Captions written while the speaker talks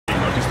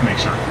to make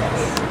sure.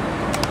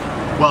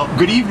 Well,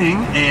 good evening,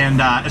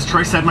 and as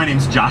Troy said, my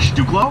name's Josh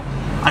Dukelow.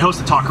 I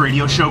host a talk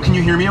radio show. Can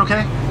you hear me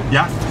okay?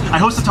 Yeah? I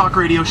host a talk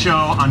radio show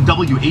on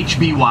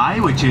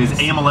WHBY, which is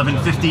AM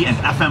 1150 and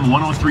FM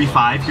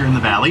 1035 here in the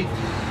Valley.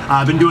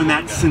 I've been doing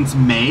that since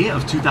May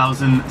of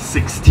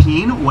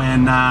 2016,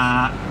 when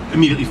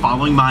immediately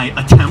following my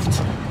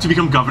attempt to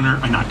become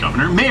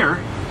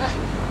mayor,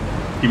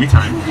 give me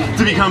time,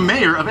 to become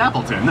mayor of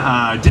Appleton.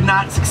 Did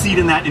not succeed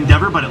in that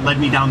endeavor, but it led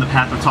me down the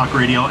path of talk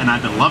radio, and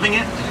I've been loving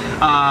it.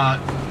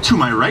 To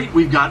my right,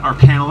 we've got our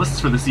panelists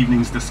for this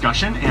evening's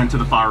discussion, and to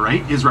the far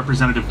right is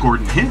Representative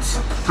Gordon HIntz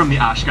from the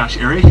Oshkosh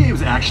area. He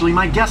was actually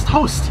my guest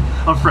host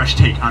of Fresh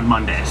Take on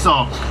Monday,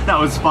 so that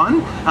was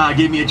fun.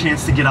 Gave me a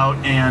chance to get out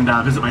and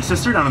visit my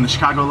sister down in the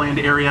Chicagoland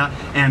area.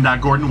 And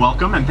Gordon,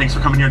 welcome, and thanks for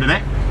coming here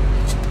today.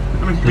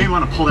 I mean, you may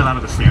want to pull that out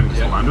of the stand and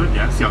just hold on to it.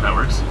 Yeah, see how that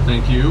works.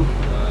 Thank you.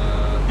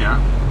 Yeah.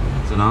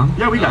 Is it on?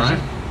 Yeah, we got you.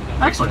 Excellent.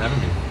 Thanks for having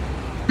me.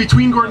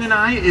 Between Gordon and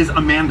I is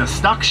Amanda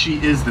Stuck. She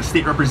is the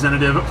state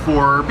representative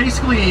for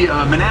basically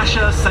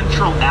Menasha,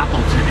 Central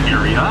Appleton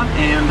area.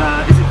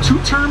 And is it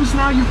 2 terms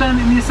now you've been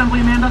in the Assembly,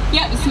 Amanda?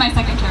 Yeah, this is my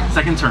second term.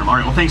 Second term. All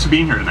right, well, thanks for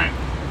being here tonight.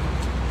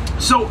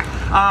 So,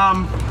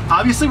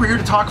 obviously we're here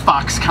to talk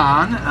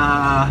Foxconn.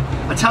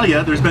 I tell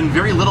you, there's been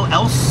very little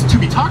else to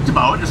be talked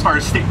about as far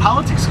as state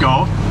politics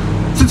go.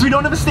 Since we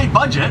don't have a state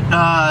budget,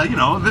 you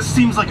know, this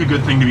seems like a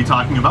good thing to be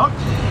talking about.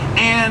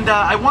 And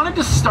I wanted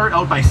to start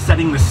out by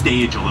setting the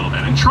stage a little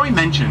bit. And Troy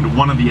mentioned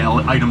one of the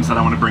items that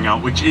I want to bring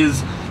out, which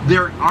is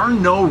there are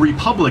no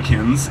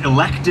Republicans,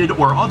 elected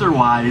or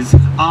otherwise,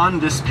 on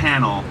this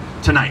panel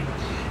tonight.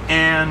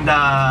 And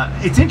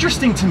it's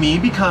interesting to me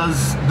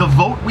because the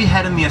vote we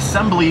had in the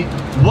Assembly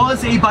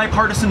was a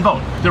bipartisan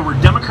vote. There were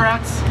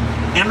Democrats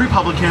and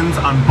Republicans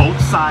on both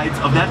sides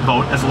of that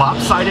vote. As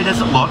lopsided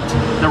as it looked,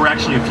 there were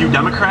actually a few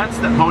Democrats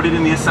that voted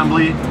in the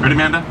Assembly. Right,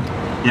 Amanda?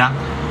 Yeah.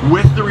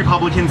 With the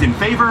Republicans in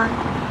favor.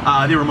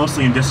 They were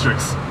mostly in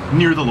districts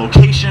near the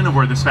location of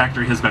where this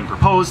factory has been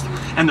proposed,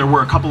 and there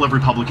were a couple of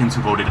Republicans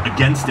who voted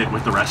against it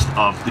with the rest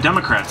of the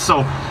Democrats. So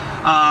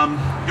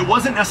it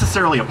wasn't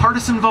necessarily a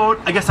partisan vote.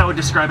 I guess I would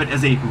describe it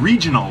as a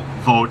regional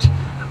vote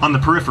on the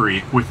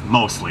periphery with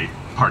mostly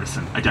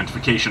partisan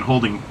identification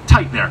holding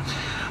tight there.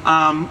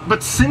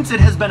 But since it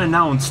has been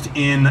announced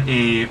in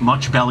a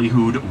much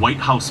ballyhooed White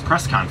House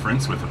press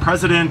conference with the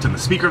President and the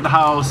Speaker of the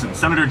House and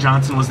Senator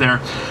Johnson was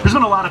there, there's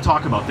been a lot of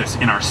talk about this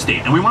in our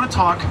state. And we want to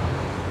talk,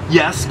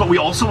 yes, but we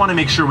also want to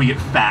make sure we get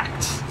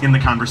facts in the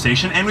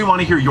conversation, and we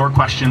want to hear your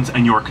questions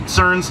and your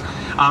concerns.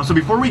 So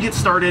before we get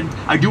started,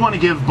 I do want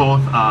to give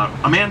both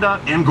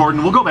Amanda and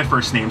Gordon, we'll go by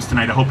first names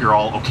tonight. I hope you're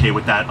all okay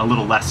with that, a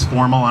little less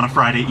formal on a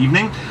Friday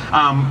evening.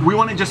 We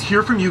want to just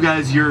hear from you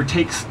guys, your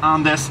takes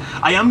on this.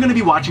 I am going to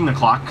be watching the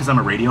clock because I'm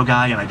a radio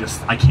guy and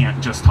I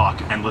can't just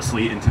talk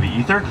endlessly into the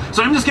ether.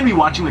 So I'm just going to be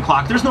watching the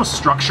clock. There's no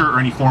structure or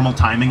any formal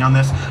timing on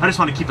this. I just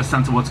want to keep a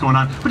sense of what's going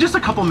on. But just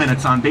a couple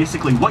minutes on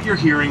basically what you're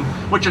hearing,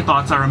 what your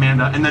thoughts are,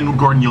 Amanda, and then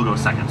Gordon, you'll go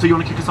second. So you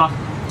want to kick us off?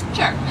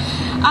 Sure.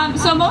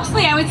 So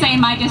mostly I would say in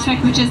my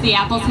district, which is the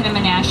Appleton and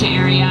Menasha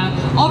area,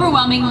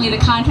 overwhelmingly the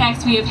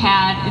contacts we have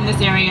had in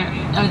this area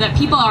are that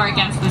people are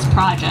against this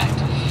project.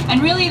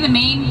 And really the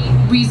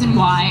main reason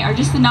why are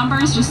just the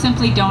numbers just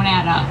simply don't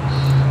add up.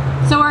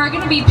 So we're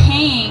going to be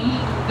paying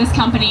this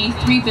company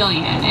 $3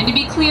 billion. And to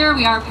be clear,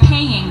 we are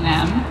paying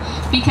them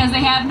because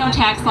they have no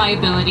tax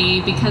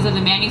liability because of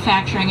the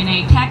manufacturing and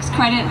aid tax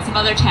credit and some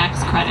other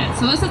tax credits.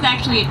 So this is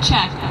actually a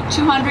check of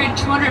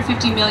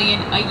 $250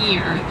 million a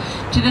year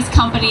to this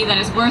company that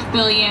is worth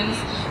billions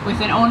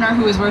with an owner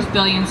who is worth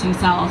billions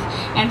himself.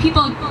 And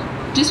people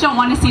just don't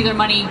want to see their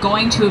money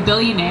going to a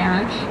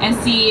billionaire and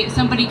see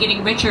somebody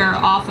getting richer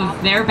off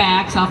of their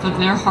backs, off of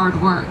their hard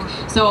work.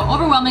 So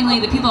overwhelmingly,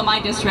 the people in my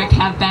district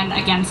have been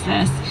against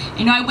this.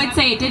 You know, I would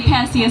say it did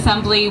pass the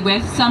Assembly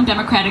with some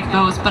Democratic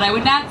votes, but I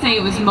would not say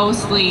it was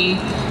mostly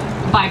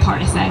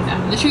bipartisan.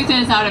 The truth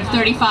is, out of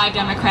 35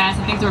 Democrats,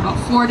 I think there were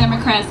about 4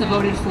 Democrats that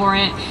voted for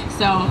it.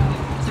 So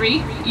 3?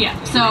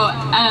 Yeah. So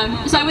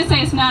I would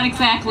say it's not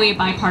exactly a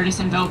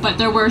bipartisan vote, but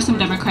there were some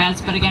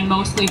Democrats, but again,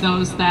 mostly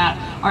those that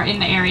are in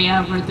the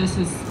area where this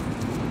is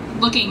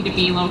looking to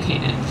be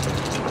located.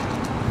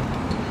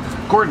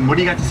 Gordon, what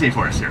do you got to say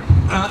for us here?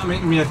 I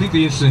mean, I think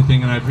the interesting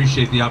thing, and I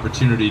appreciate the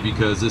opportunity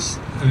because this,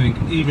 I think,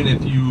 even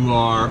if you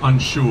are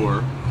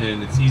unsure,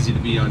 and it's easy to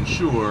be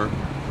unsure,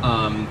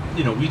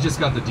 you know, we just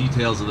got the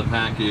details of the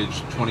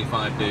package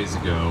 25 days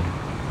ago.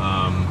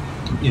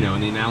 You know,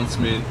 in the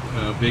announcement,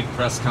 big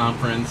press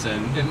conference,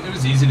 and it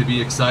was easy to be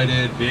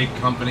excited. Big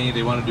company,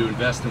 they wanted to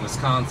invest in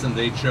Wisconsin,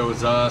 they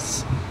chose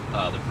us.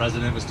 The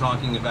president was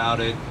talking about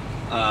it.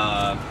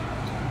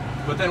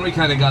 But then we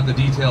kind of got the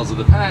details of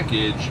the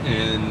package,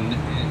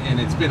 and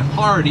it's been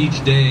hard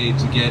each day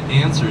to get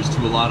answers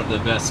to a lot of the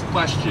best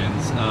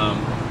questions.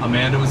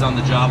 Amanda was on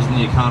the Jobs and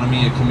the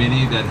Economy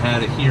Committee that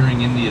had a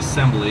hearing in the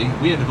Assembly.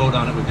 We had to vote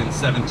on it within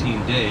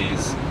 17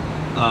 days.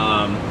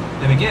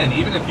 And again,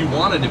 even if you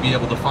wanted to be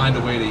able to find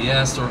a way to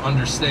yes or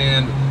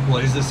understand, well,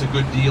 is this a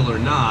good deal or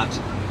not,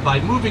 by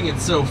moving it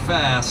so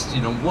fast,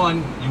 you know,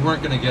 one, you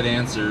weren't going to get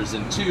answers,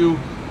 and two,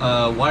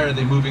 Why are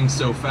they moving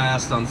so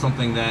fast on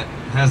something that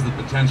has the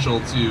potential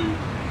to,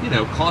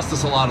 cost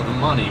us a lot of the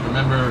money?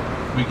 Remember,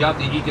 we got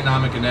the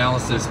economic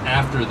analysis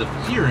after the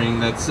hearing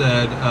that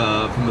said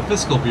from the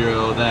Fiscal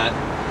Bureau that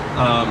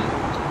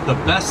the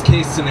best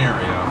case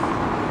scenario,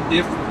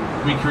 if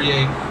we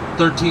create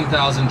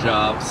 13,000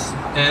 jobs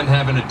and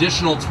have an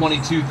additional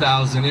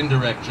 22,000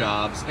 indirect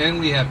jobs, and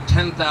we have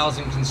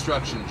 10,000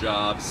 construction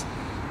jobs,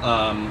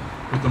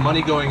 with the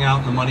money going out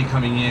and the money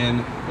coming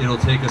in, it'll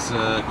take us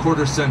a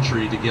quarter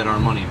century to get our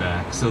money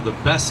back. So the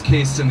best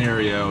case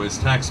scenario is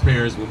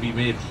taxpayers will be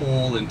made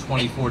whole in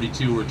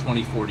 2042 or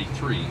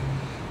 2043.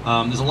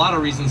 There's a lot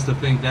of reasons to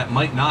think that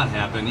might not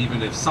happen,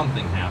 even if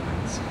something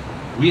happens.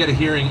 We had a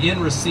hearing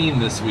in Racine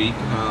this week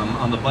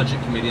on the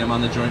Budget Committee. I'm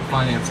on the Joint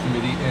Finance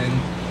Committee,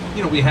 and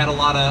we had a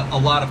lot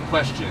of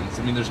questions.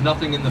 I mean, there's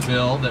nothing in the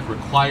bill that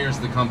requires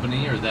the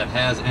company or that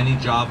has any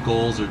job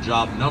goals or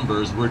job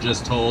numbers. We're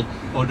just told,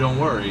 oh, don't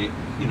worry,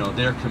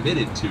 they're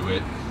committed to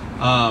it.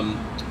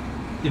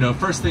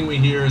 First thing we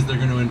hear is they're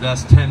going to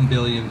invest $10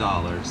 billion.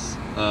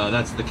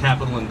 That's the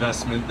capital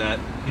investment that,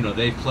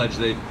 they pledge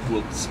they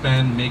will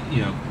spend,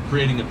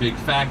 creating a big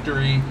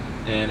factory,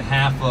 and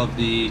half of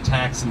the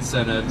tax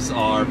incentives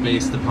are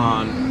based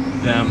upon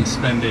them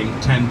spending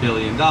 $10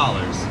 billion.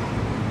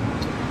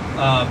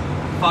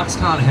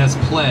 Foxconn has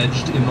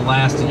pledged in the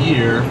last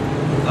year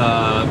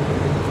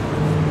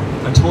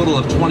a total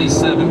of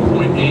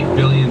 $27.8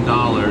 billion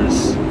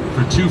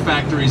for 2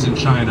 factories in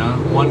China,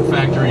 1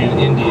 factory in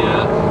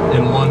India,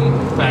 and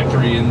 1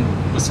 factory in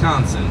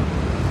Wisconsin.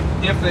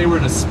 If they were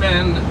to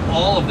spend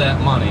all of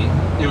that money,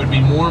 it would be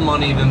more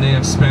money than they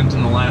have spent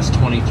in the last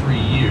 23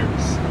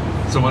 years.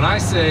 So when I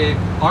say,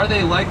 are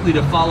they likely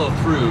to follow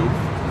through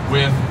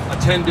with a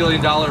 $10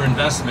 billion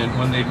investment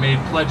when they've made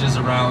pledges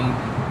around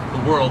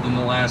the world in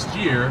the last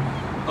year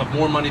of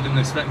more money than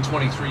they've spent in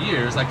 23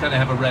 years, I kind of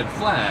have a red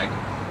flag.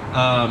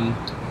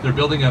 They're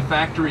building a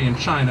factory in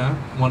China.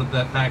 One of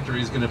that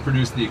factory is going to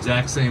produce the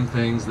exact same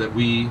things that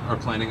we are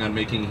planning on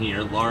making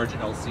here, large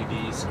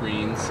LCD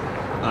screens,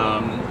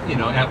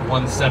 at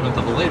 1/7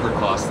 of the labor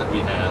cost that we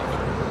have.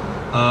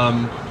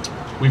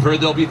 We've heard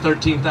there'll be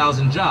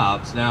 13,000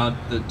 jobs. Now,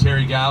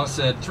 Terry Gao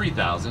said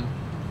 3,000,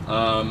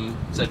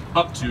 said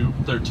up to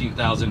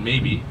 13,000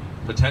 maybe,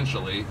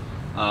 potentially.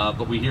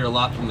 But we hear a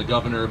lot from the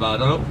governor about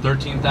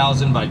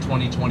 13,000 by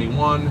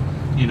 2021,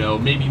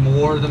 maybe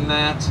more than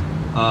that.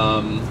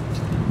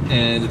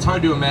 And it's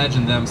hard to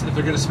imagine them, if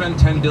they're going to spend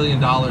 $10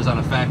 billion on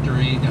a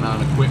factory and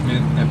on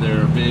equipment, and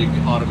they're a big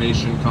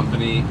automation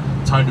company,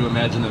 it's hard to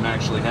imagine them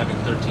actually having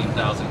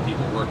 13,000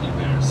 people working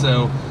there.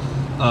 So,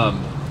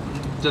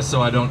 just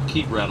so I don't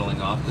keep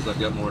rattling off, because I've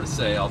got more to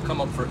say, I'll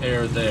come up for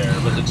air there.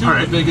 But the two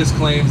of the biggest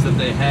claims that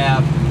they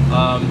have,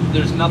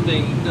 there's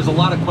a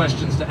lot of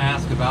questions to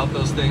ask about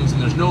those things,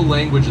 and there's no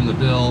language in the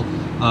bill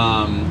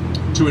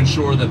to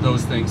ensure that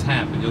those things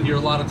happen. You'll hear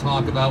a lot of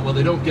talk about, well,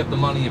 they don't get the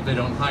money if they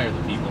don't hire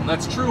the people. And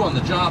that's true on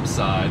the job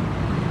side,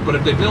 but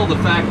if they build a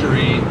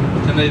factory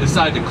and they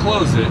decide to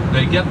close it,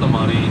 they get the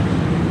money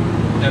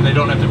and they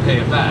don't have to pay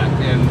it back.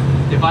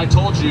 And if I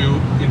told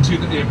you,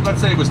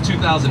 let's say it was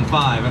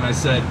 2005, and I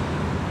said,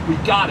 we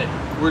got it.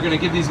 We're going to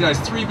give these guys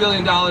 $3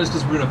 billion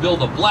because we're going to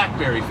build a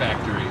BlackBerry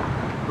factory.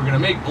 We're going to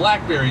make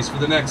BlackBerries for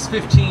the next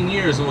 15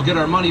 years and we'll get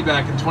our money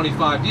back in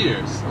 25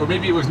 years. Or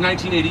maybe it was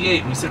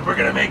 1988 and we said, we're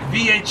going to make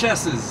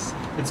VHSs.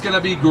 It's going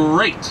to be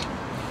great.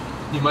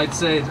 You might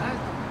say,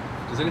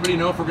 does anybody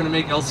know if we're going to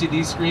make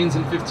LCD screens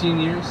in 15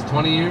 years,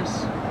 20 years?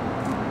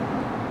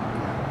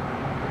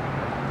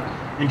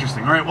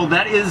 Interesting. All right, well,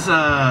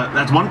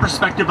 that's one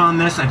perspective on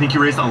this. I think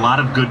you raised a lot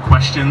of good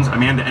questions.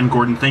 Amanda and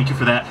Gordon, thank you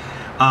for that.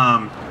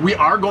 We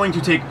are going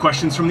to take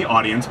questions from the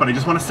audience, but I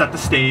just want to set the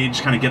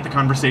stage, kind of get the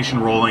conversation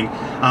rolling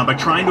by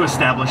trying to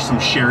establish some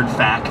shared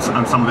facts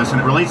on some of this,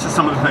 and it relates to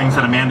some of the things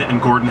that Amanda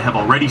and Gordon have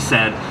already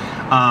said.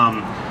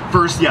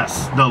 First,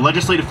 yes, the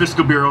Legislative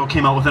Fiscal Bureau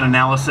came out with an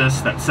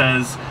analysis that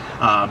says,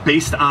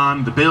 based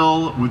on the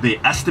bill, they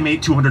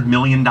estimate $200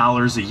 million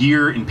a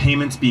year in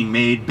payments being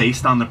made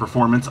based on the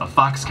performance of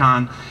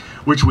Foxconn,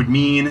 which would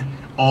mean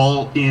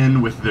all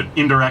in with the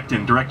indirect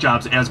and direct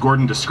jobs, as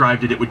Gordon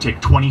described it, it would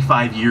take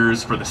 25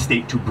 years for the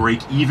state to break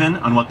even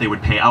on what they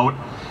would pay out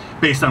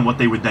based on what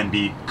they would then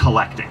be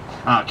collecting.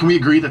 Can we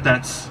agree that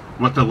that's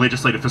what the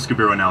Legislative Fiscal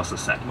Bureau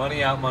analysis said?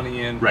 Money out,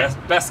 money in, right.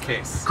 Best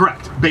case.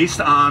 Correct,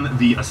 based on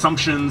the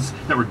assumptions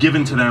that were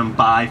given to them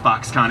by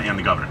Foxconn and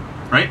the governor,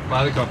 right?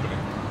 By the company.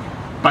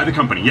 By the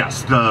company,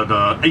 yes,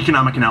 the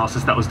economic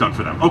analysis that was done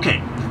for them.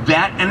 Okay,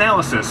 that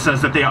analysis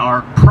says that they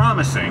are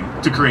promising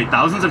to create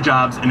thousands of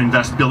jobs and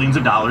invest billions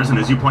of dollars, and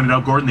as you pointed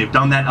out, Gordon, they've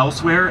done that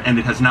elsewhere and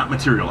it has not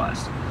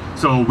materialized.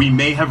 So we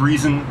may have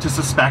reason to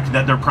suspect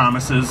that their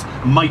promises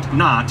might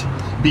not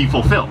be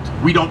fulfilled.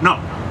 We don't know.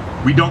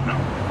 We don't know.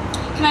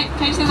 Can I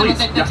just say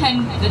something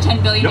about the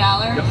 $10 billion?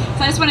 Yep.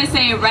 So I just want to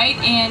say, right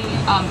in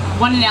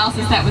one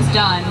analysis that was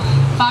done,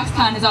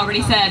 Foxconn has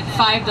already said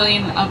 $5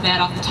 billion of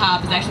that off the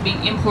top is actually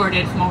being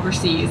imported from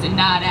overseas and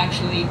not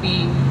actually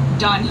being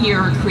done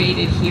here or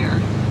created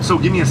here. So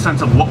give me a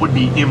sense of what would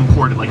be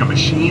imported, like a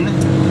machine?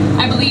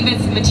 I believe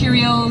it's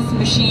materials,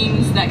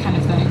 machines, that kind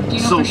of thing. Do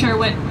you know for sure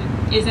what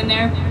is in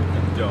there?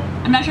 Don't.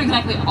 I'm not sure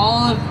exactly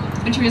all of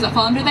the materials that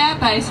fall under that,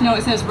 but I just know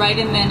it says right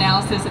in the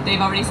analysis that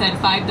they've already said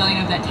 $5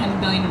 billion of that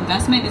 $10 billion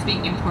investment is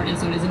being imported,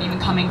 so it isn't even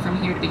coming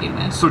from here to begin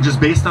with. So just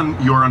based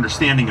on your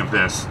understanding of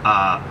this,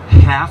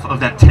 half of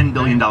that $10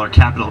 billion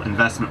capital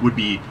investment would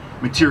be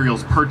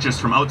materials purchased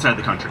from outside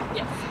the country.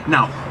 Yes.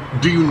 Now,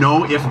 do you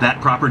know if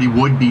that property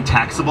would be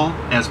taxable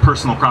as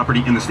personal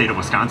property in the state of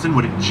Wisconsin?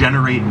 Would it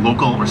generate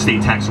local or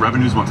state tax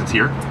revenues once it's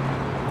here?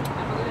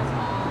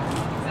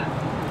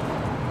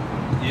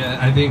 Yeah,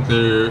 I think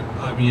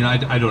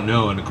I don't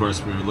know, and of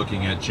course we were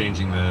looking at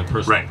changing the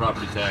personal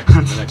property tax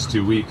in the next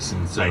 2 weeks,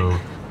 and so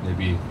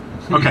maybe...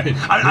 Okay,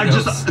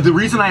 the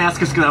reason I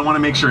ask is because I want to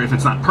make sure if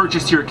it's not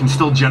purchased here, it can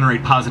still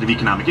generate positive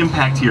economic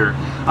impact here,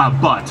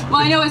 but... Well,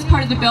 I know as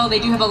part of the bill, they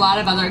do have a lot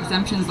of other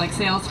exemptions like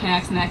sales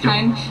tax and that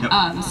kind,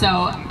 so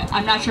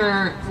I'm not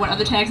sure what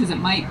other taxes it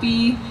might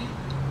be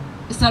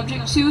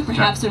subject to.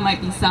 Perhaps there might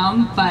be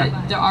some, but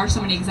there are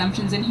so many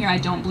exemptions in here, I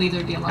don't believe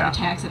there'd be a lot of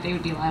tax that they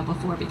would be liable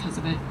for because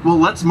of it. Well,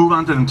 let's move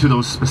on to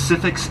those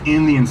specifics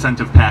in the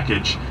incentive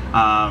package.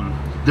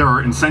 There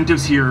are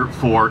incentives here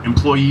for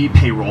employee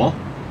payroll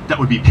that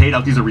would be paid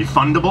out. These are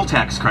refundable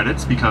tax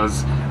credits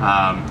because,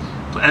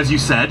 as you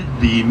said,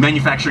 the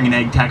manufacturing and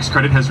ag tax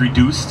credit has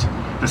reduced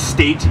the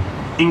state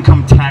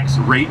income tax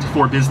rate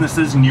for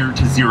businesses near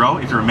to zero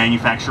if you're a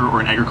manufacturer or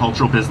an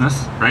agricultural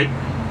business, right?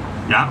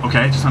 Yeah,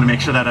 okay, just want to make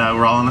sure that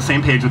we're all on the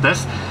same page with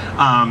this.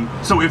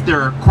 So if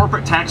their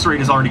corporate tax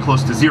rate is already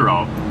close to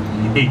zero,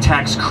 a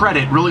tax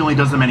credit really only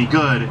does them any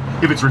good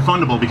if it's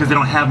refundable because they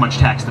don't have much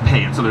tax to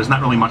pay, and so there's not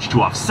really much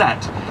to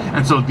offset.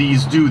 And so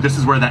this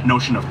is where that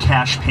notion of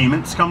cash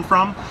payments come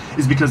from,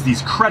 is because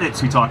these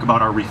credits we talk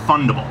about are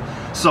refundable.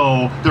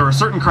 So there are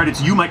certain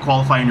credits you might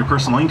qualify in your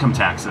personal income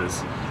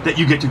taxes that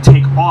you get to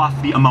take off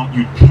the amount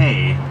you'd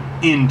pay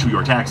into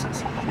your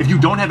taxes. If you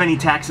don't have any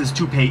taxes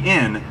to pay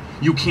in,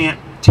 you can't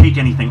take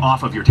anything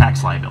off of your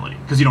tax liability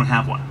because you don't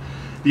have one.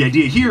 The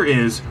idea here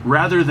is,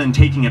 rather than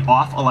taking it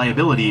off a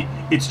liability,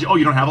 it's, oh,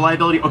 you don't have a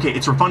liability? Okay,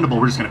 it's refundable,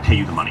 we're just going to pay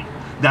you the money.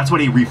 That's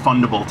what a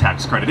refundable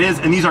tax credit is,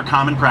 and these are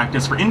common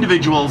practice for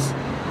individuals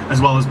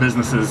as well as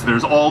businesses.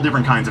 There's all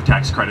different kinds of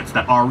tax credits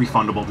that are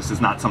refundable. This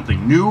is not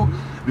something new.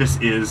 This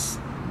is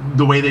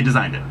the way they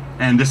designed it.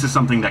 And this is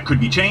something that could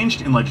be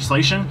changed in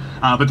legislation,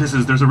 but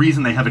there's a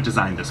reason they have it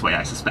designed this way,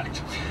 I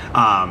suspect.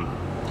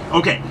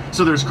 Okay,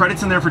 so there's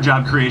credits in there for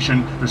job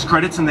creation, there's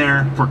credits in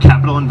there for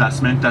capital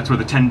investment, that's where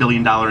the $10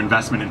 billion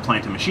investment in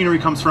plant and machinery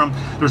comes from.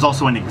 There's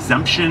also an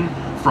exemption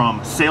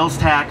from sales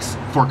tax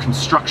for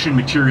construction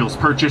materials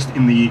purchased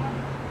in the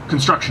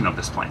construction of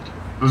this plant.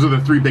 Those are the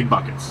three big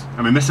buckets.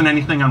 Am I missing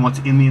anything on what's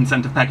in the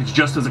incentive package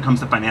just as it comes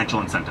to financial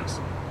incentives?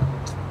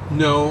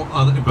 No,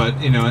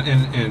 but, you know,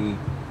 and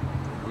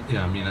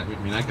yeah, I mean,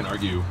 I can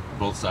argue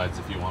both sides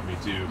if you want me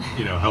to,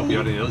 you know, help you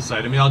out on the other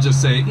side. I mean, I'll just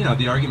say, you know,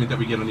 the argument that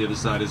we get on the other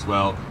side as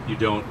well, they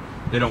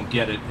don't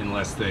get it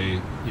unless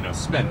they, you know,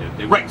 spend it.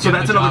 They right, so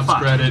that's another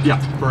credit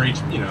for each,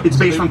 you know. It's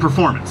based on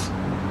performance.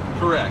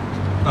 Correct.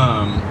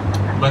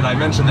 But I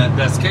mentioned that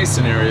best case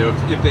scenario,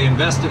 if they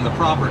invest in the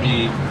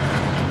property,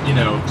 you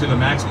know, to the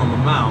maximum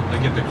amount, they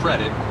get the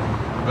credit.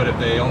 But if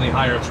they only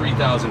hire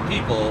 3,000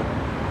 people,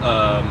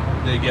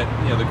 they get,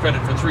 you know, the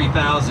credit for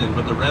 3,000,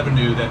 but the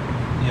revenue that,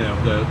 you know,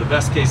 the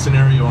best case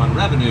scenario on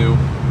revenue,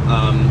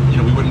 you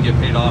know, we wouldn't get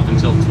paid off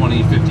until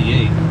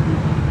 2058.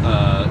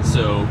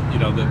 So, you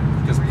know,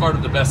 because part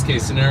of the best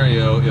case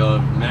scenario,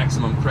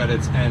 maximum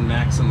credits and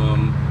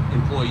maximum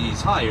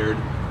employees hired,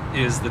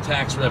 is the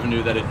tax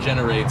revenue that it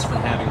generates from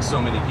having so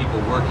many people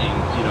working,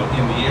 you know,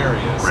 in the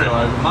area. Right. So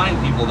I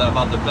remind people that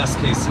about the best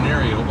case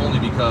scenario only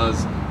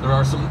because there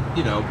are some,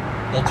 you know,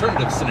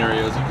 alternative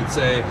scenarios. You could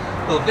say,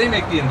 well, if they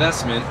make the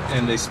investment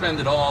and they spend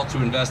it all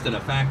to invest in a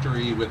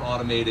factory with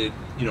automated,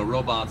 you know,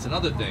 robots and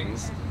other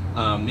things,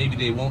 maybe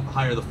they won't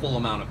hire the full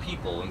amount of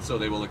people, and so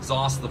they will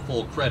exhaust the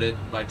full credit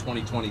by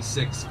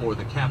 2026 for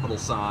the capital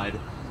side,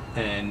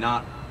 and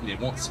they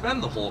won't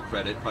spend the whole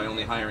credit by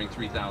only hiring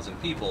 3,000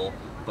 people.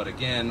 But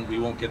again, we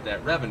won't get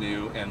that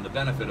revenue and the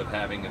benefit of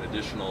having an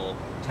additional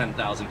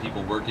 10,000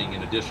 people working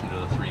in addition to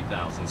the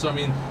 3,000. So I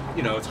mean,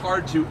 you know, it's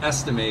hard to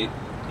estimate,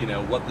 you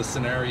know, what the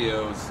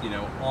scenarios, you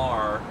know,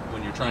 are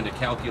when you're trying to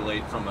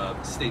calculate from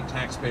a state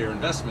taxpayer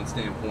investment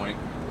standpoint,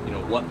 you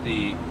know, what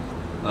the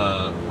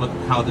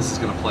how this is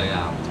going to play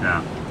out.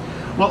 Yeah.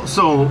 Well,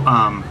 so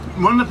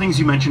one of the things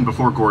you mentioned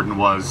before, Gordon,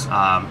 was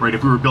right,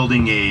 if we were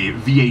building a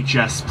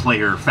VHS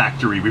player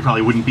factory, we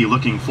probably wouldn't be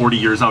looking 40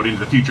 years out into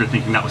the future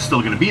thinking that was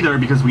still going to be there,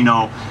 because we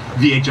know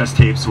VHS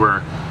tapes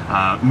were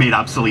made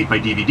obsolete by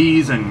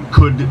DVDs, and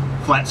could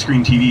flat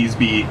screen TVs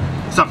be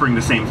suffering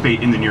the same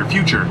fate in the near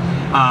future?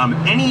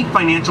 Any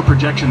financial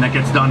projection that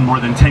gets done more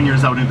than 10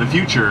 years out into the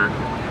future,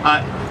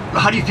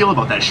 how do you feel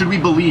about that? Should we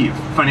believe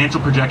financial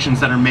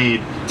projections that are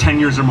made 10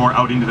 years or more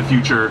out into the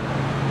future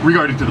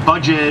regarding to the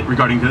budget,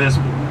 regarding to this?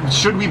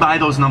 Should we buy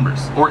those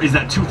numbers? Or is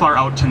that too far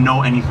out to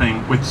know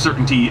anything with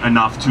certainty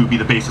enough to be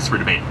the basis for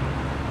debate?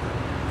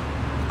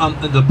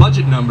 The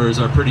budget numbers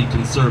are pretty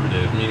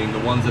conservative, meaning the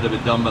ones that have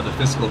been done by the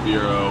Fiscal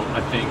Bureau,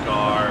 I think,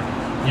 are,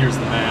 here's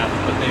the math,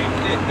 but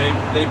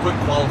they put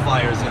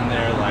qualifiers in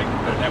there like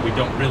that we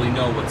don't really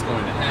know what's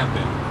going to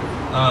happen.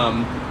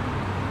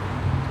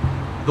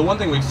 The one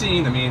thing we've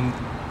seen, I mean,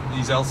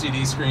 these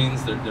LCD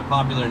screens, they're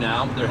popular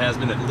now. There has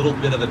been a little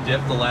bit of a dip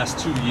the last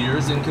 2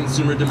 years in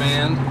consumer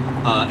demand,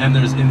 and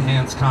there's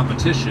enhanced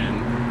competition,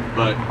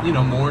 but, you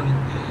know, more,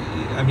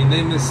 I mean,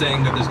 they've been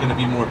saying that there's going to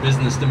be more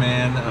business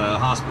demand,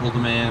 hospital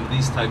demand,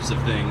 these types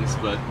of things,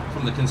 but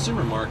from the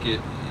consumer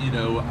market, you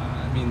know,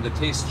 I mean, the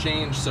tastes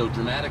change so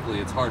dramatically,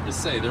 it's hard to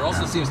say. There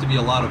also seems to be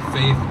a lot of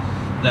faith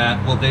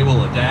that, well, they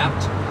will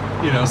adapt.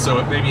 You know, so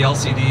if maybe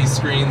LCD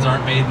screens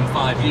aren't made in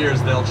 5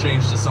 years, they'll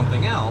change to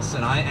something else.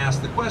 And I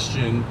asked the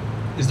question,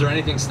 is there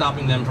anything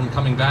stopping them from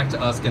coming back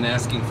to us and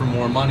asking for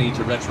more money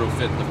to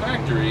retrofit the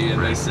factory?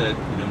 And they said,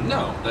 you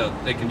know,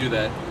 no, they can do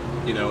that,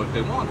 you know, if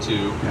they want to.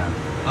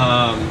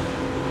 Yeah.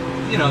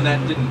 You know,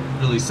 that didn't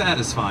really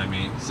satisfy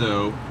me,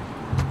 so.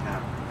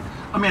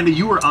 Amanda,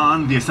 you were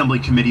on the Assembly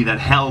Committee that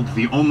held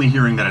the only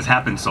hearing that has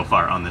happened so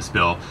far on this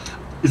bill.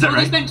 Is that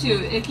right? There's been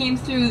two. It came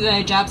through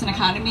the Jobs and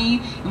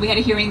Economy, and we had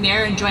a hearing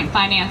there, and Joint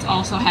Finance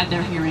also had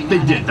their hearing.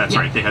 They did, that's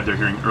right. They had their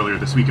hearing earlier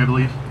this week, I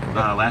believe.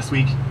 Last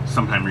week,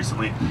 sometime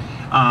recently.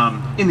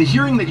 In the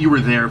hearing that you were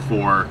there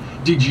for,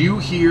 did you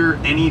hear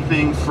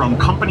anything from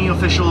company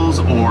officials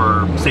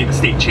or, say, the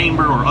state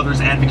chamber or others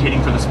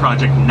advocating for this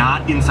project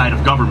not inside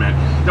of government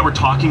that were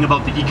talking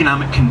about the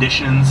economic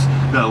conditions,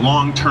 the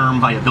long-term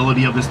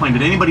viability of this plan?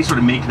 Did anybody sort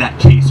of make that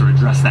case or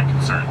address that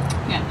concern?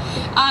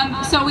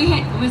 Yeah. So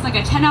it was like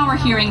a 10-hour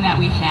hearing that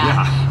we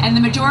had, and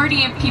the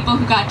majority of people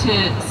who got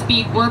to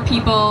speak were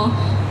people,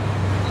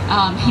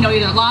 you know,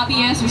 either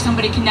lobbyists or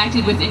somebody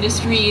connected with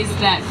industries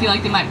that feel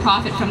like they might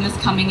profit from this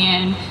coming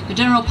in. The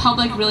general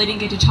public really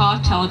didn't get to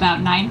talk till about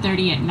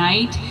 9:30 at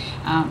night.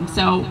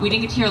 So we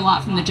didn't get to hear a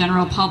lot from the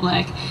general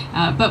public,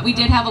 but we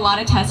did have a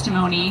lot of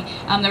testimony.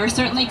 There were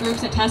certainly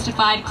groups that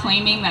testified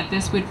claiming that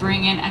this would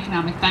bring in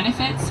economic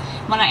benefits.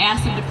 When I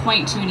asked them to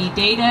point to any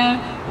data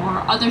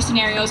or other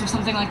scenarios where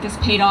something like this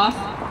paid off,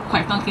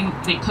 quite frankly,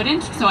 they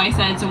couldn't. So I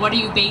said, so what are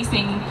you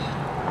basing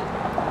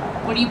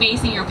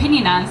your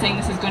opinion on, saying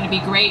this is going to be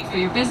great for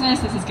your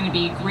business, this is going to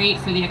be great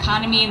for the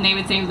economy? And they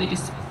would say, well, they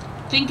just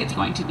think it's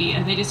going to be,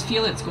 or they just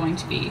feel it's going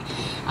to be.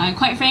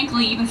 Quite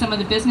frankly, even some of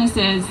the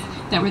businesses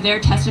that were there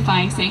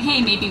testifying, saying,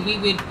 hey, maybe we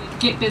would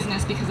get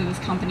business because of this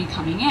company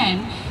coming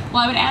in. Well,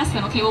 I would ask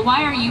them, okay, well,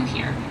 why are you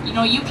here? You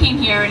know, you came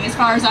here, and as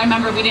far as I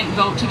remember, we didn't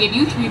vote to give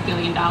you $3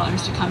 billion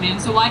to come in,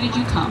 so why did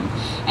you come?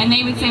 And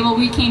they would say, well,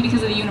 we came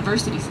because of the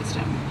university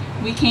system.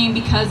 We came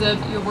because of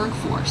your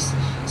workforce.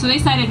 So they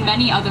cited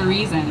many other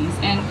reasons.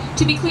 And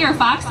to be clear,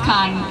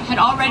 Foxconn had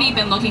already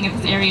been looking at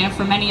this area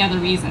for many other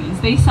reasons.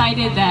 They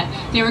cited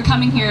that they were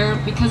coming here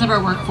because of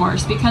our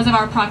workforce, because of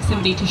our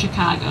proximity to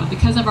Chicago,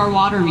 because of our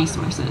water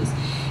resources.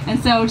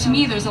 And so to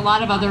me, there's a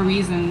lot of other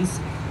reasons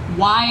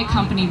why a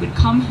company would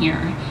come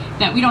here,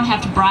 that we don't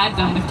have to bribe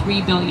them with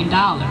 $3 billion,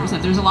 that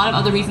there's a lot of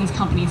other reasons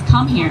companies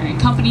come here, and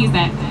companies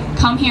that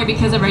come here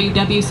because of our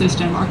UW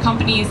system, or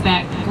companies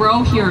that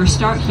grow here or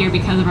start here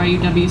because of our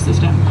UW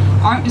system,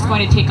 aren't just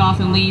going to take off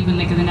and leave when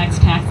they get the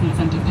next tax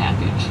incentive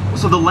package.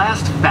 So the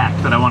last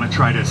fact that I want to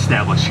try to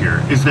establish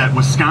here is that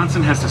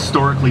Wisconsin has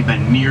historically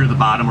been near the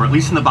bottom, or at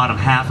least in the bottom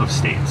half of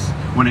states,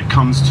 when it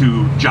comes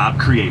to job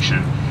creation,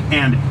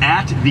 and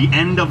at the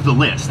end of the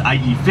list,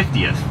 i.e.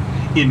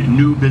 50th, in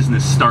new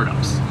business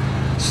startups.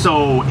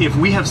 So if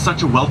we have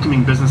such a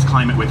welcoming business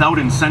climate without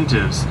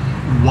incentives,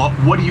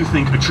 what do you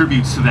think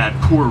attributes to that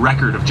poor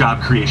record of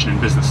job creation in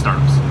business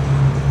startups?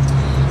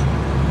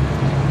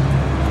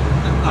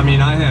 I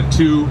mean, I have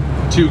two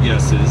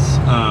guesses.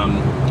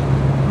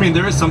 I mean,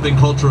 there is something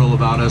cultural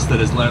about us that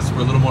is less,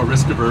 we're a little more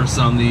risk averse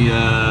on the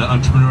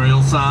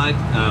entrepreneurial side.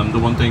 The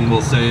one thing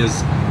we'll say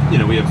is, you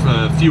know, we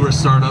have fewer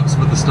startups,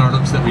 but the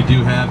startups that we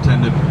do have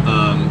tend to,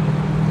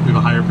 we have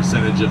a higher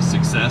percentage of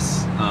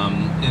success.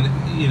 And,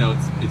 you know,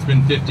 it's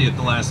been 50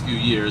 the last few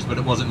years, but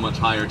it wasn't much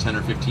higher 10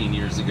 or 15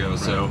 years ago. Right.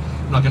 So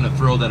I'm not going to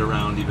throw that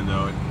around, even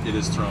though it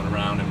is thrown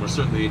around. And we're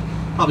certainly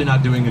probably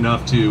not doing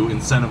enough to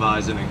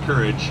incentivize and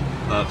encourage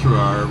through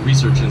our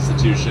research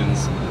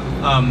institutions.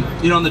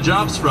 You know, on the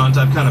jobs front,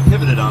 I've kind of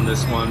pivoted on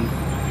this one.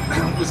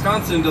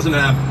 Wisconsin we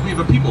have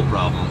a people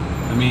problem.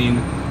 I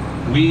mean,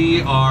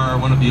 we are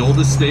one of the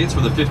oldest states.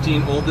 We're the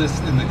 15th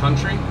oldest in the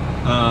country.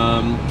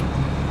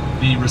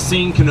 The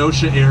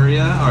Racine-Kenosha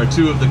area are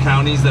two of the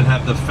counties that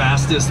have the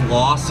fastest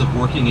loss of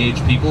working age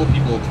people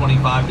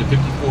 25 to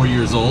 54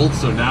 years old.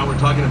 So now we're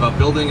talking about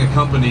building a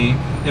company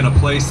in a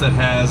place that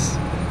has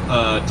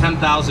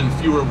 10,000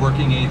 fewer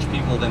working age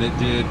people than it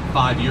did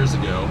 5 years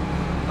ago.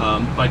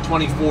 By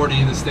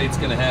 2040, the state's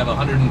going to have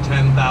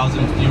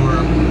 110,000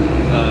 fewer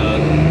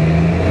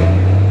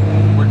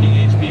working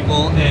age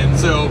people. And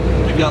so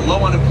we've got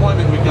low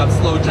unemployment, we've got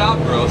slow job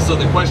growth. So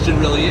the question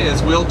really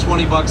is, will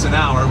 $20 an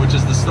hour, which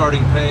is the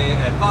starting pay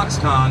at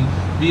Foxconn,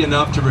 be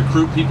enough to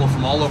recruit people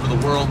from all over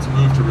the world to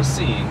move to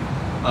Racine?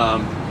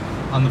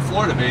 On the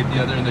floor debate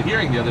in the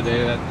hearing the other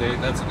day,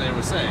 that's what they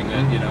were saying,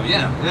 that, you know,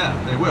 yeah,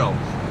 they will.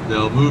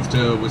 They'll move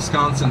to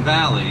Wisconsin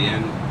Valley,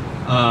 and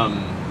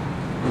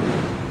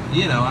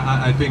you know,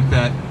 I think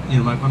that,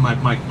 you know,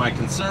 my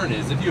concern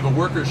is if you have a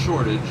worker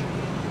shortage,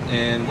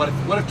 and what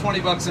if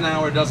 $20 an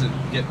hour doesn't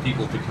get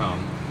people to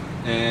come,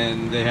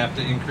 and they have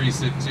to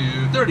increase it to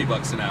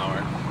 $30 an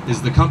hour?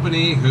 Is the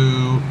company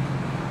who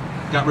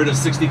got rid of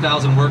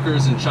 60,000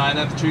 workers in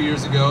China 2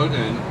 years ago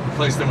and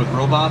replaced them with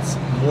robots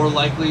more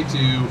likely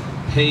to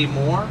pay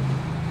more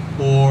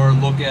or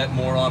look at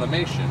more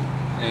automation?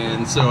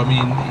 And so, I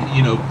mean,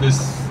 you know,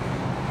 this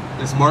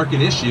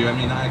market issue, I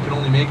mean, I can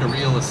only make a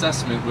real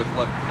assessment with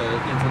what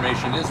the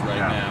information is right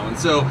now. And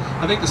so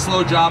I think the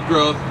slow job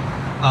growth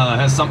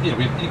has some, you know,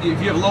 if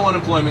you have low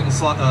unemployment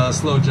and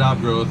slow job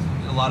growth,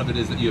 a lot of it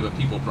is that you have a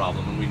people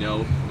problem, and we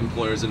know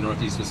employers in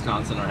Northeast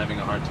Wisconsin are having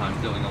a hard time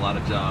filling a lot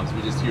of jobs.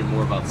 We just hear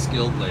more about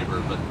skilled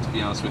labor, but to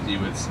be honest with you,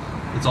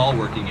 it's all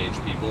working age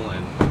people.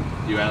 And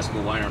you ask,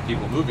 well, why aren't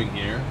people moving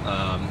here?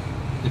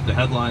 If the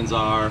headlines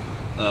are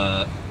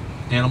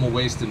animal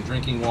waste and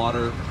drinking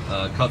water,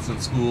 cuts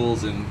in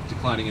schools, and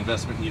declining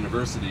investment in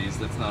universities,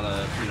 that's not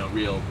a, you know,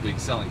 real big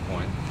selling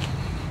point.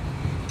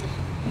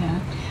 Yeah,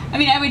 I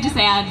mean, I would just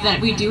add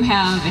that we do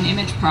have an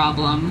image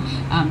problem.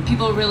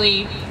 People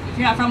really, if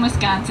you're not from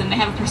Wisconsin, they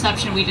have a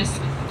perception we just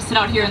sit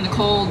out here in the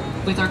cold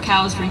with our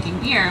cows drinking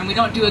beer, and we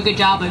don't do a good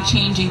job of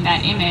changing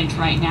that image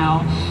right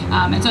now.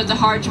 And so it's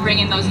hard to bring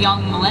in those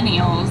young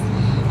millennials.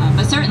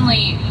 But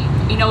certainly,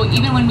 you know,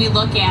 even when we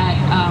look at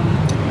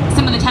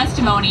some of the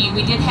testimony,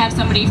 we did have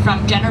somebody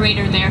from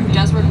Generator there who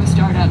does work with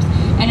startups,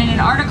 and in an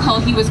article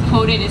he was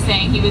quoted as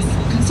saying he was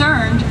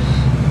concerned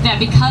that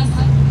because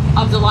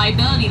of the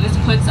liability this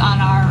puts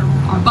on our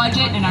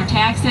budget and our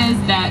taxes,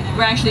 that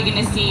we're actually going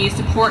to see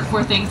support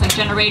for things like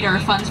Generator or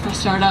funds for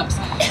startups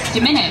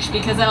diminish,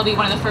 because that'll be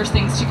one of the first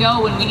things to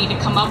go when we need to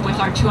come up with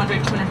our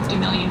 $250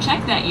 million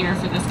check that year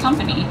for this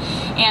company.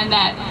 And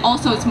that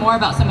also it's more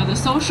about some of the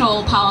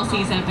social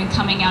policies that have been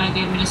coming out of the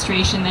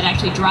administration that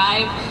actually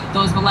drive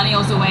those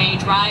millennials away,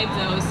 drive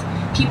those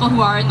people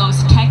who are in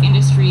those tech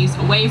industries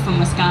away from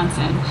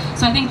Wisconsin.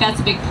 So I think that's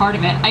a big part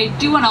of it. I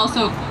do want to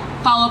also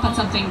follow up on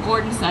something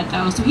Gordon said,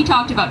 though. So he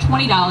talked about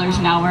 $20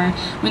 an hour,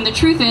 when the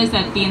truth is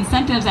that the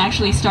incentives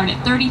actually start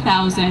at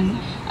 $30,000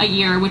 a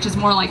year, which is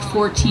more like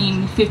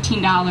 $14,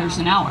 $15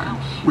 an hour.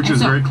 Which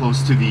is very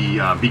close to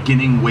the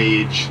beginning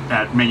wage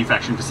at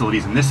manufacturing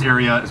facilities in this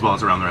area, as well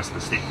as around the rest of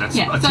the state. That's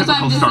a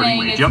typical starting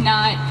wage. It's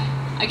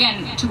not,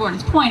 again, to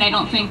Gordon's point, I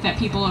don't think that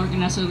people are going to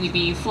necessarily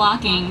be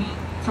flocking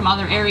from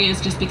other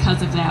areas just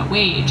because of that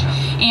wage.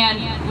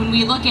 And when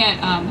we look at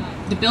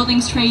the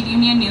buildings trade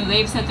union, you know,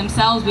 they've said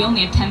themselves, we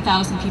only have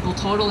 10,000 people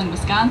total in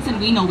Wisconsin.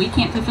 We know we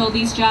can't fulfill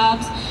these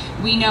jobs.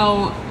 We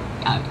know,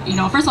 you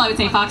know, first of all, I would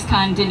say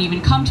Foxconn didn't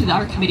even come to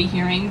our committee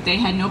hearing. They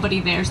had nobody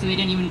there, so they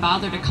didn't even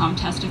bother to come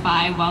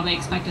testify while they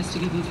expect us to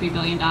give them $3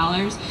 billion.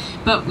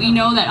 But we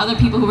know that other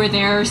people who were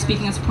there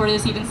speaking in support of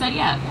this even said,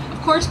 yeah, of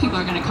course people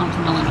are going to come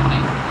from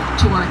Illinois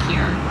to work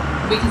here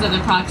because of the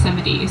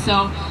proximity.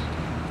 So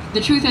the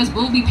truth is,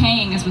 we'll be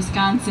paying as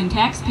Wisconsin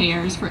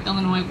taxpayers for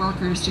Illinois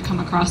workers to come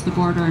across the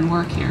border and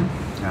work here.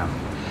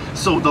 Yeah.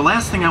 So the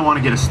last thing I want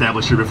to get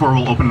established here before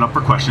we'll open it up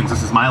for questions,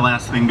 this is my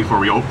last thing before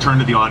we turn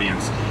to the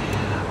audience.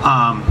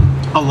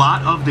 A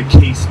lot of the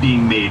case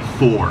being made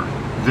for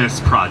this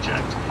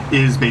project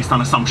is based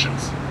on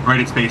assumptions, right?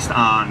 It's based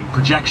on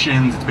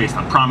projections, it's based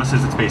on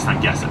promises, it's based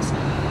on guesses.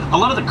 A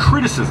lot of the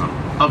criticism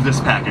of this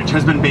package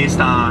has been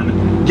based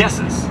on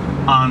guesses,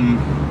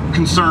 on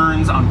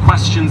concerns, on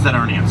questions that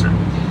aren't answered.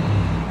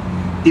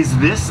 Is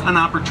this an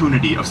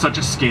opportunity of such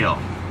a scale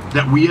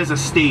that we as a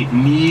state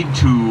need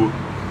to,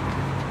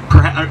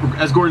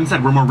 as Gordon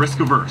said, we're more risk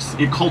averse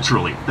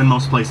culturally than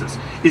most places.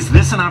 Is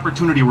this an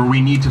opportunity where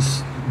we need to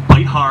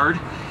bite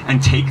hard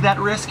and take that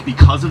risk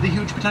because of the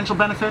huge potential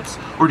benefits?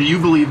 Or do you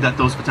believe that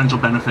those potential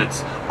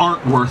benefits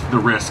aren't worth the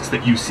risks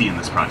that you see in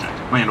this project?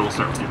 Amanda, we'll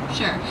start with you.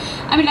 Sure.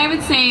 I mean, I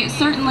would say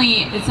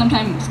certainly it's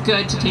sometimes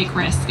good to take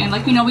risks. And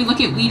like we know, we look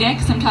at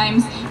WEDC,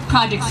 sometimes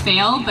projects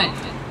fail, but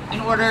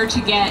in order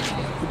to get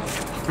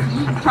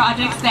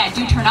projects that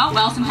do turn out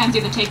well, sometimes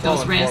you have to take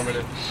those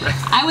risks.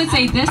 I would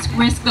say this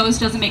risk, though,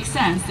 doesn't make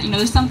sense. You know,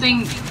 there's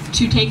something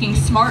to taking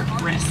smart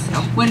risks.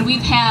 When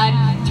we've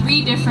had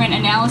 3 different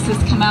analyses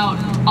come out,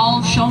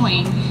 all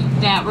showing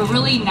that we're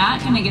really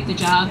not going to get the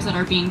jobs that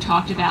are being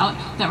talked about,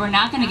 that we're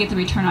not going to get the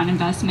return on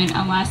investment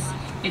unless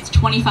it's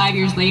 25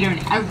 years later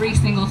and every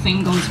single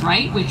thing goes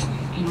right, which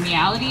in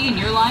reality, in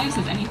your lives,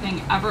 has anything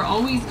ever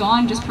always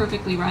gone just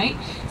perfectly right?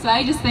 So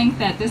I just think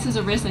that this is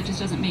a risk that just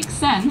doesn't make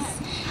sense.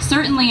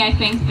 Certainly, I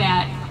think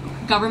that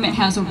government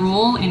has a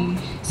role in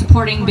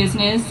supporting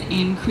business,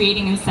 in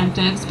creating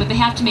incentives, but they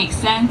have to make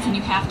sense, and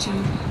you have to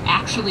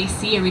actually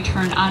see a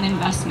return on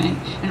investment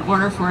in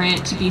order for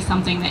it to be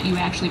something that you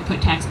actually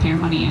put taxpayer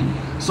money in.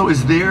 So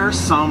is there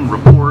some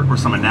report or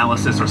some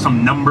analysis or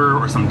some number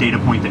or some data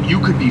point that you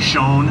could be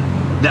shown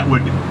that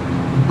would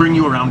bring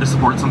you around to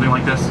support something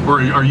like this?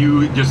 Or are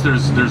you just,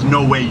 there's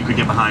no way you could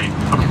get behind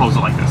a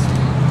proposal like this?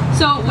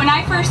 So when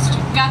I first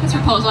got this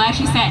proposal, I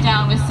actually sat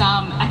down with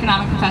some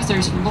economic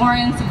professors from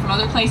Lawrence and from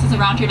other places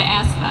around here to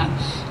ask them,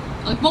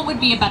 like, what would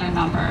be a better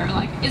number?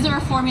 Like, is there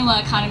a formula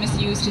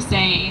economists use to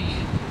say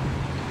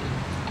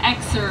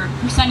X or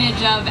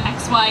percentage of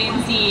X, Y,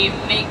 and Z,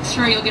 make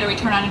sure you'll get a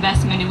return on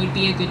investment, it would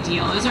be a good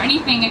deal? Is there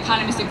anything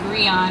economists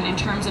agree on in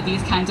terms of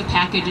these kinds of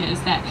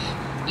packages that,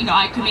 you know,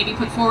 I could maybe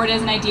put forward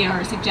as an idea or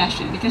a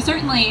suggestion? Because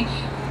certainly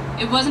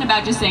it wasn't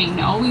about just saying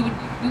no. We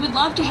would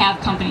love to have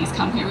companies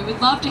come here. We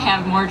would love to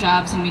have more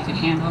jobs than we could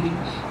handle. I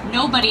mean,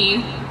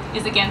 nobody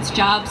is against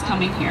jobs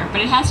coming here, but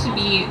it has to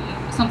be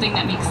something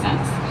that makes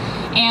sense.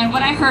 And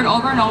what I heard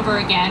over and over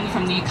again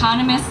from the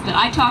economists that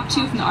I talked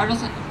to, from the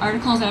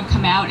articles that have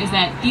come out, is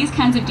that these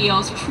kinds of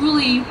deals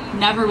truly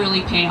never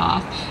really pay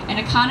off. And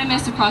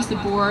economists across the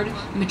board,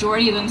 the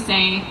majority of them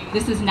say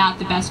this is not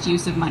the best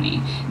use of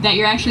money, that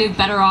you're actually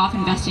better off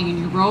investing in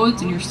your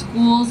roads and your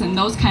schools and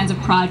those kinds of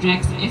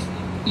projects if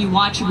you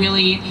want to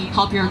really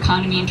help your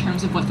economy in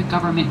terms of what the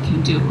government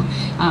can do.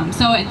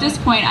 So at this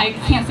point, I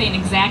can't say an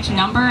exact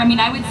number. I mean,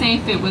 I would say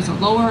if it was a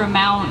lower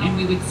amount and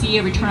we would see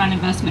a return on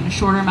investment in a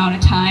shorter amount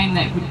of time,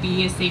 that would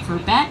be a safer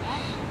bet,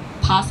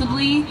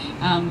 possibly.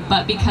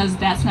 But because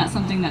that's not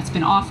something that's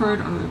been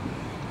offered or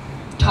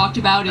talked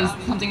about as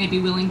something they'd be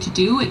willing to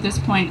do, at this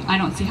point, I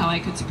don't see how I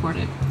could support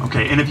it.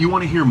 Okay, and if you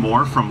want to hear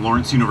more from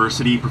Lawrence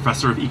University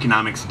Professor of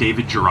Economics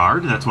David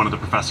Gerard, that's one of the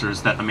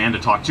professors that Amanda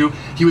talked to.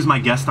 He was my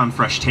guest on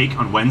Fresh Take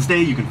on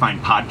Wednesday. You can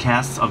find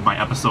podcasts of my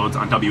episodes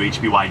on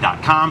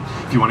WHBY.com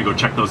if you want to go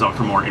check those out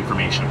for more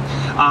information.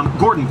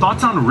 Gordon,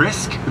 thoughts on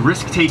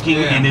risk-taking,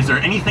 and is there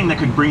anything that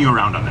could bring you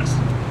around on this?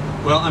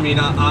 Well, I mean,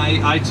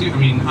 I too, I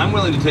mean, I'm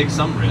willing to take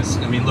some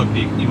risk. I mean, look,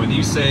 when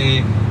you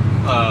say,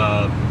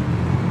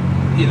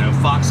 you know,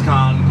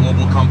 Foxconn,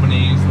 global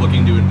companies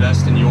looking to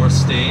invest in your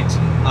state,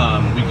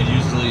 we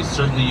could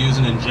certainly use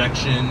an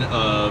injection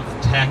of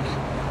tech,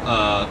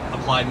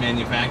 applied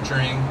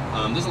manufacturing.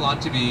 There's a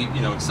lot to be,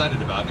 you know,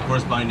 excited about. Of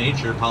course, by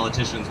nature,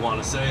 politicians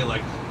want to say,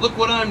 like, look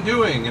what I'm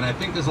doing, and I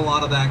think there's a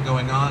lot of that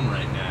going on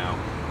right now.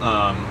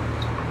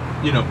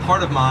 You know,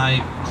 part of my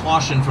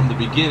caution from the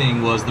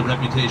beginning was the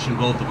reputation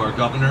both of our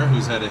governor,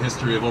 who's had a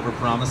history of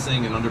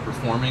overpromising and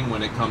underperforming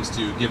when it comes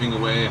to giving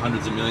away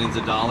hundreds of millions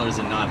of dollars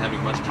and not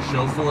having much to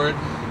show for it,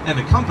 and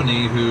a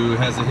company who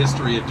has a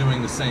history of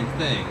doing the same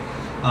thing.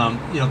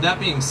 You know,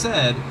 that being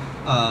said,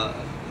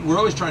 we're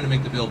always trying to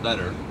make the bill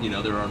better. You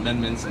know, there are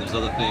amendments and there's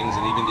other things,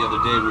 and even the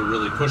other day we were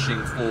really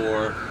pushing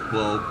for,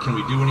 well, can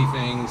we do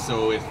anything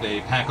so if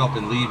they pack up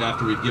and leave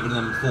after we've given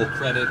them full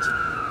credit,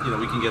 you know,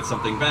 we can get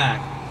something back.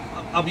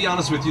 I'll be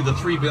honest with you, the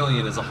 $3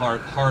 billion is a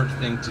hard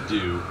thing to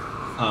do.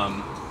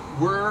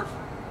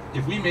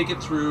 If we make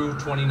it through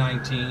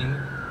 2019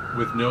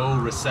 with no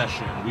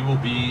recession, we will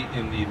be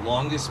in the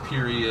longest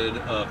period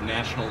of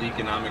national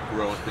economic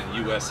growth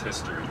in U.S.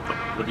 history.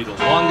 It'll be the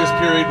longest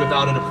period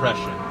without a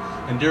depression.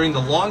 And during the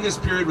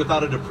longest period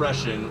without a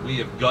depression, we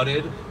have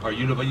gutted our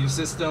UW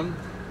system.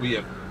 We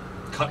have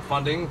cut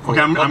funding. Okay,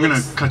 I'm going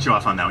to cut you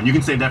off on that one. You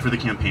can save that for the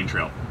campaign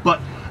trail.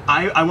 But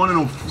I want to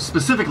know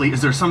specifically,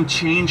 is there some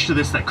change to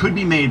this that could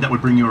be made that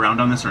would bring you around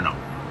on this or no?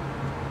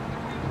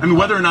 I mean,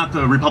 whether or not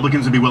the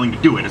Republicans would be willing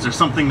to do it, is there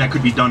something that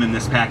could be done in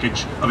this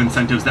package of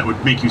incentives that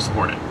would make you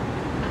support it?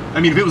 I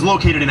mean, if it was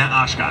located in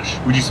Oshkosh,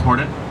 would you support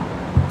it?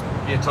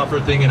 It'd be a tougher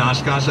thing in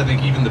Oshkosh. I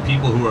think even the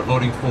people who are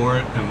voting for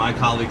it, and my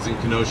colleagues in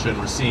Kenosha and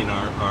Racine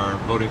are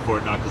voting for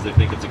it not because they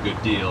think it's a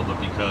good deal, but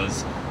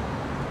because,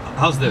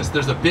 how's this?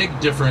 There's a big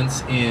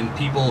difference in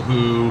people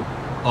who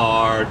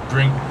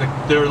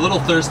they're a little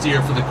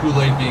thirstier for the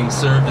Kool-Aid being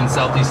served in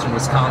southeastern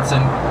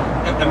Wisconsin.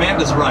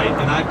 Amanda's right,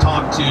 and I've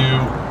talked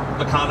to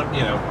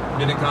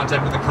been in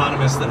contact with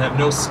economists that have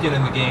no skin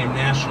in the game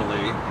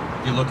nationally.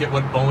 If you look at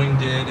what Boeing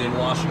did in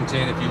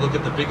Washington, if you look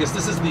at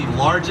this is the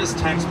largest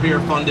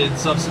taxpayer-funded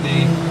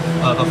subsidy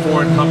of a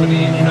foreign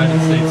company in United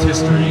States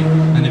history.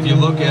 And if you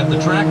look at the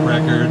track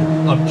record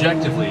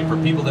objectively for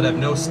people that have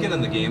no skin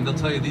in the game, they'll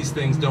tell you these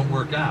things don't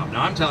work out.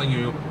 Now I'm telling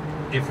you,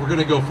 if we're going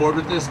to go forward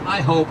with this,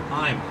 I hope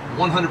I'm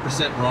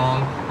 100%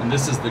 wrong, and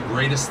this is the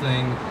greatest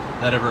thing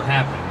that ever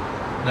happened.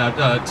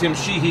 Now, Tim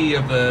Sheehy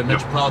of the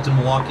Metropolitan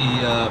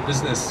Milwaukee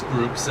Business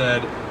Group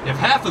said, if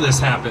half of this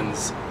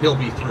happens, he'll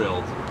be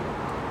thrilled.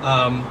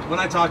 When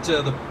I talked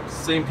to the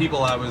same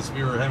people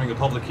we were having a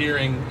public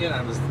hearing, and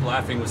I was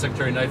laughing with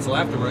Secretary Neitzel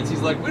afterwards.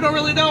 He's like, we don't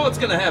really know what's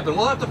going to happen.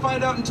 We'll have to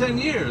find out in 10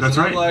 years. That's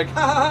and right. I'm like,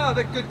 ha ha ha,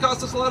 that could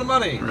cost us a lot of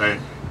money.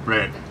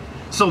 Right.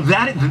 So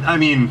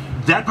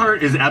that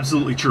part is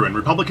absolutely true. And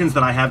Republicans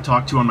that I have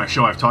talked to on my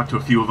show, I've talked to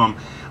a few of them,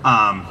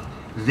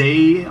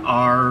 they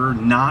are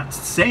not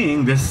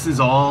saying this is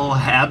all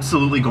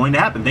absolutely going to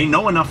happen. They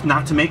know enough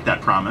not to make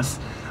that promise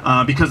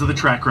because of the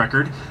track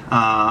record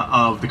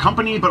of the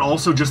company, but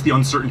also just the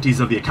uncertainties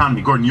of the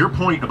economy. Gordon, your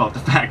point about the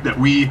fact that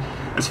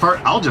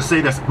I'll just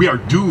say this, we are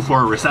due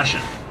for a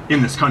recession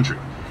in this country.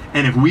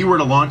 And if we were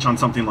to launch on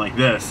something like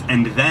this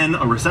and then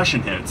a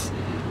recession hits,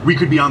 we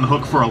could be on the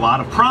hook for a lot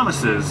of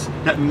promises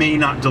that may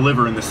not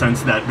deliver in the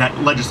sense that that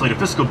Legislative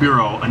Fiscal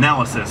Bureau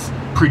analysis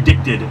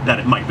predicted that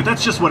it might. But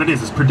that's just what it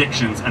is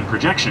predictions and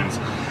projections.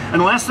 And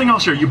the last thing I'll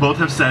share, you both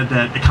have said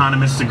that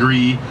economists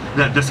agree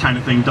that this kind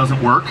of thing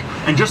doesn't work.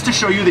 And just to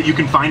show you that you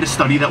can find a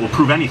study that will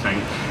prove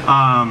anything,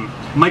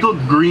 Michael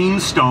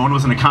Greenstone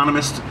was an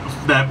economist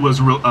that was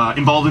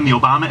involved in the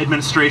Obama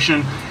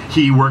administration.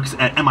 He works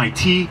at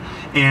MIT,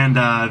 and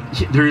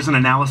there is an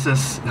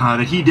analysis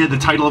that he did. The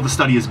title of the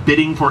study is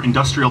Bidding for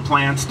Industrial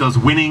Plants. Does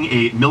winning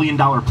a $1 million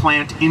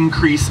plant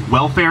increase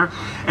welfare?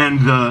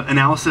 And the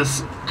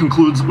analysis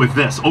concludes with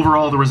this.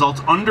 Overall, the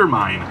results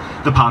undermine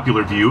the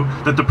popular view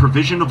that the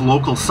provision of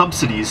local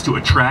subsidies to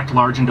attract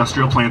large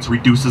industrial plants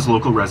reduces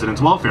local residents'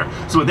 welfare.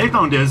 So what they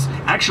found is,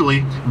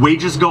 actually,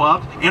 wages go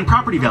up and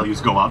property values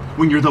go up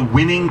when you're the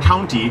winning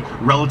county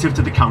relative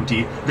to the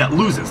county that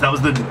loses. That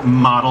was the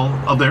model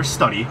of their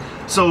study.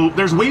 So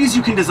there's ways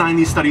you can design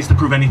these studies to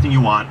prove anything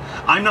you want.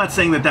 I'm not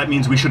saying that that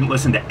means we shouldn't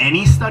listen to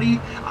any study.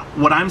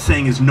 What I'm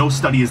saying is no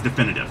study is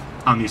definitive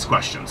on these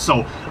questions.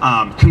 So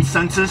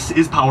consensus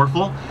is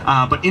powerful,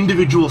 but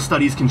individual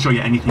studies can show you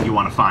anything you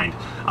want to find.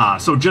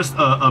 So just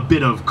a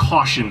bit of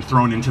caution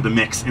thrown into the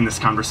mix in this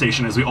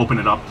conversation as we open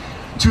it up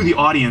to the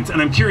audience.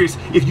 And I'm curious,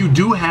 if you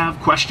do have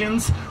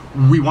questions,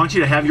 we want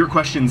you to have your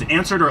questions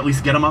answered, or at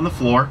least get them on the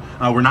floor.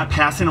 We're not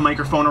passing a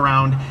microphone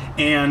around.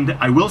 And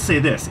I will say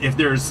this, if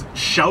there's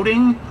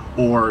shouting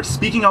or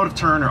speaking out of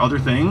turn or other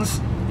things,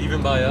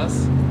 even by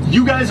us,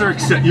 you guys are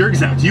you're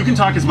exempt. You can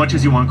talk as much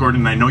as you want, Gordon,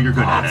 and I know you're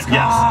good at it.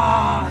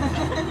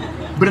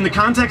 Yes. But in the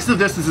context of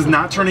this is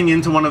not turning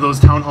into one of those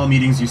town hall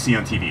meetings you see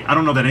on TV. I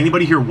don't know that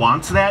anybody here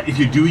wants that. If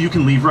you do, you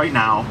can leave right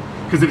now,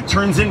 because if it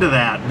turns into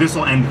that, this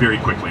will end very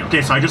quickly.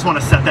 Okay, so I just want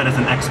to set that as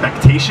an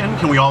expectation.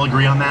 Can we all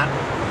agree on that?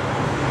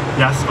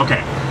 Yes? Okay.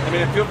 I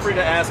mean, feel free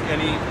to ask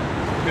any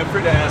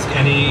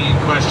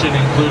question,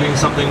 including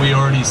something we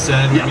already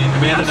said. Yeah, I mean,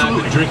 Amanda and I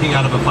have been drinking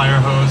out of a fire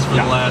hose for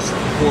the last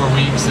 4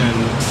 weeks,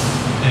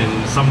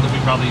 and some of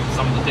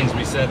the things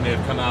we said may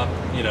have come out,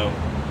 you know,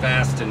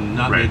 fast and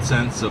not made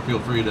sense. So feel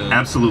free to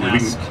absolutely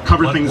ask, we can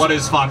cover things. What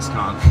is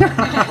Foxconn?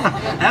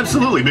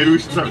 Absolutely. Maybe we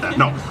should start with that.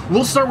 No,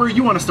 we'll start where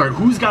you want to start.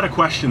 Who's got a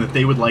question that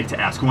they would like to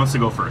ask? Who wants to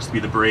go first?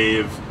 Be the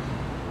brave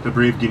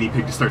guinea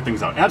pig to start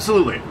things out.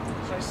 Absolutely.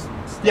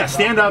 Yeah,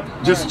 stand up,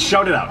 just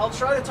shout it out. I'll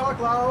try to talk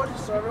loud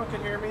so everyone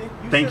can hear me.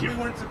 Thank you. We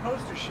weren't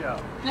supposed to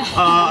shout.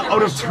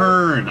 Out of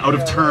turn,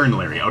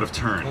 Larry, out of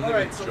turn. All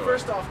right, so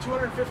first off,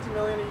 $250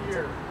 million a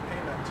year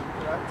payment,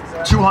 correct? Is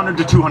that 200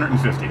 to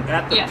 250.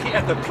 At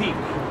the peak.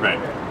 Right.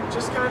 Okay.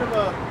 Just kind of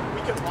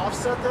we can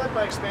offset that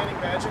by expanding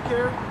Magic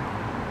Care.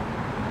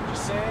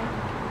 Just saying.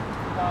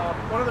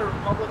 One of the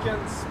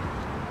Republicans'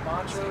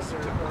 mantras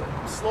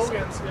or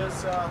slogans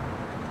is,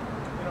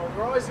 you know,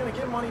 we're always going to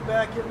get money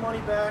back, get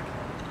money back.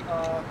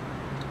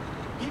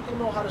 People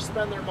know how to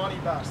spend their money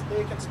best.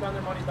 They can spend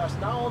their money best.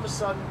 Now all of a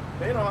sudden,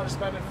 they know how to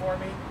spend it for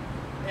me,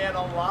 and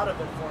a lot of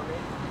it for me.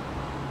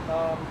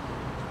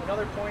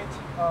 Another point,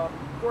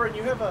 Gordon,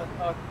 you have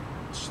a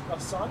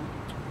son?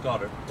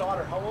 Daughter.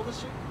 Daughter. How old is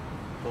she?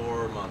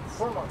 4 months.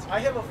 4 months. I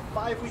have a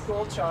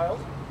 5-week-old child.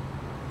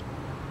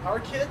 Our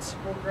kids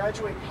will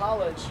graduate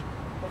college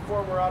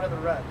before we're out of the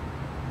red.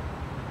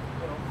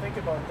 You know, think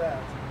about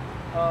that.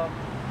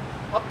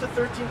 Up to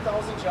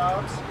 13,000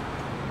 jobs.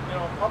 You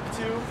know, up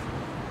to,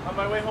 on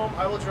my way home,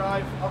 I will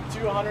drive up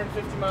to 150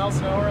 miles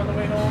an hour on the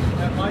way home.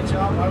 At my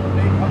job, I will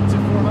make up to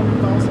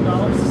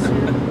 $400,000 this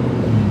year.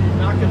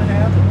 Not going to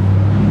happen.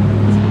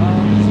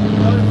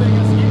 Another thing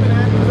is, even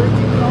at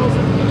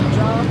 13,000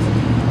 jobs,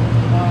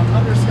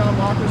 under Scott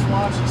Walker's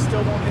watch, he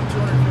still won't hit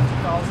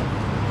 250,000.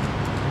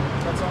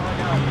 That's all I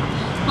got.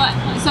 But,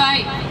 so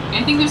I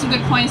think there's some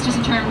good points just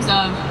in terms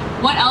of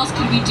what else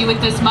could we do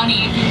with this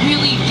money if we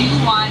really do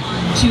want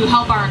to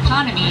help our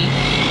economy.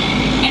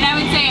 And I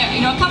would say,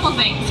 you know, a couple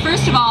things.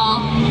 First of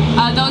all,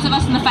 those of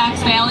us in the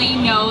Fox Valley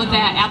know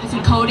that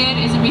Appleton Coated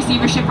is in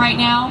receivership right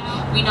now.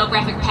 We know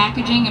Graphic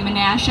Packaging in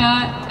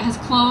Menasha has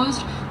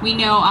closed. We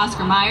know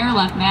Oscar Mayer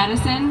left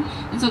Madison.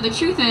 And so the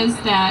truth is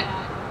that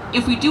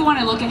if we do want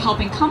to look at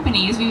helping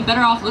companies, we'd be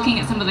better off looking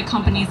at some of the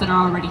companies that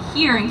are already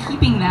here and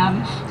keeping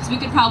them, because we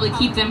could probably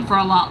keep them for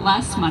a lot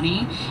less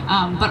money.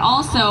 But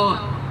also,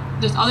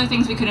 there's other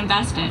things we could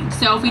invest in.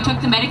 So if we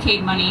took the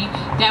Medicaid money,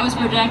 that was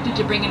projected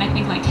to bring in, I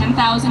think, like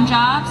 10,000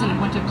 jobs, and it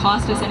wouldn't have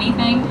cost us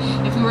anything.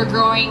 If we were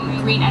growing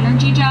green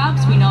energy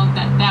jobs, we know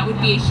that that would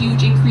be a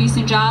huge increase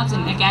in jobs,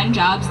 and again,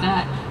 jobs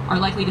that are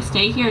likely to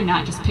stay here,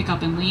 not just pick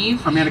up and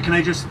leave. Amanda, can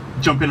I just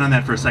jump in on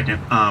that for a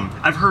second?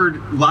 I've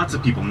heard lots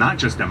of people, not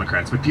just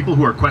Democrats, but people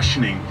who are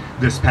questioning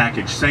this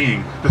package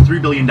saying the $3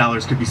 billion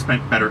could be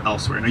spent better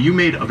elsewhere. Now, you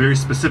made a very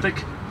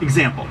specific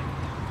example.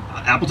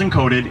 Appleton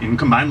Coated in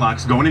combined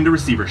locks going into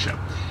receivership.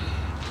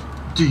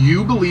 Do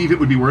you believe it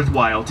would be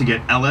worthwhile to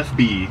get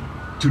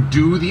LFB to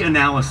do the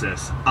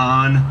analysis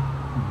on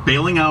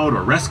bailing out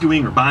or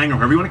rescuing or buying or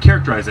however you want to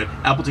characterize it,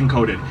 Appleton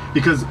Coated?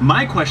 Because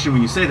my question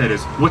when you say that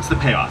is, what's the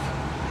payoff?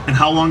 And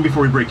how long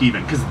before we break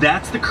even? Because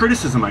that's the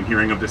criticism I'm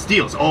hearing of this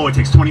deal. So, oh, it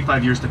takes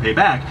 25 years to pay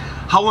back.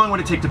 How long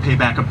would it take to pay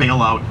back a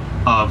bailout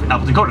of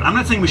Appleton Coated? I'm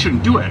not saying we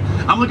shouldn't do it.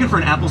 I'm looking for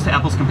an apples to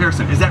apples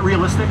comparison. Is that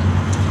realistic?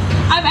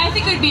 I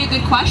think it would be a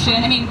good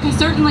question. I mean, because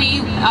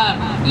certainly,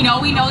 you know,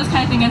 we know this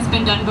kind of thing has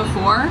been done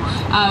before.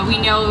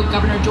 We know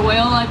Governor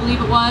Doyle, I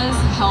believe it was,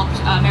 helped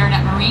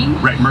Marinette Marine.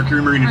 Right,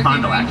 Mercury Marine and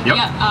Fond du Lac. Yep.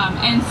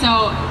 And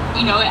so,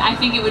 you know, I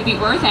think it would be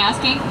worth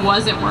asking,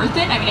 was it worth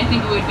it? I mean, I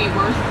think it would be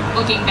worth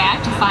looking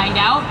back to find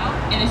out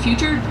in the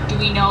future, do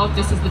we know if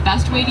this is the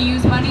best way to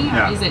use money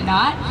or is it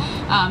not?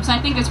 So I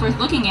think it's worth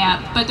looking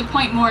at. But the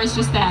point more is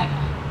just that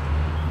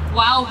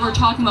while we're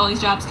talking about all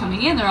these jobs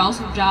coming in, there are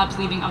also jobs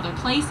leaving other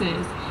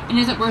places. And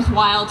is it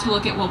worthwhile to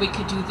look at what we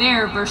could do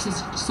there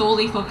versus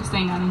solely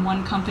focusing on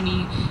one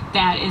company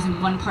that is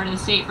in one part of the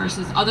state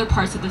versus other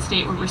parts of the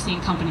state where we're seeing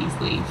companies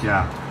leave?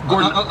 Yeah.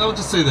 Gordon, I'll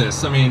just say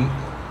this. I mean,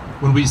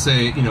 when we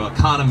say, you know,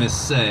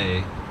 economists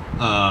say,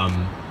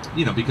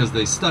 you know, because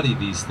they study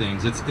these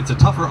things, it's a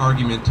tougher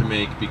argument to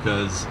make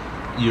because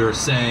you're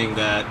saying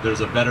that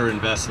there's a better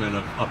investment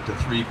of up to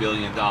 $3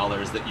 billion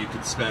that you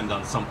could spend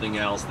on something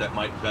else that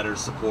might better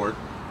support.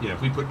 You know,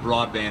 if we put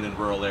broadband in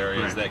rural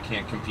areas that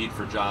can't compete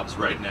for jobs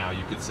right now,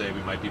 you could say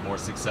we might be more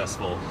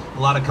successful. A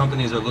lot of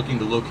companies are looking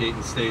to locate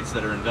in states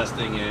that are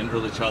investing in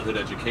early childhood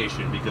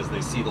education because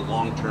they see the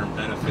long-term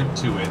benefit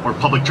to it. Or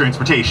public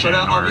transportation.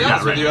 But I'll be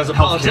honest with you, as a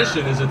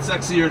politician, is it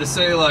sexier to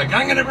say, like,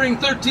 I'm going to bring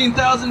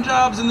 13,000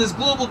 jobs in this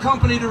global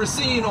company to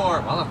Racine, or,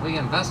 well, if we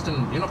invest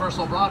in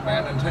universal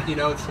broadband, and you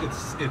know,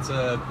 it's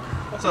a...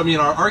 So, I mean,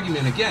 our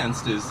argument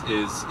against is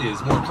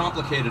more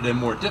complicated and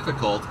more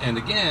difficult, and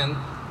again,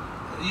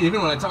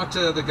 even when I talked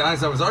to the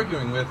guys I was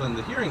arguing with on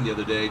the hearing the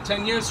other day,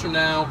 10 years from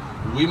now,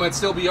 we might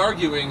still be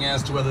arguing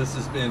as to whether this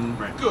has been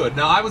good.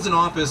 Now, I was in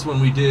office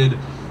when we did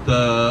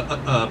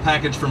the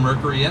package for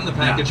Mercury and the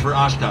package for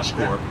Oshkosh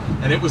Corp,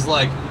 and it was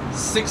like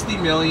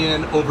 $60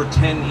 million over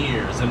 10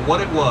 years. And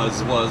what it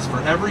was for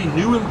every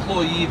new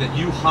employee that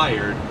you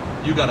hired,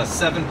 you got a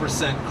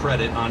 7%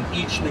 credit on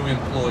each new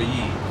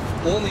employee,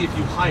 only if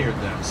you hired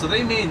them. So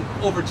they may,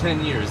 over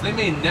 10 years, they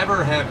may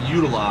never have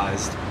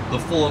utilized the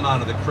full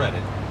amount of the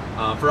credit.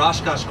 For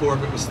Oshkosh Corp,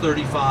 it was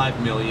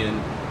 $35 million,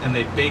 and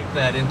they baked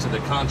that into the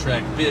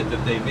contract bid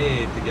that they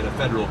made to get a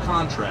federal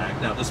contract.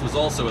 Now, this was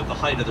also at the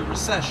height of the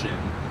recession,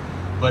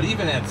 but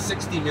even at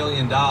 $60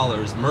 million,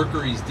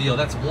 Mercury's deal,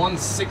 that's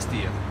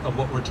 1/60th of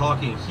what we're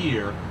talking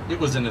here.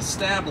 It was an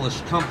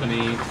established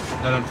company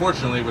that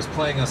unfortunately was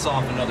playing us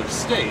off in other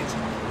states.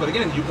 But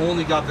again, you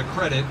only got the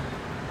credit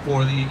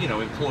for the, you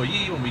know,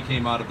 employee when we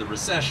came out of the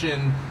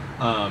recession.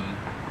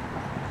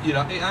 You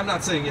know, I'm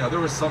not saying, you know, there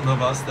were some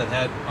of us that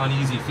had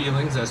uneasy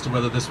feelings as to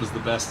whether this was the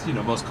best, you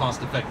know, most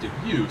cost-effective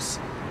use,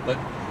 but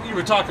you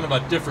were talking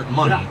about different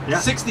money.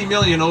 $60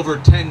 million over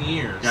 10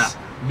 years,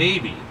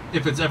 maybe,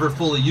 if it's ever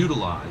fully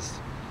utilized,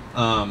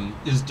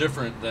 is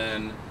different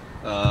than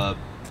 $3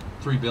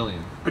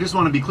 billion. I just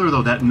want to be clear,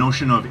 though, that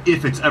notion of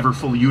if it's ever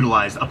fully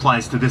utilized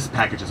applies to this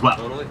package as well.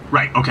 Totally.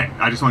 Right, okay.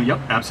 I just want to,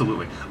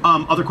 absolutely.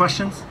 Other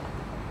questions?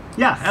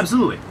 Yeah,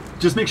 absolutely.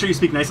 Just make sure you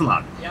speak nice and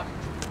loud. Yep.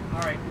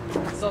 All right.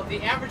 So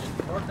the average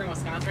worker in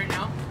Wisconsin right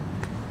now,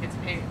 it's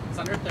paid, it's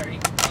under 30,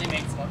 only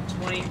makes about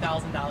 $20,000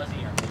 a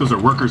year. Those are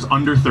workers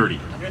under 30.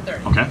 Under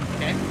 30. Okay.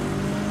 Okay.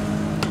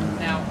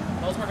 Now,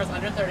 those workers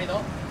under 30,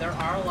 though, there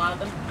are a lot of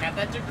them at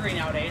that degree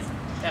nowadays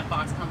that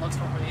Foxconn looks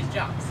for these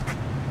jobs.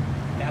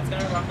 That's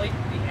going to roughly,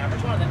 the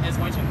average one of them is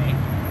going to make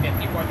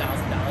 $54,000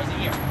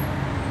 a year.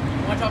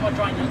 You want to talk about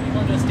drawing young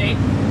people into a state?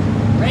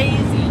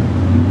 Raising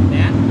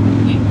that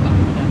income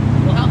for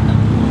them will help them.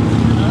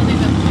 Another thing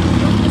that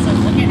you don't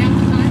necessarily look at half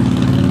the time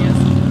is,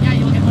 yeah,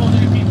 you look at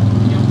older people,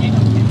 young kids.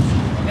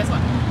 Well, guess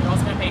what? They're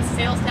also going to pay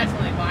sales tax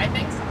when they buy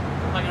things.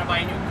 They're probably going to buy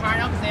a new car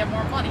now because they have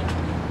more money.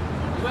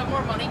 When you have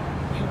more money,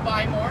 you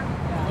buy more,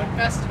 you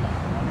invest more.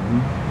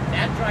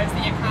 That drives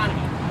the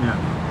economy.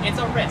 It's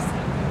a risk.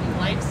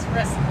 Life's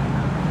risk.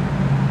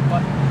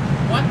 But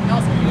what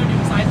else are you going to do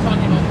besides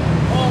talking about,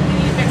 oh, we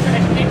need to fix our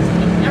education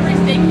system? Every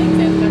state needs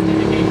to invest in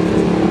education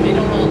system. They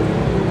don't all.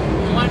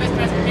 You want to invest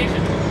in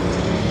transportation.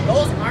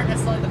 Those aren't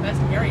necessarily the best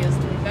areas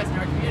to invest in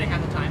our community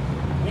half the time.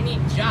 We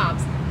need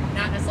jobs,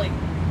 not necessarily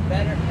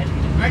better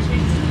education. Our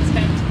education system is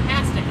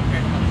fantastic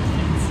compared to other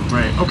states.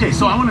 Right. Okay,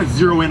 so I want to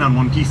zero in on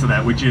one piece of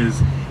that, which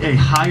is a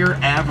higher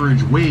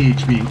average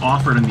wage being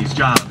offered in these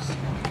jobs.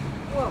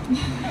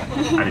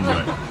 I didn't do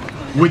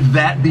it. Would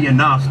that be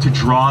enough to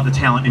draw the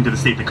talent into the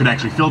state that could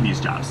actually fill these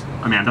jobs?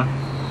 Amanda?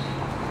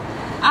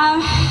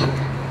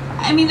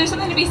 I mean, there's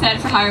something to be said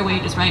for higher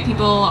wages, right?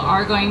 People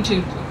are going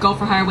to go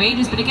for higher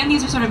wages, but again,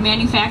 these are sort of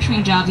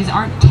manufacturing jobs. These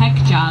aren't tech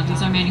jobs.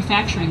 These are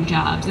manufacturing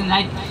jobs. And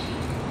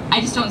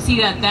I just don't see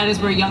that is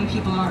where young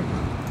people are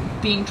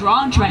being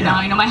drawn to right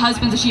now. You know, my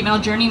husband's a sheet metal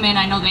journeyman.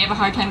 I know they have a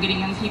hard time getting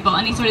young people.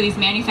 Any sort of these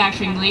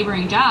manufacturing,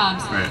 laboring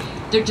jobs,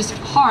 they're just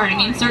hard. I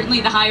mean,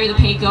 certainly the higher the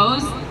pay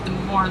goes, the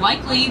more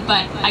likely,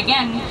 but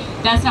again,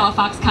 that's not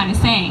what Foxconn is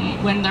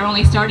saying. When they're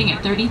only starting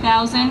at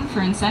 $30,000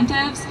 for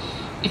incentives,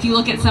 if you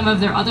look at some of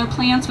their other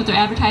plants, what they're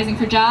advertising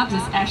for jobs,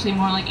 it's actually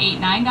more like $8,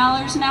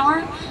 $9 an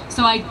hour.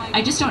 So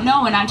I just don't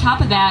know. And on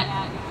top of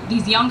that,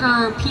 these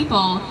younger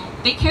people,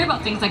 they care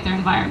about things like their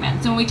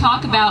environment. So when we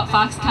talk about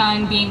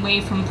Foxconn being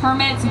waived from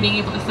permits and being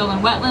able to fill in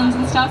wetlands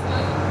and stuff,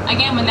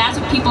 again, when that's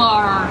what people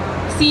are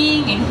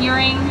seeing and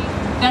hearing,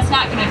 that's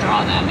not going to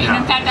draw them. And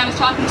in fact, I was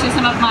talking to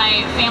some of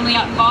my family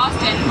out in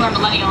Boston who are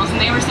millennials,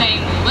 and they were saying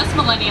this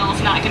millennial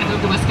is not going to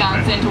move to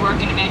Wisconsin to work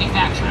in a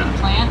manufacturing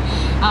plant.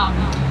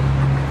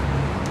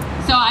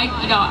 So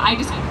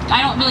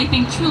I don't really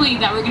think truly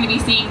that we're going to be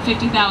seeing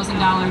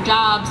 $50,000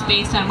 jobs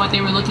based on what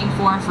they were looking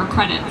for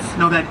credits.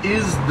 No, that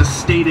is the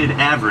stated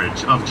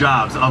average of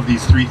jobs of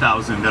these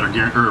 3,000 that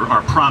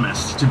are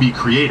promised to be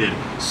created.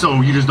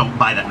 So you just don't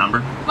buy that number?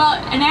 Well,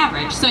 an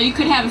average. So you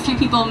could have a few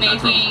people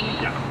making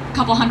a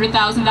couple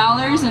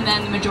 $100,000, and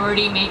then the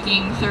majority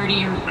making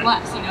 30 or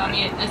less. You know, I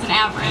mean, it's an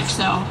average.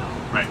 So.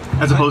 Right,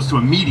 as opposed to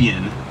a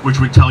median,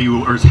 which would tell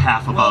you there's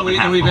half above and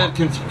half and we've below.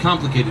 had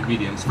complicated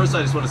medians. First,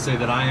 I just want to say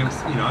that I'm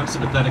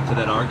sympathetic to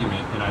that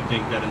argument, and I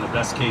think that in the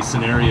best case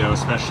scenario,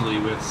 especially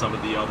with some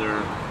of the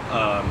other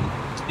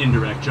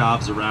indirect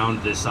jobs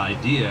around this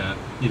idea,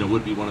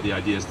 would be one of the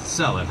ideas to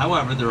sell it.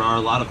 However, there are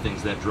a lot of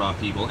things that draw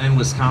people, and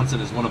Wisconsin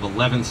is one of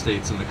 11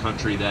 states in the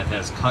country that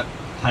has cut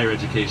higher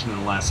education in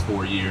the last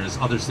 4 years.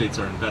 Other states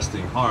are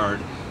investing hard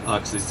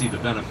because they see the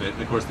benefit.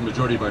 And of course, the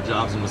majority of our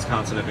jobs in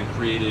Wisconsin have been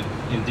created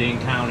in Dane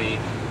County,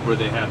 where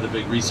they have the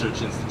big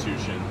research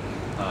institution,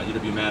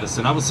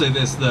 UW-Madison. I will say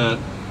this,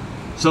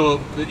 so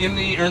in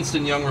the Ernst &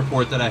 Young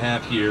report that I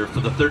have here,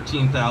 for the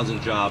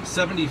 13,000 jobs,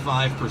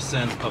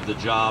 75% of the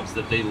jobs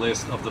that they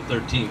list of the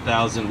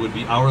 13,000 would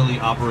be hourly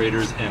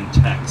operators and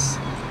techs,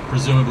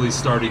 presumably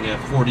starting at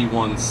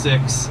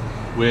 41.6,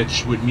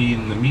 which would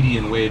mean the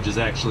median wage is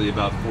actually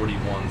about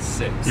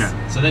 41.6.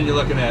 Yeah. So then you're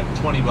looking at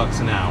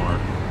 $20 an hour.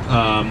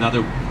 Now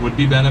there would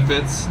be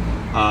benefits.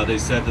 They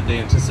said that they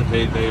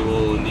anticipate they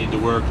will need to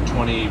work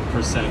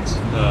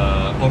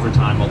 20%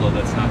 overtime, although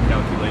that's not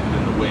calculated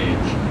in the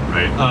wage.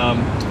 Right.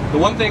 The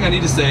one thing I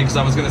need to say, because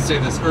I was going to say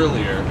this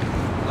earlier,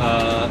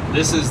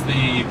 this is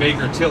the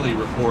Baker-Tilly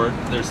report.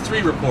 There's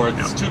 3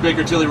 reports, 2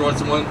 Baker-Tilly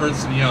reports and 1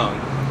 Ernst & Young.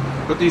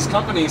 But these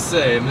companies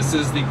say, and this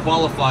is the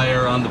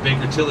qualifier on the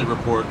Baker-Tilly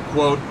report,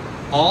 quote,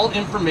 all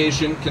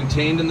information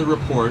contained in the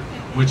report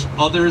which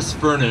others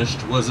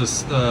furnished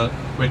was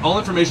all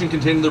information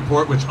contained in the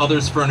report which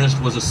others furnished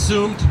was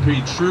assumed to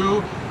be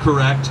true,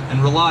 correct,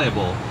 and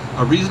reliable.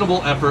 A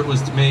reasonable effort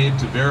was made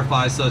to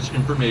verify such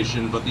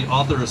information, but the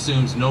author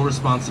assumes no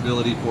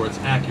responsibility for its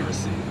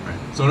accuracy. Right.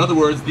 So in other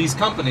words, these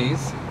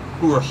companies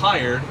who were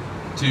hired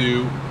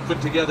to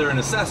put together an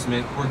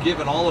assessment were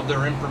given all of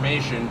their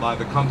information by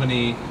the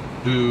company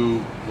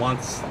who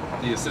wants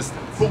the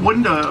assistance. But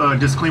wouldn't a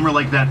disclaimer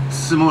like that,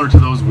 similar to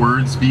those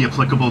words, be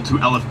applicable to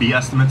LFB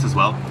estimates as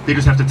well? They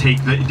just have to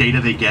take the data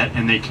they get,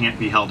 and they can't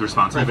be held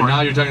responsible for it. But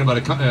now it. you're talking about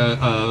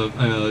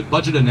a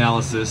budget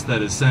analysis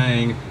that is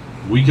saying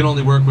we can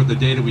only work with the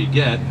data we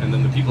get, and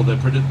then the people that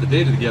put the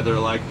data together are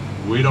like,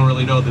 we don't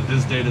really know that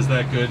this data is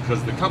that good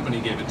because the company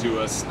gave it to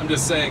us. I'm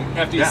just saying,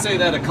 after you say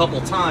that a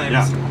couple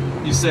times,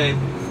 you say,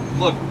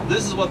 look,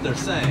 this is what they're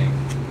saying.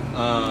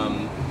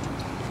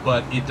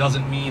 But it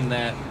doesn't mean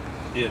that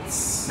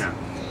it's,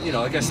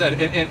 like I said,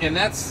 and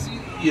that's,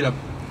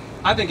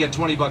 I think at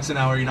 $20 an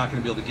hour, you're not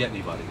going to be able to get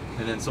anybody.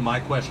 And then, so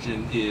my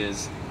question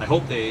is, I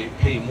hope they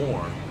pay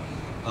more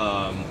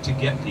to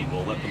get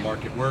people, let the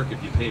market work.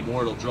 If you pay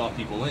more, it'll draw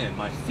people in.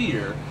 My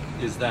fear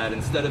is that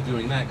instead of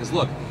doing that, because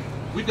look,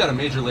 we've got a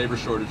major labor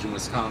shortage in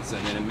Wisconsin,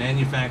 and in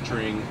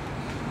manufacturing,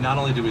 not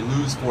only did we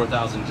lose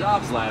 4,000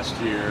 jobs last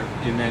year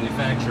in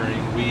manufacturing,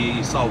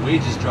 we saw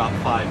wages drop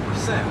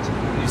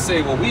 5%. You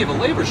say, well, we have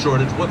a labor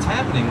shortage, what's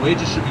happening?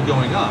 Wages should be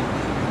going up.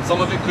 Some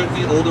of it could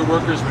be older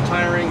workers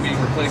retiring, being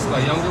replaced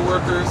by younger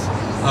workers.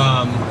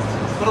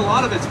 But a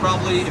lot of it's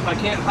probably, if I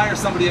can't hire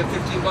somebody at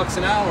 $15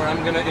 an hour,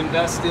 I'm going to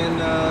invest in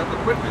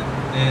equipment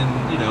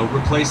and,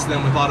 replace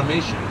them with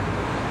automation.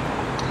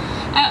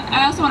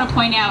 I also want to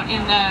point out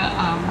in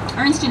the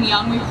Ernst &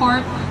 Young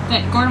report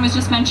that Gordon was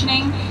just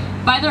mentioning,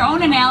 by their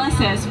own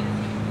analysis,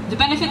 the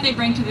benefit they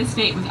bring to the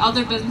state with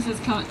other businesses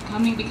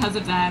coming because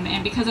of them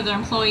and because of their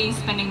employees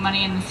spending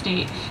money in the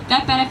state,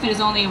 that benefit is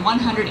only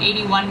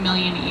 $181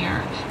 million a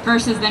year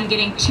versus them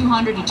getting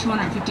 $200 to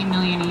 $250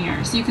 million a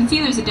year. So you can see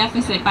there's a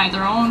deficit by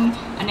their own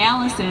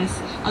analysis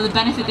of the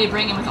benefit they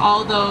bring in with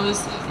all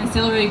those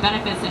ancillary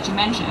benefits that you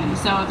mentioned.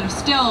 So there's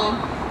still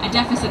a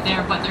deficit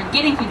there, but they're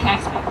getting from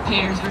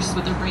taxpayers versus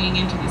what they're bringing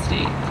into the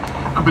state.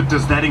 But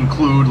does that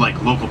include like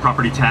local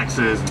property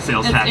taxes and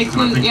sales taxes?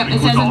 Yep,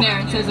 it says in there.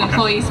 It says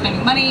employees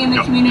spending money in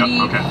the community,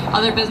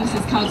 other businesses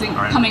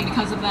coming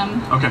because of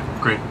them. Okay,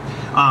 great.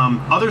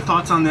 Other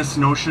thoughts on this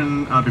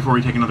notion before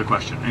we take another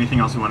question? Anything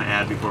else you want to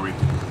add before we?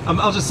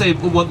 I'll just say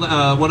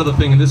one other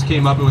thing, and this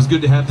came up. It was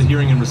good to have the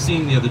hearing in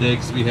Racine the other day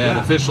because we had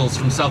officials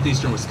from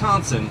southeastern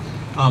Wisconsin.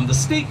 The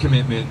state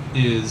commitment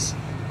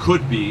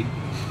could be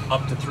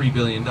up to $3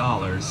 billion.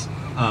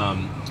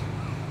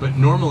 But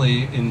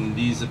normally in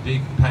these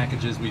big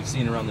packages we've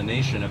seen around the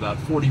nation, about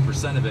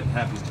 40% of it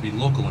happens to be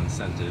local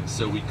incentives.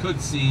 So we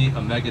could see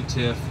a mega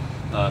TIF,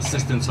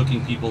 assistance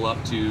hooking people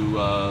up to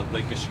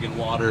Lake Michigan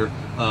water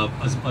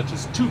as much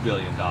as $2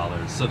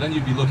 billion. So then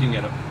you'd be looking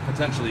at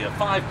potentially a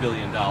 $5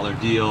 billion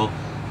deal.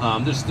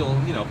 There's still,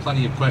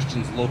 plenty of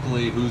questions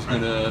locally. Who's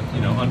going to,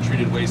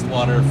 untreated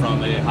wastewater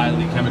from a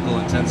highly chemical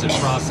intensive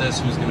process?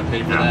 Who's going to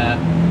pay for that?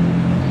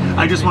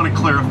 I just want to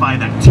clarify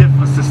that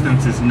TIF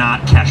assistance is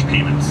not cash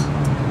payments.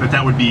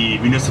 That would be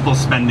municipal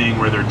spending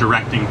where they're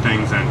directing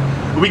things,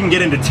 and we can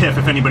get into TIF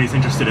if anybody's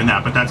interested in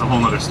that, but that's a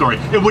whole other story.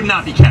 It would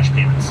not be cash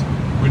payments.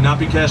 Would not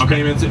be cash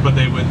payments, but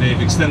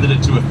they've extended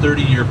it to a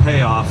 30-year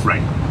payoff.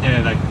 Right.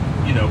 And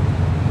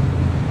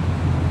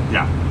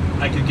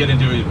I could get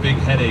into a big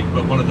headache,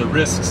 but one of the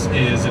risks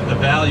is if the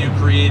value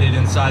created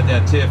inside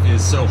that TIF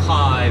is so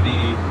high,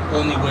 the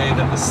only way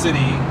that the city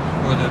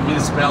or the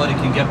municipality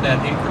can get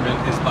that increment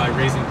is by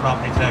raising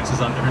property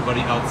taxes on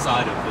everybody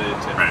outside of the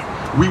TIF.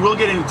 Right. We will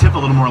get into TIF a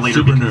little more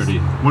later. Super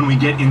nerdy. When we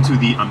get into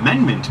the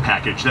amendment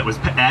package that was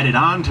added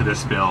on to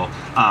this bill,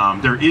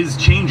 there is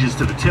changes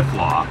to the TIF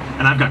law,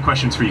 and I've got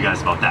questions for you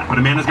guys about that. But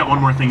Amanda's got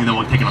one more thing, and then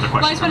we'll take another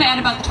question. Well, I just want to add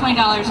about the $20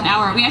 an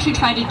hour. We actually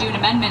tried to do an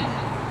amendment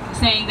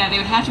saying that they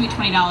would have to be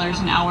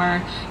 $20 an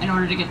hour in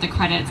order to get the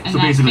credits, and so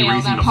that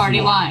failed on party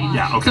line.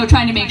 Yeah, okay. So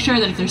trying to make sure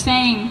that if they're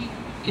saying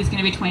it's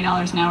going to be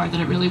 $20 an hour, that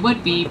it really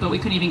would be, but we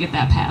couldn't even get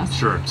that passed.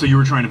 Sure. So you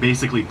were trying to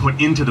basically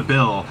put into the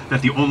bill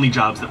that the only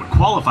jobs that would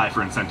qualify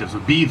for incentives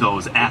would be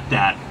those at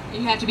that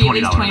You have to be at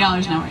least $20 an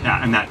hour.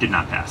 Yeah, and that did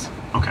not pass.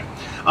 Okay.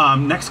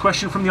 Next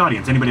question from the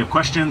audience. Anybody have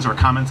questions or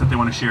comments that they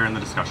want to share in the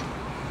discussion?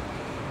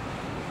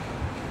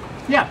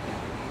 Yeah.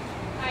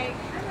 I'm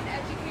an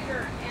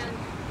educator, and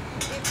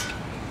if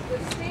the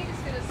state is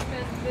going to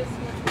spend this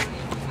much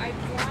money, I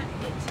want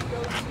it to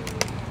go to,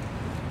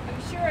 I'm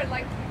sure I'd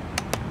like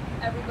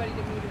everybody to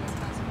move to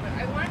Wisconsin, but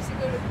I want it to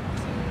go to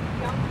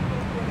young people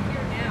who are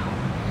here now,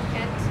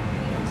 and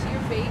to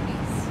your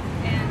babies,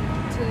 and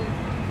to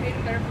create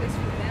a better place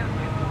for them.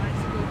 I want it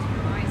to go to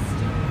my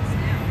students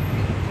now.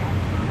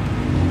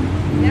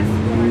 That's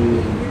what I'm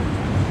really here.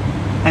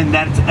 And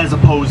that's as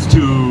opposed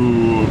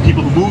to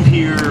people who move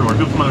here or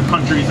people from other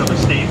countries, other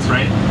states,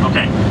 right?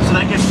 Okay, so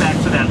that gets back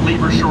to that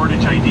labor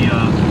shortage idea,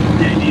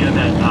 the idea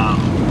that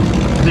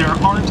there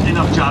aren't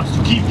enough jobs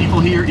to keep people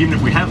here. Even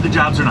if we have the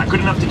jobs, they're not good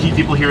enough to keep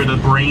people here. The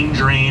brain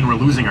drain, we're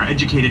losing our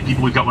educated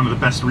people. We've got one of the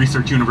best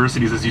research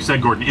universities, as you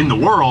said, Gordon, in the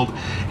world,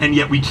 and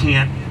yet we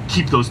can't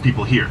keep those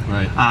people here.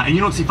 Right. And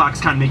you don't see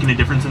Foxconn making a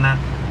difference in that?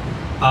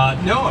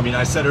 No, I mean,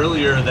 I said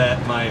earlier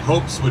that my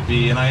hopes would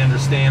be, and I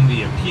understand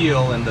the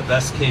appeal and the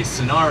best case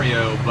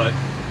scenario, but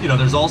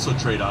there's also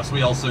trade-offs.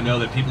 We also know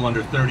that people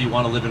under 30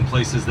 want to live in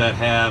places that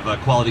have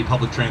quality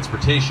public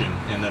transportation,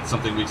 and that's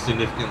something we've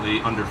significantly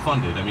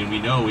underfunded. I mean, we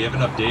know we have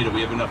enough data,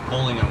 we have enough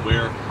polling on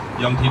where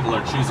young people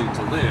are choosing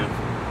to live,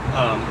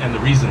 and the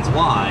reasons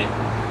why.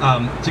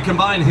 To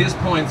combine his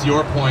points,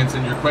 your points,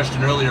 and your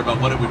question earlier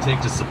about what it would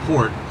take to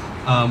support,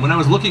 when I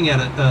was looking at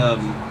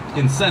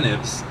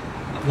incentives,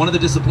 one of the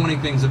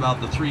disappointing things about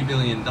the $3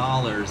 billion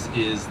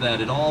is that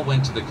it all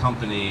went to the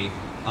company.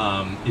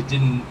 It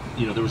didn't,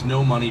 there was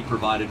no money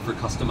provided for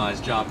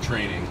customized job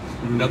training.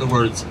 In other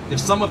words, if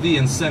some of the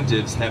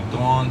incentives have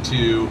gone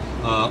to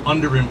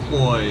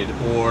underemployed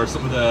or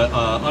some of the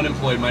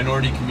unemployed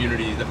minority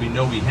communities that we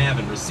know we have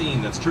in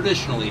Racine that's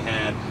traditionally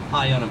had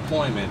high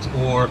unemployment,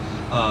 or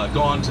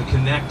gone to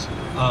connect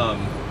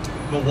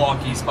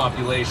Milwaukee's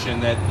population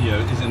that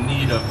is in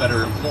need of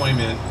better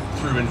employment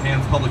through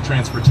enhanced public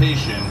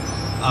transportation,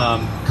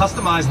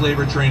 customized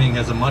labor training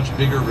has a much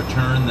bigger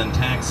return than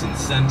tax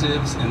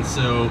incentives, and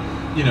so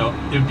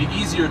it would be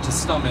easier to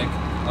stomach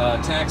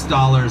tax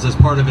dollars as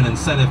part of an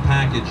incentive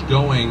package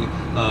going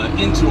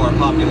into our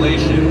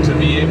population to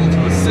be able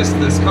to assist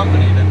this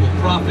company that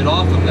will profit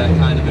off of that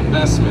kind of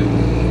investment.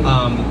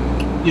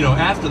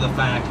 After the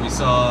fact, we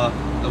saw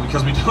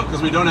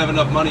because we don't have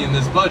enough money in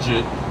this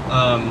budget.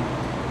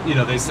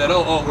 They said,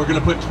 oh, we're going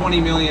to put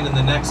 $20 million in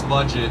the next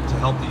budget to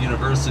help the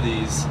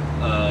universities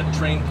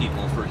train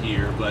people for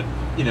here. But,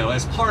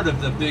 as part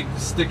of the big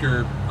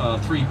sticker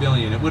 $3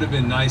 billion, it would have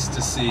been nice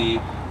to see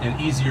and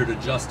easier to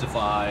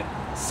justify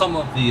some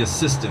of the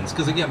assistance.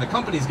 Because, again, the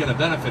company's going to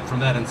benefit from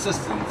that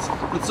assistance,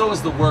 but so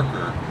is the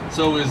worker.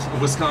 So is a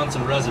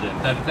Wisconsin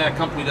resident. That if that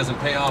company doesn't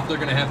pay off, they're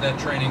going to have that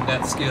training,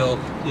 that skill,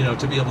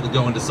 to be able to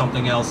go into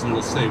something else, and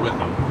it'll stay with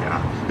them.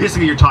 Yeah.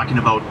 Basically, you're talking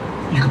about,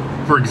 you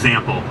could, for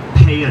example,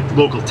 pay a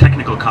local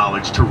technical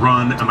college to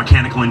run a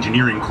mechanical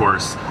engineering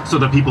course so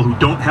that people who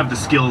don't have the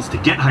skills to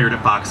get hired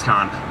at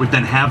Foxconn would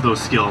then have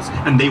those skills,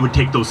 and they would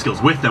take those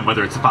skills with them,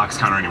 whether it's at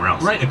Foxconn or anywhere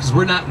else. Right, because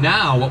we're not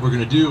now, what we're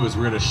going to do is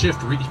we're going to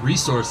shift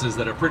resources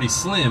that are pretty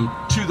slim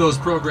to those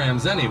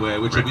programs anyway,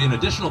 which will be an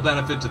additional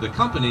benefit to the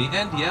company,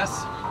 and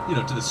yes,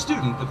 to the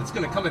student, but it's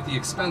going to come at the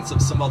expense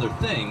of some other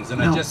things,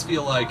 and I just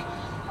feel like,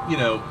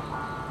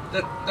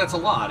 that's a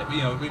lot.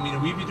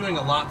 We'd be doing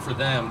a lot for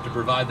them to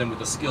provide them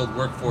with a skilled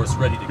workforce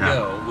ready to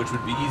go, which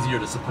would be easier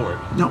to support.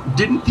 Now,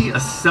 didn't the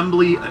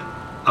Assembly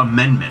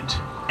amendment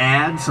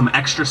add some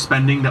extra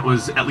spending that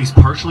was at least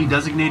partially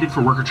designated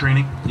for worker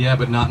training? Yeah,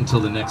 but not until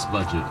the next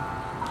budget.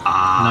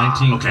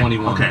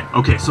 1921.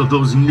 Okay. So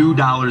those new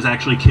dollars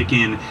actually kick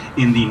in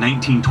the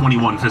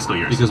 1921 fiscal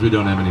years. Because we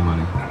don't have any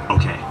money.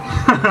 Okay.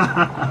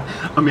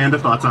 Amanda,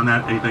 thoughts on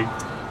that? Anything?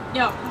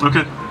 No.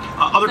 Okay.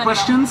 Other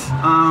questions?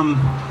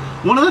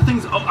 One of the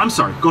things. Oh, I'm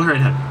sorry. Go right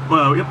ahead.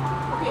 Well, yep.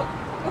 Okay.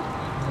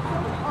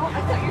 Oh, I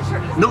thought you were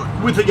trying to. No,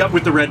 with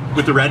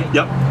the red.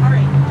 Yep. All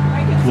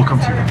right. We'll come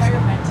to you next.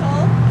 Environmental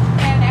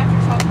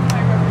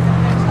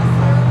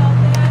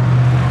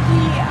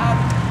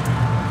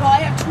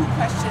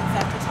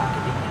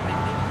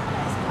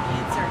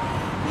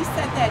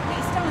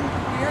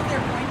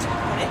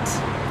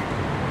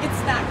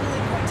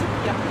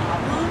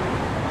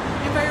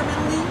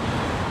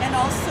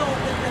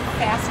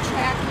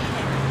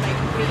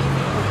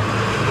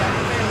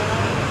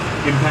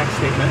impact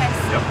statement. Yes.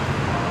 Yep.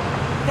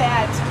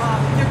 That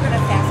they're going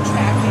to fast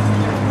track it.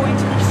 They're going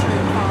to make sure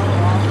you follow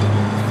all the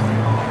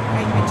rules.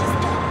 I just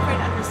don't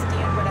quite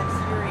understand what I'm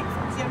hearing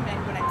from Jim and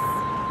what I'm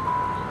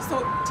seeing. So,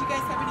 do you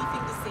guys have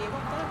anything to say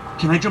about that?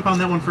 Can I jump on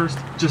that one first,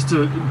 just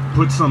to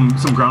put some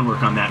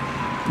groundwork on that?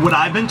 What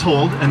I've been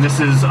told, and this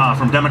is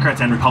from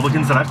Democrats and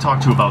Republicans that I've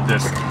talked to about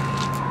this,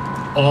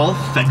 all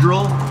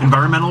federal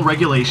environmental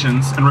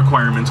regulations and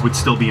requirements would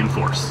still be in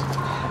force.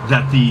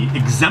 That the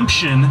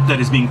exemption that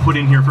is being put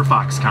in here for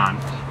Foxconn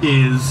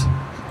is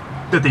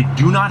that they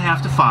do not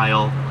have to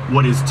file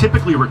what is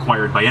typically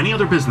required by any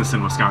other business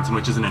in Wisconsin,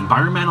 which is an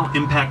environmental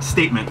impact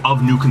statement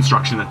of new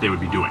construction that they would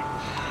be doing.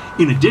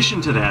 In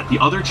addition to that, the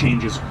other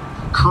change is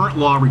current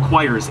law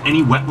requires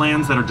any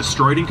wetlands that are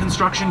destroyed in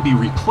construction be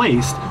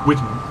replaced with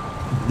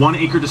 1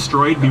 acre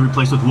destroyed be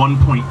replaced with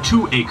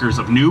 1.2 acres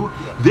of new.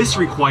 This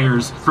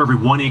requires for every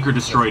 1 acre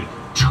destroyed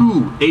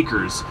 2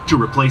 acres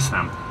to replace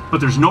them.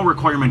 But there's no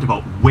requirement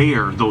about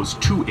where those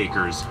 2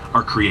 acres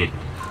are created.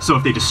 So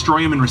if they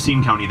destroy them in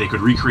Racine County, they could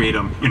recreate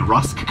them in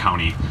Rusk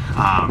County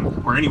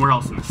or anywhere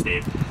else in the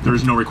state. There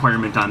is no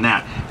requirement on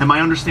that. Am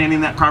I understanding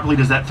that properly?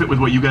 Does that fit with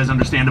what you guys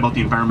understand about the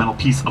environmental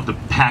piece of the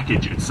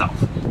package itself?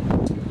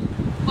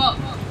 Well,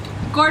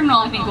 Gordon will,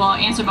 I think, will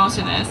answer most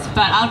of this,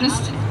 but I'll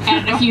just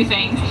add a few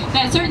things.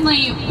 That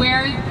certainly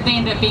where they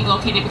end up being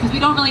located, because we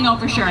don't really know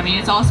for sure. I mean,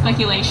 it's all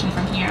speculation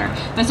from here.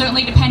 But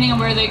certainly depending on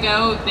where they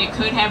go, they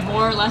could have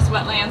more or less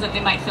wetlands that they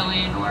might fill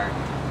in or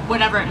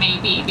whatever it may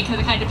be, because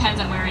it kind of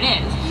depends on where it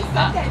is. You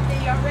said that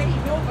they already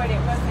know, but it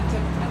wasn't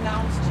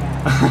announced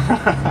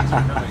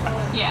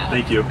yet. Yeah.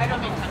 Thank you. I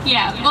don't know.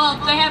 Yeah, well,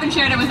 they haven't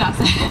shared it with us.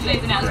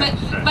 Today's announcement.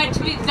 But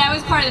that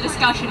was part of the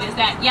discussion, is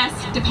that, yes,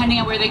 depending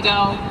on where they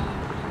go,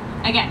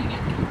 again,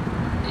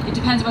 it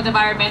depends on what the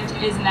environment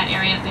is in that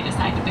area that they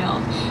decide to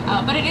build.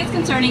 But it is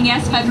concerning,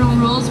 yes, federal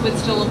rules would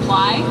still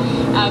apply,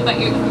 but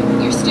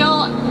you're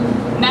still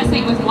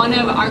messing with one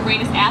of our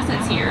greatest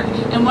assets here,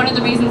 and one of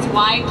the reasons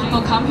why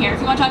people come here.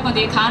 If you want to talk about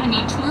the economy,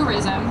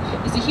 tourism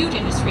is a huge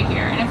industry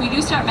here, and if we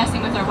do start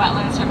messing with our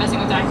wetlands, start messing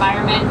with our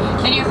environment,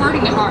 then you're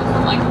hurting a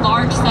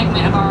large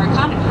segment of our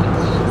economy.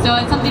 So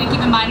it's something to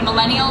keep in mind.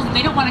 Millennials,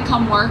 they don't want to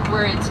come work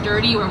where it's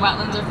dirty, where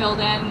wetlands are filled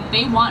in.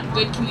 They want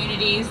good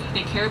communities.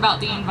 They care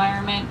about the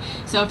environment.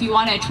 So if you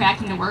want to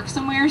attract them to work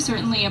somewhere,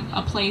 certainly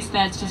a place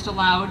that's just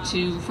allowed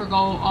to forgo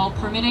all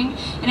permitting.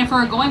 And if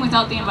we're going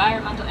without the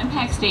environmental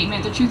impact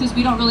statement, the truth is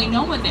we don't really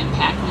know what the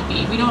impact will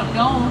be. We don't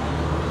know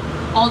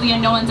all the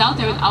unknowns out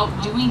there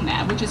without doing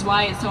that, which is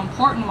why it's so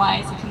important, why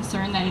it's a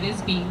concern that it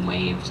is being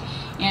waived.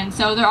 And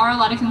so there are a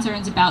lot of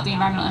concerns about the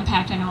environmental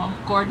impact. I know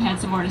Gordon had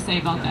some more to say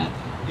about that.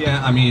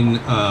 Yeah, I mean,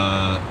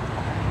 I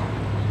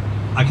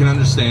can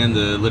understand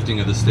the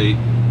lifting of the state,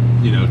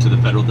 to the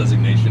federal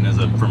designation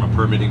from a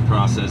permitting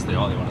process. They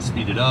want to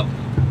speed it up.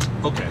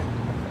 Okay,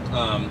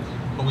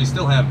 but we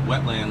still have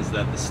wetlands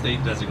that the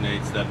state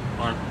designates that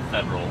aren't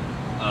federal,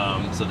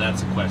 so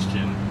that's a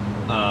question.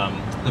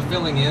 The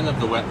filling in of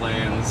the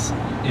wetlands,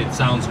 it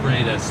sounds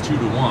great as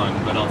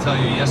 2-to-1, but I'll tell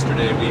you,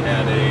 yesterday we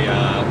had a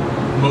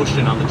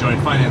motion on the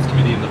Joint Finance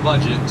Committee in the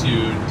budget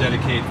to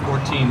dedicate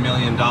 $14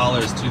 million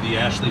to the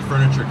Ashley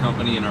Furniture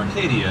Company in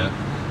Arcadia.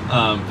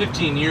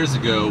 15 years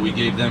ago, we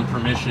gave them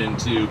permission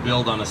to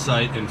build on a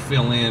site and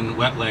fill in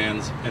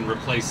wetlands and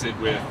replace it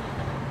with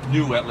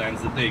new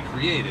wetlands that they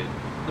created.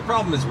 The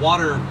problem is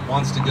water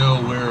wants to go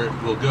where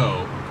it will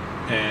go,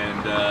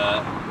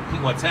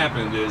 and what's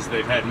happened is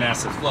they've had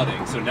massive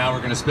flooding. So now we're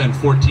going to spend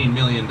 $14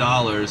 million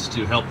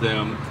to help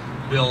them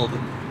build,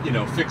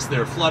 fix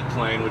their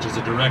floodplain, which is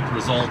a direct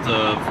result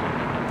of,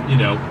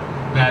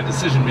 bad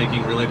decision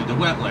making related to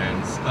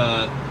wetlands.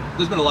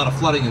 There's been a lot of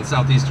flooding in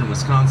southeastern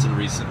Wisconsin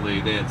recently.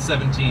 They had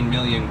 17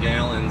 million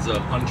gallons of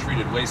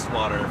untreated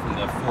wastewater from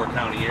the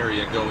 4-county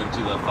area go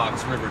into the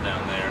Fox River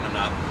down there, and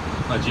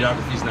my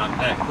geography's not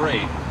that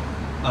great.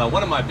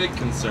 One of my big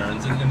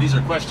concerns, and these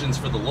are questions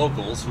for the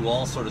locals who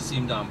all sort of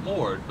seemed on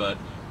board, but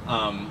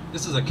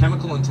this is a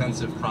chemical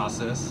intensive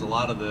process. A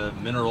lot of the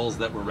minerals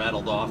that were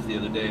rattled off the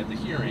other day at the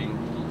hearing,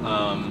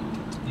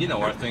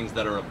 are things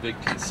that are a big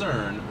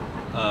concern.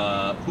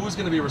 Who's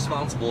going to be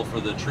responsible for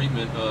the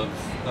treatment of,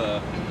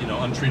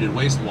 untreated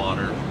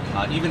wastewater?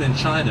 Even in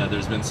China,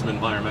 there's been some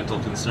environmental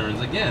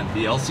concerns. Again,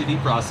 the LCD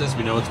process,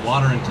 we know it's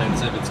water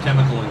intensive, it's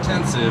chemical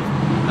intensive.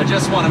 I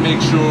just want to make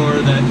sure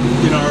that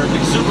in our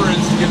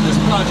exuberance to get this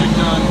project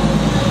done,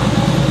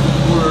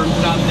 we're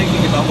not thinking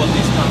about what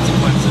these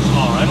consequences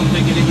are. I don't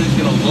think anybody's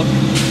going to look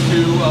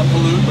to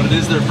pollute, but it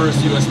is their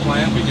first U.S.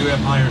 plant. We do have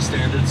higher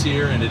standards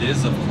here, and it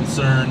is of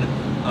concern.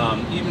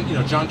 Even,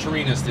 John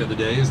Torinas the other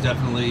day is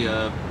definitely,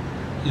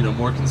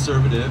 more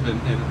conservative and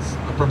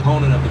a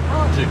proponent of the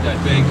project, I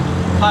think,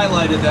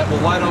 highlighted that,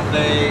 well, why don't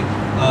they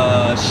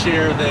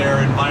share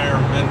their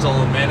environmental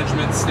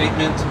management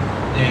statement?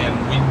 And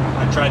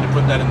I tried to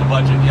put that in the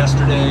budget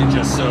yesterday,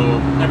 just so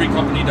every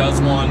company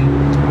does one,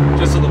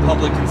 just so the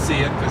public can see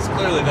it, because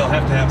clearly they'll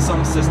have to have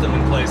some system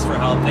in place for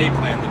how they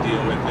plan to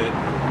deal with it.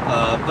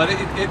 But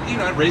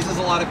it raises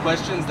a lot of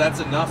questions. That's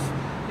enough.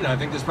 I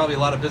think there's probably a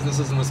lot of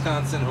businesses in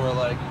Wisconsin who are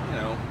like,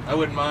 I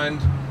wouldn't mind,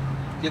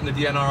 getting the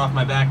DNR off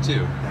my back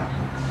too.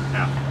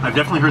 Yeah, I've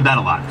definitely heard that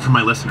a lot from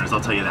my listeners, I'll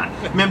tell you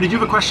that. Ma'am, did you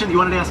have a question that you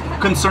wanted to ask?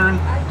 Concern?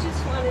 I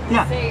just wanted to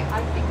say,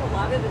 I think a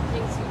lot of the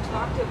things you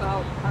talked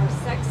about are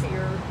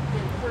sexier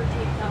than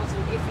 13,000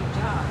 iffy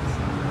jobs.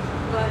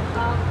 But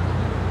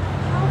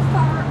how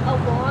far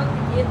along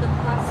in the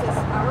process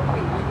are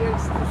we?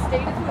 Is the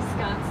state of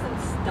Wisconsin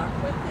stuck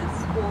with this?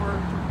 Or,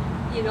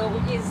 you know,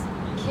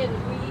 can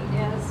we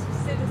as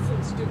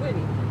citizens do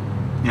anything?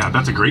 Yeah,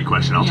 that's a great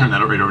question. I'll turn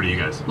that right over to you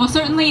guys. Well,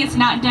 certainly it's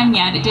not done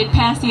yet. It did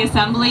pass the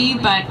Assembly,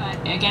 but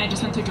again, it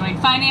just went through Joint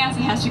Finance.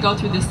 It has to go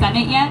through the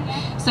Senate yet.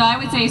 So I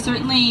would say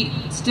certainly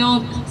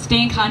still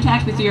stay in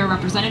contact with your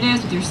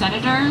representatives, with your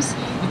senators,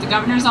 with the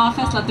governor's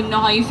office. Let them know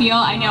how you feel.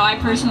 I know I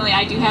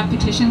do have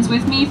petitions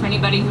with me for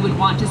anybody who would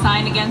want to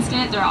sign against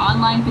it. There are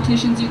online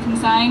petitions you can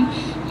sign.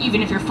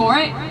 Even if you're for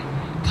it,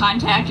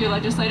 contact your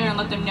legislator and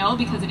let them know,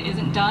 because it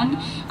isn't done.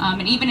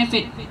 And even if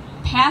it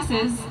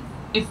passes,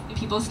 if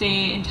people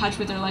stay in touch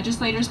with their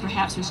legislators,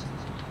 perhaps there's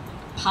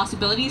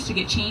possibilities to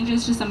get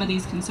changes to some of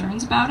these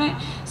concerns about it.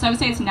 So I would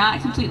say it's not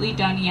completely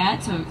done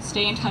yet, so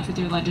stay in touch with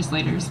your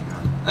legislators.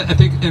 I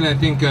think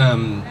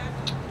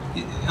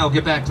I'll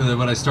get back to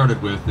what I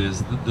started with,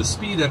 is the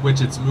speed at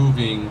which it's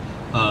moving,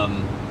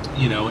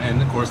 you know,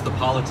 and of course the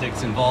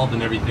politics involved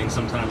in everything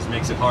sometimes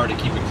makes it hard to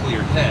keep a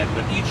clear head.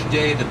 But each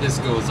day that this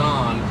goes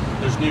on,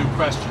 there's new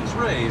questions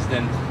raised,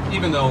 and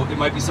even though it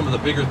might be some of the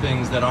bigger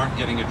things that aren't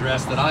getting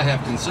addressed that I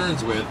have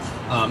concerns with,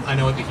 I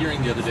know at the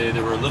hearing the other day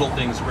there were little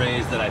things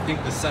raised that I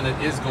think the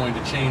Senate is going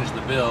to change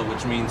the bill,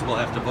 which means we'll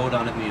have to vote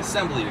on it in the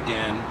Assembly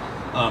again.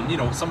 You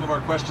know, some of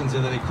our questions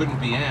that they couldn't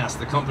be asked.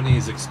 The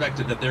companies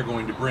expected that they're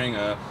going to bring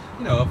a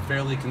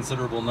fairly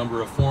considerable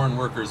number of foreign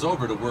workers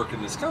over to work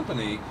in this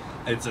company.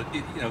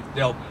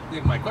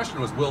 My question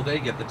was, will they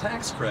get the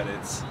tax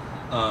credits,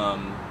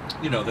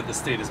 that the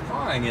state is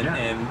applying,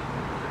 and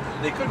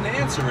they couldn't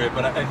answer it,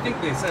 but I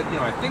think they said,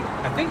 I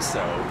think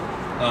so.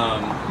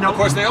 Of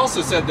course, they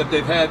also said that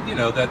they've had,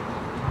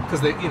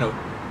 because they,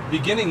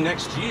 beginning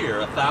next year,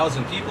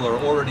 1,000 people are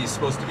already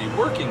supposed to be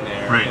working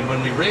there. Right. And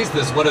when we raised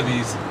this, what are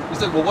these? We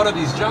said, well, what are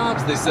these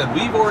jobs? They said,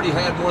 we've already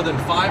had more than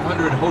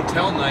 500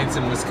 hotel nights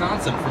in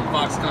Wisconsin from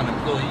Foxconn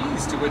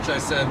employees. To which I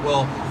said,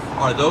 well,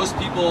 are those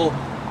people,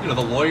 the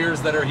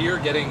lawyers that are here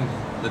getting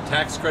the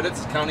tax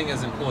credits counting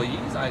as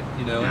employees?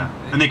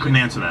 And they couldn't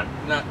answer that.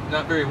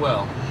 Not very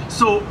well.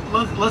 So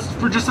let's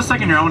for just a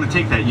second here, I want to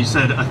take that. You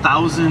said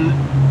 1,000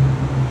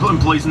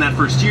 employees in that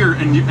first year,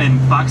 and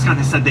Foxconn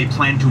has said they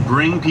plan to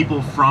bring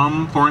people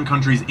from foreign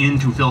countries in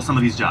to fill some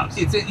of these jobs.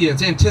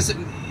 It's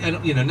anticipated,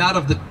 not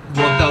of the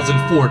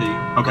 1,040.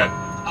 Okay.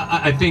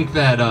 I think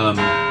that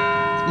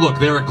look,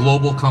 they're a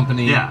global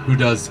company who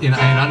does, and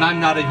I'm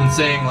not even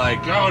saying like,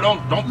 oh,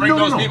 don't bring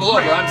those people over.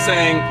 I'm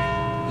saying,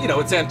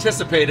 it's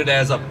anticipated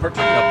as a part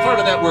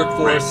of that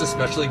workforce,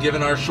 especially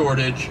given our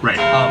shortage. Right.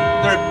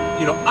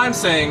 I'm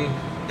saying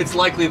it's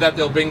likely that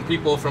they'll bring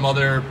people from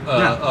other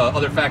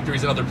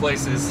factories and other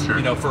places,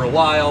 for a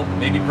while,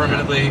 maybe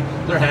permanently.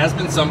 There has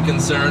been some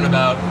concern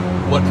about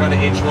what kind of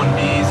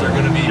H-1Bs are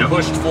going to be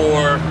pushed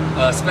for,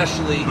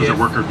 especially if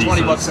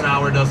 $20 an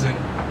hour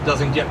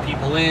doesn't get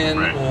people in,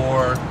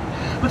 or.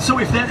 But so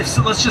if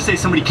let's just say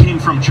somebody came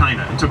from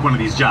China and took one of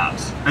these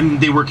jobs, and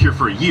they work here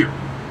for a year,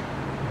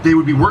 they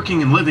would be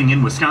working and living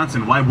in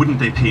Wisconsin. Why wouldn't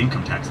they pay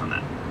income tax on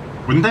that?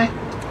 Wouldn't they?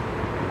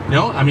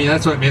 No, I mean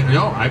that's what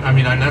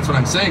that's what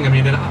I'm saying. I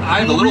mean, and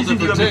I have a little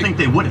different take. Do you think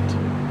they wouldn't?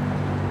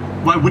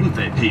 Why wouldn't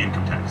they pay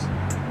income tax?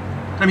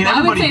 I mean,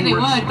 I would say they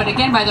would, but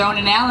again, by their own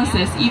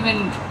analysis, even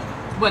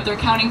what they're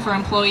counting for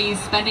employees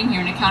spending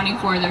here and accounting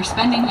for their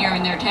spending here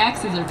and their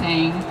taxes are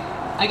paying,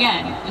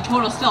 again, the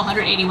total is still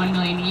 $181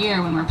 million a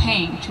year when we're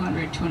paying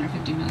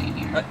 $250 million a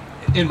year.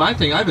 In my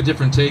thing, I have a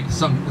different take.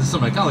 Some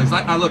of my colleagues.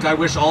 I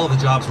wish all of the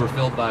jobs were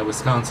filled by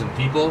Wisconsin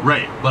people.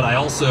 Right. But I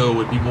also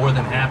would be more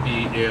than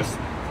happy if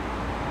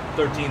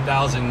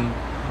 13,000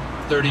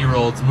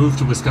 30-year-olds move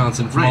to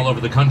Wisconsin from all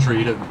over the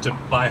country to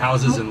buy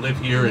houses and live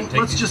here and take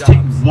Let's these just jobs.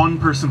 take one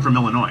person from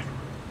Illinois.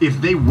 If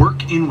they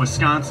work in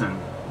Wisconsin,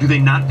 do they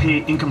not pay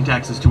income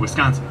taxes to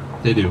Wisconsin?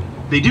 They do.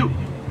 They do.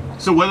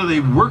 So whether they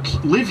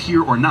live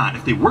here or not,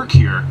 if they work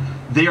here,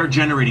 they are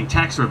generating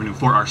tax revenue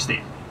for our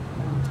state.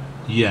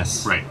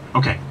 Yes. Right.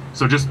 Okay.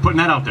 So just putting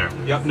that out there.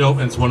 Yep. No,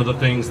 and it's one of the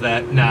things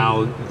that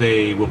now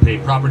they will pay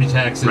property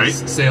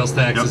taxes, sales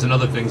taxes, and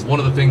other things. One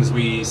of the things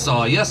we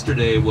saw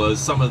yesterday was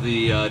some of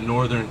the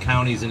northern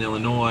counties in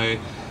Illinois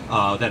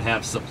that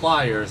have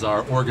suppliers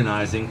are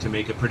organizing to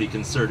make a pretty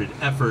concerted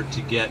effort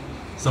to get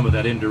some of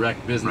that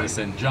indirect business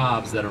and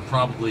jobs that are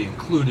probably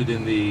included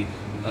in the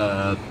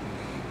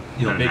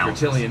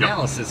Baker-Tilly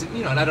analysis.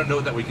 And I don't know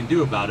what that we can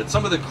do about it.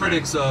 Some of the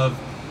critics of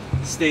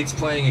states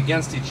playing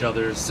against each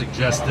other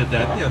suggested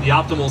that the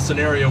optimal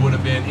scenario would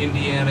have been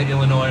Indiana,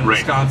 Illinois, and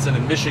Wisconsin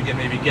and Michigan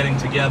maybe getting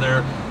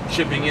together,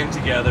 shipping in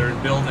together,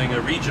 and building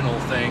a regional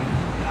thing.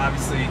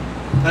 Obviously,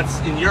 that's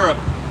in Europe.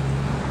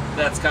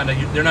 that's kind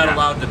of, they're not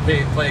allowed to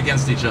play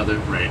against each other.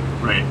 Right,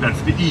 right.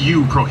 That's the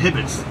EU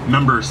prohibits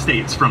member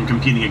states from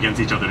competing against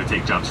each other to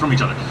take jobs from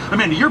each other.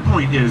 Amanda, your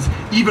point is,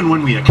 even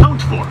when we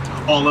account for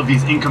all of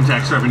these income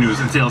tax revenues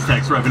and sales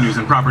tax revenues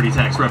and property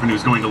tax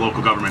revenues going to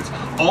local governments,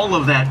 all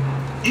of that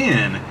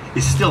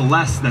is still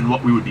less than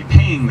what we would be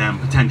paying them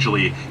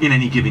potentially in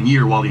any given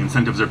year while the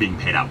incentives are being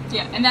paid out.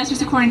 Yeah, and that's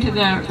just according to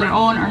their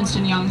own Ernst &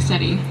 Young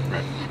study.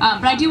 Right.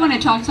 But I do want to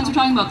talk, since we're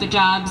talking about the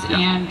jobs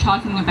and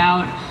talking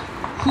about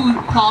who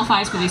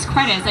qualifies for these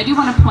credits, I do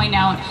want to point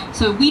out,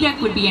 so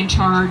WHEDC would be in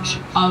charge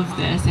of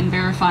this and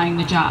verifying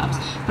the jobs.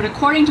 But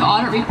according to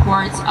audit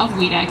reports of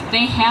WHEDC,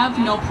 they have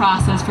no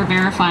process for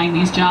verifying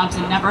these jobs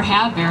and never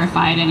have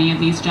verified any of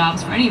these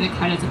jobs for any of the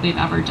credits that they've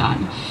ever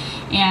done.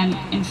 And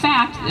in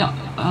fact, the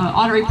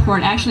audit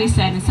report actually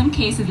said in some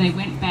cases they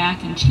went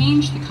back and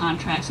changed the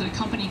contract so the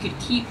company could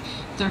keep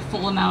their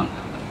full amount.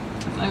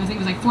 I think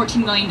it was like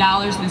 $14 million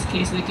in this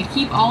case, so they could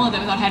keep all of it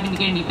without having to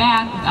get any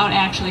back, without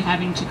actually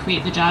having to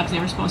create the jobs they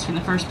were supposed to in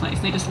the first place.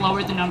 They just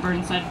lowered the number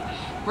and said,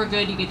 we're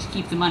good, you get to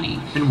keep the money.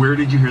 And where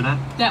did you hear that?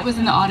 That was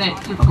in the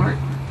audit report.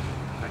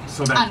 Okay.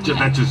 So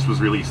that just was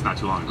released not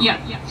too long ago.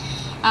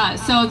 Yeah.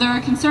 So there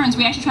are concerns.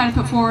 We actually tried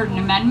to put forward an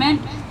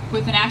amendment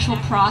with an actual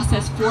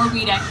process for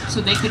WHEDC so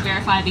they could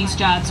verify these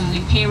jobs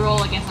using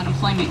payroll against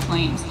unemployment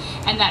claims,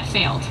 and that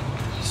failed.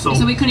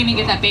 So we couldn't even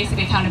get that basic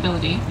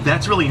accountability.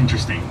 That's really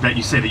interesting that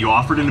you say that you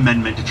offered an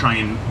amendment to try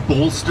and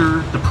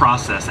bolster the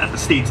process at the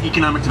state's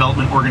economic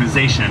development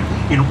organization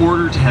in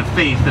order to have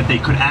faith that they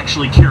could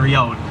actually carry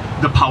out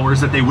the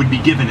powers that they would be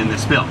given in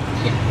this bill.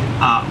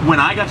 When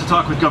I got to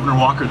talk with Governor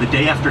Walker the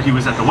day after he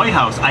was at the White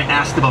House, I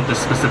asked about this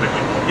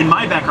specifically. In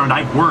my background,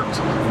 I've worked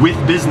with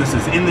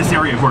businesses in this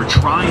area who are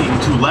trying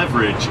to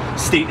leverage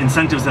state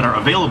incentives that are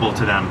available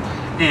to them.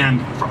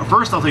 And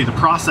first, I'll tell you, the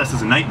process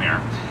is a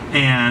nightmare.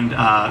 And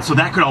so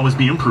that could always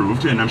be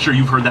improved, and I'm sure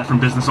you've heard that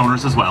from business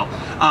owners as well.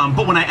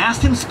 But when I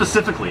asked him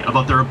specifically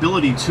about their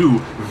ability to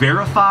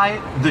verify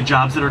the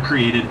jobs that are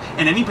created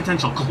and any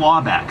potential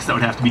clawbacks that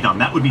would have to be done,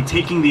 that would be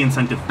taking the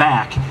incentive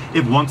back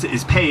if once it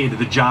is paid,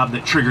 the job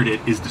that triggered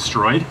it is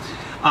destroyed.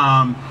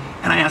 And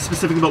I asked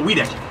specifically about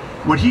WHEDC.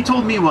 What he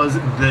told me was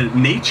the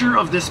nature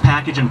of this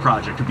package and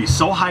project would be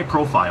so high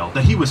profile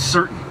that he was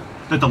certain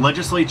that the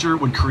legislature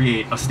would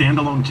create a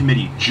standalone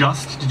committee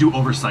just to do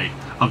oversight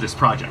of this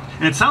project.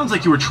 And it sounds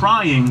like you were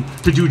trying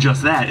to do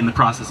just that in the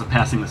process of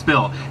passing this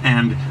bill,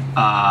 and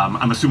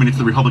I'm assuming it's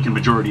the Republican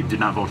majority did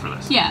not vote for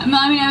this. Yeah,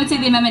 I mean, I would say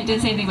the amendment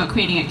didn't say anything about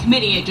creating a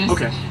committee. It just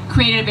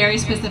created a very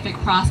specific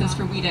process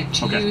for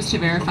WHEDC to use to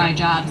verify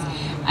jobs.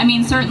 I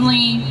mean,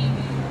 certainly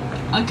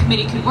a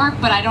committee could work,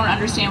 but I don't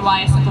understand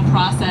why a simple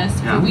process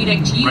for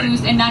WHEDC to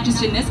use, and not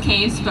just in this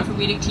case, but for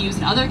WHEDC to use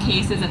in other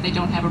cases that they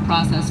don't have a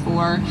process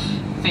for,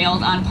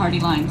 failed on party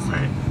lines.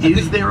 Right.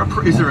 Is there a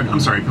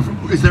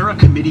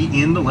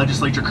committee in the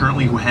legislature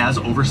currently who has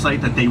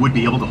oversight that they would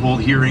be able to hold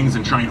hearings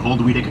and try and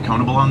hold WHEDC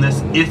accountable on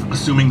this? If,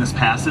 assuming this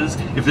passes,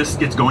 if this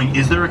gets going,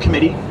 is there a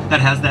committee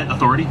that has that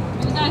authority?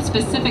 There's not a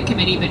specific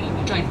committee, but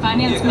joint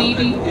finance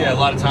maybe. Yeah, a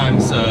lot of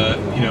times,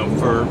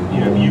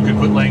 you could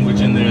put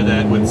language in there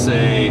that would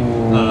say,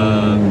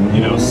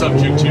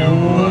 subject to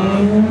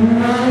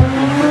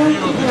review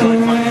of the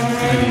joint finance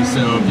committee.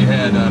 So if you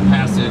had a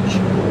passage,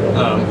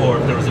 or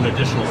if there was an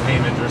additional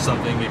payment or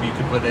something, maybe you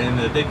could put it in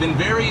there. They've been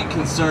very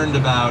concerned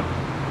about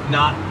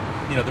not,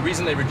 the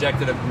reason they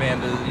rejected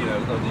Amanda,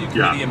 the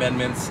committee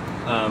amendments,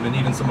 and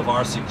even some of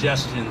our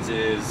suggestions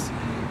is,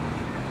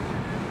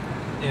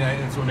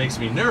 it's what makes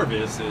me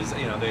nervous is,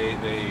 they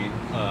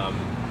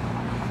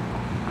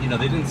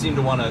didn't seem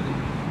to want to.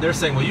 They're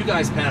saying, well, you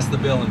guys passed the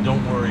bill and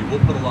don't worry,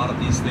 we'll put a lot of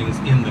these things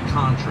in the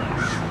contract.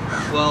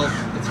 Well,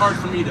 it's hard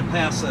for me to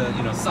pass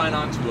sign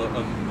on to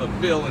a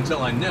bill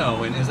until I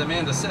know. And as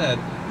Amanda said,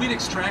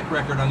 WHEDC's track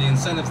record on the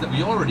incentives that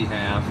we already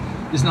have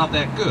is not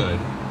that good.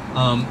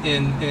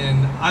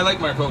 And I like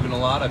Mark Hogan a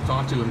lot. I've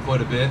talked to him quite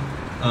a bit.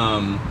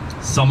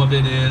 Some of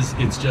it is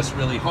it's just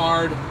really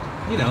hard.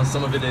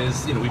 Some of it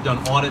is we've done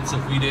audits of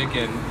WHEDC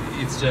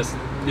and it's just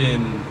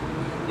been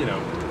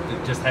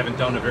just haven't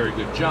done a very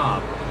good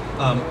job.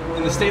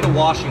 In the state of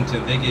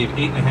Washington, they gave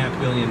 $8.5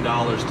 billion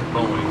to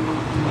Boeing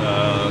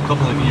a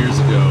couple of years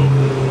ago,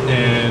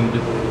 and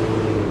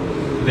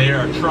they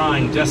are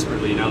trying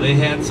desperately. Now, they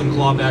had some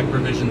clawback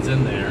provisions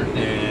in there,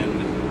 and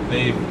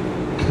they've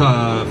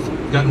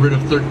gotten rid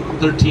of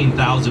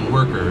 13,000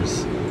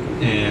 workers,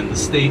 and the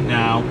state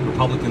now,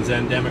 Republicans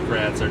and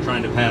Democrats, are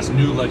trying to pass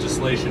new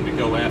legislation to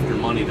go after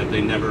money that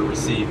they never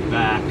received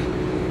back.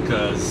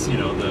 Because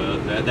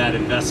that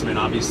investment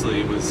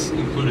obviously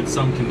included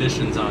some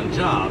conditions on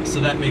jobs,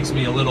 so that makes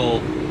me a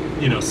little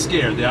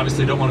scared. They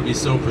obviously don't want to be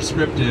so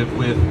prescriptive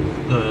with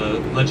the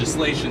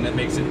legislation that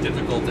makes it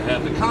difficult to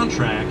have the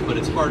contract, but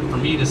it's hard for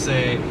me to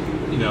say,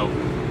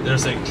 they're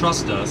saying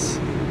trust us.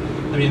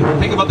 I mean,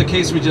 think about the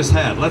case we just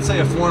had. Let's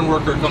say a foreign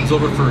worker comes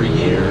over for a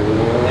year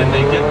and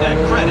they get that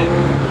credit,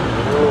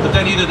 but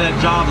then either that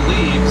job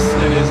leaves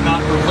and is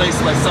not replaced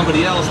by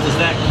somebody else. Does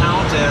that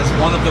count as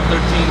one of the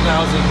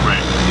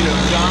 13,000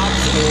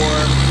 jobs, or?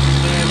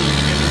 And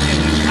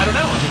I don't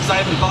know, because I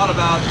haven't thought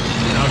about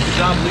know, if the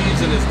job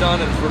leaves and is done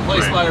and is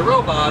replaced by a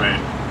robot, Right.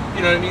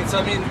 you know what I mean? So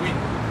I mean,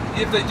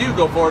 if they do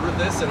go forward with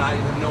this, and I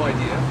have no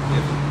idea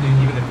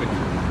even if it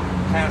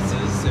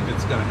passes, if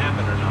it's going to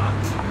happen or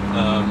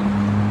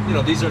not. You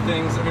know, these are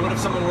things. I mean, what if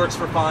someone works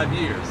for 5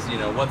 years? You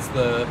know, what's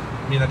the?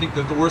 I mean, I think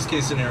that the worst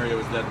case scenario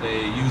is that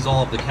they use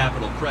all of the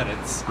capital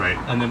credits, Right.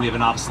 and then we have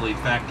an obsolete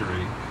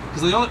factory.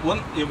 Because the only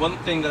one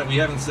thing that we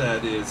haven't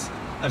said is,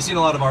 I've seen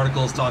a lot of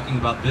articles talking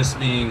about this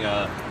being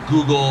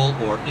Google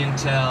or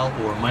Intel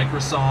or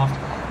Microsoft.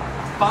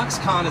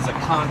 Foxconn is a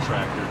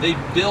contractor. They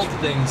build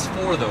things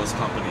for those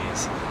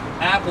companies.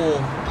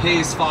 Apple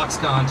pays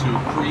Foxconn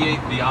to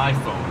create the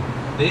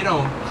iPhone. They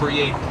don't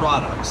create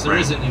products. There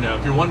isn't, you know,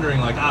 if you're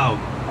wondering like, oh,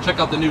 check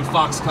out the new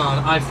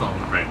Foxconn iPhone.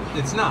 Right.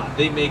 It's not.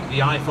 They make the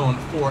iPhone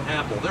for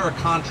Apple. They're a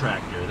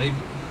contractor. They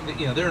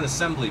you know, they're an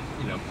assembly,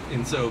 you know,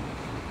 and so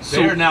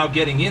they're now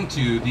getting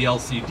into the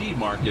LCD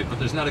market, but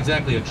there's not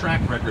exactly a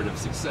track record of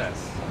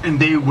success. And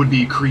they would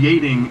be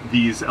creating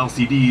these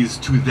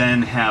LCDs to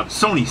then have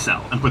Sony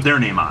sell and put their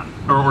name on,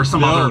 or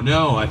some other.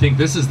 No, I think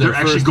this is their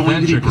They're first actually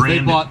going to be venture, 'cause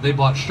branded. they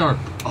bought Sharp.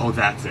 Oh,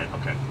 that's it.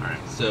 Okay, all right.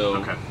 So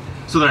Okay,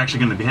 so they're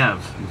actually going to have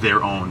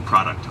their own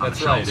product on that's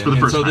the right. shelves And, for the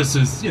and first so time. this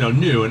is, you know,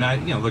 new, and they're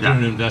Yeah. going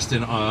to invest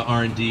in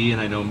R&D,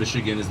 and I know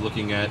Michigan is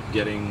looking at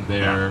getting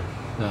their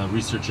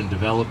research and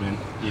development,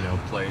 you know,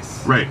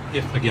 place. Right.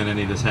 If again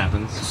any of this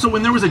happens. So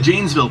when there was a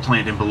Janesville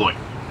plant in Beloit,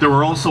 there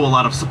were also a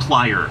lot of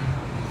supplier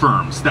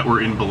firms that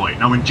were in Beloit.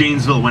 Now when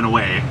Janesville went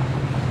away,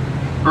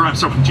 or I'm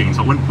sorry, from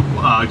Janesville, when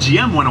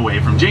GM went away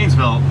from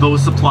Janesville,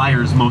 those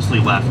suppliers mostly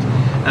left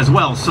as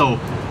well. So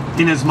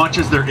in as much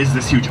as there is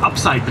this huge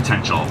upside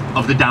potential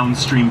of the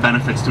downstream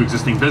benefits to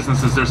existing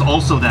businesses, there's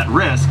also that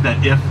risk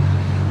that if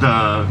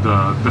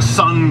the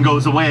sun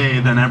goes away,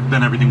 then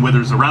everything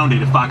withers around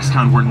it. If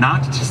Foxconn were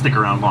not to stick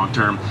around long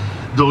term,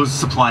 those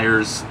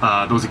suppliers,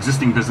 those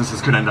existing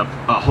businesses could end up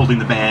holding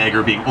the bag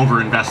or being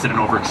overinvested and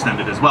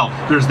overextended as well.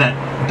 There's that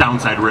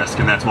downside risk,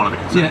 and that's one of the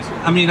concerns.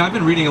 Yeah, I mean, I've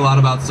been reading a lot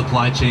about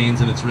supply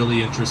chains, and it's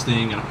really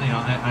interesting. And you know,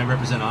 I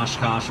represent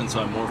Oshkosh, and so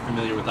I'm more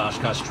familiar with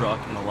Oshkosh Truck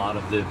and a lot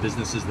of the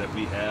businesses that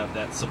we have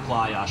that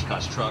supply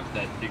Oshkosh Truck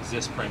that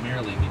exist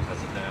primarily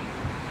because of them.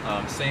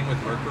 Same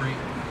with Mercury.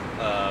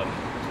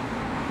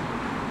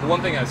 The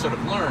one thing I've sort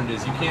of learned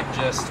is you can't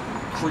just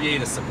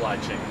create a supply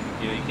chain.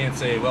 You know, you can't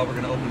say, well, we're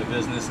going to open a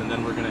business and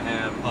then we're going to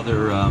have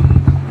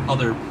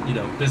other you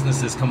know,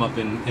 businesses come up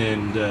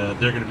and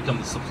they're going to become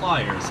the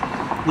suppliers.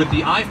 With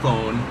the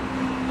iPhone,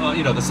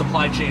 you know, the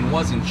supply chain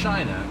was in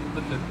China,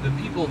 but the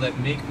people that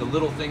make the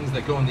little things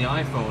that go in the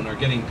iPhone are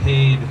getting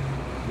paid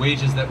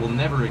wages that will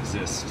never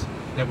exist,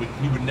 that we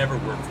would never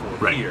work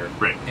for here.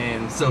 Right.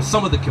 And so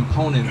some of the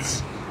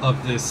components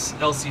of this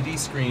LCD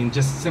screen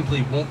just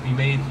simply won't be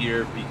made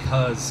here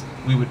because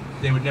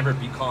they would never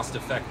be cost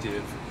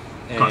effective.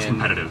 Cost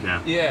competitive,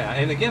 yeah. Yeah,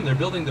 and again, they're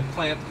building the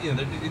plant. You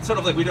know, it's sort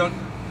of like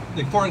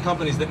the foreign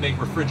companies that make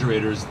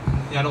refrigerators.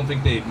 I don't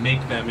think they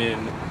make them in,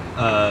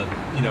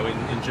 you know,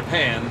 in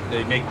Japan.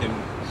 They make them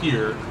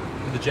here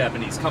with the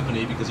Japanese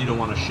company because you don't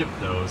want to ship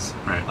those.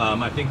 Right.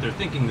 I think they're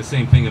thinking the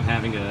same thing of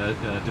having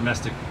a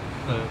domestic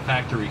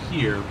factory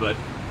here, but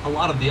a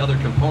lot of the other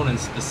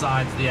components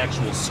besides the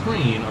actual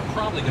screen are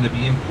probably going to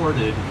be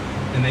imported,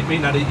 and they may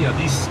not, you know,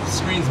 these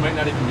screens might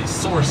not even be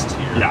sourced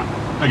here.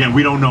 Yeah. Again,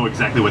 we don't know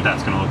exactly what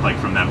that's going to look like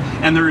from them.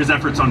 And there is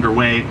efforts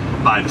underway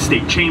by the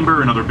state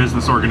chamber and other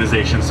business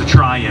organizations to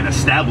try and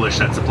establish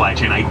that supply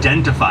chain,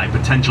 identify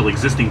potential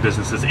existing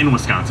businesses in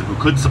Wisconsin who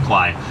could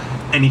supply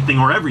anything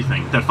or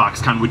everything that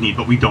Foxconn would need,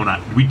 but we do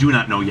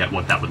not know yet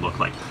what that would look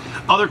like.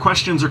 Other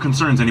questions or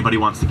concerns anybody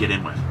wants to get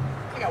in with?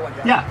 I got one,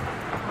 Josh. Yeah.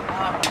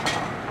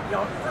 You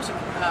know, first,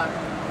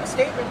 a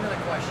statement and then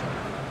a question.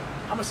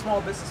 I'm a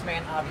small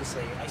businessman,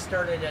 obviously. I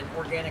started an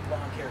organic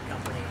lawn care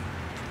company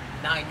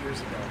 9 years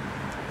ago.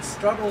 The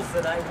struggles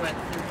that I went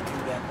through to do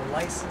that, the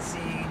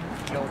licensing,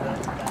 you know,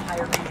 the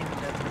hiring,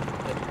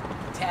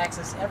 the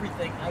taxes,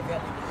 everything I've had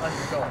to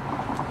undergo.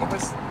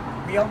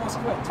 We almost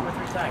quit 2 or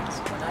 3 times.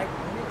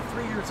 When we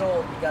were 3 years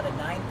old, we got a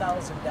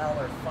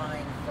 $9,000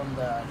 fine from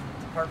the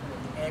Department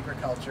of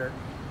Agriculture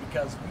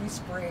because we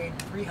sprayed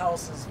 3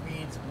 houses'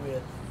 weeds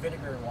with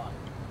vinegar and water.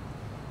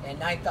 And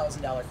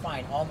 $9,000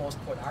 fine almost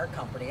put our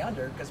company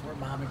under because we're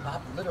mom and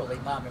pop, literally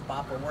mom and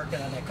pop, are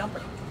working on that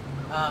company.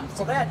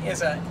 So that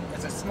is a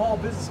small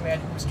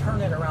businessman who's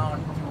turned it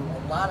around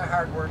through a lot of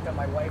hard work on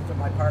my wife and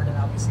my part, and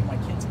obviously my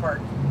kids' part.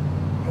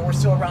 And we're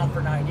still around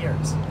for 9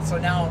 years. So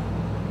now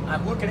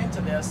I'm looking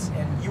into this,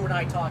 and you and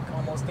I talk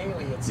almost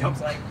daily, it seems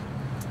like,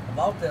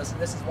 about this,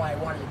 and this is why I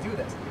wanted to do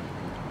this.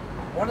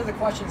 One of the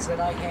questions that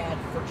I had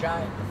for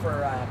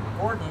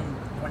Gordon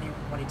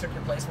when he took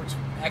your place, which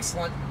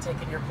excellent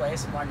taking your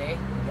place Monday.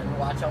 You're gonna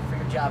watch out for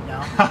your job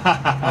now.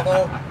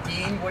 Although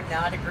Dean would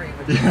not agree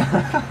with you.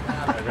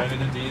 I ran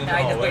into Dean in the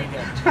hallway. I know he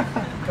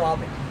did.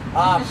 Called me.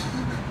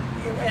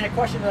 And a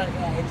question that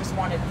I just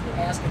wanted to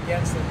ask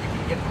again so that you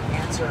can get the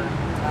answer.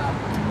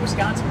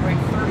 Wisconsin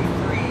ranked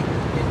 33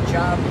 in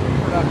job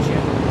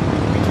production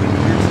between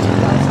the years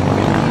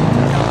 2015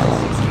 and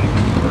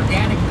 2016.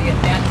 Organically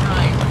at that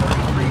time,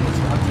 33 was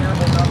a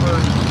terrible number.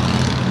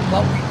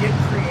 But we did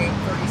create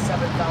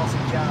 37,000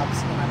 jobs,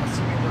 and I'm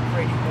assuming we're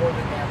creating more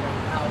than that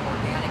right now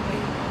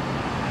organically.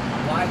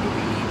 Why do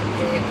we need to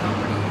pay a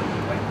company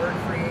when we're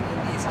creating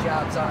these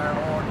jobs on our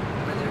own,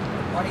 where the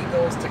money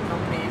goes to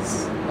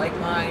companies like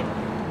mine,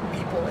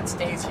 people, it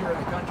stays here in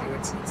the country?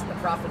 It's the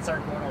profits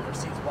aren't going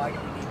overseas. Why do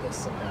we need this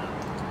so bad?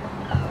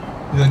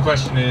 The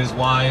question is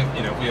why,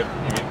 we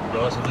have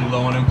relatively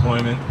low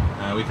unemployment.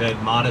 We've had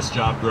modest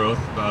job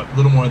growth, about a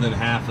little more than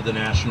half of the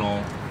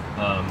national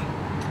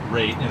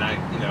rate, and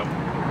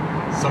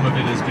some of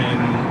it has been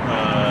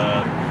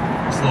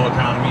slow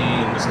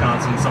economy in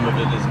Wisconsin. Some of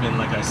it has been,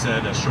 like I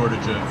said, a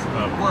shortage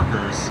of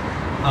workers.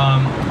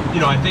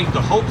 I think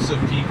the hopes of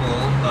people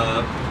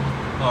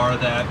are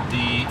that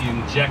the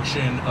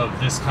injection of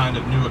this kind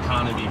of new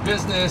economy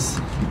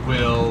business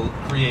will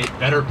create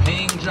better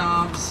paying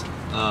jobs.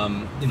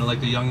 Like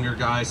the younger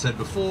guy said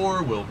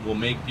before, we'll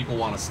make people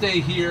want to stay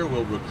here,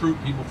 we'll recruit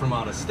people from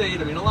out of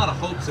state. A lot of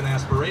hopes and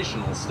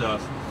aspirational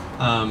stuff.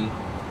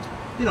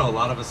 A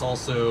lot of us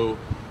also,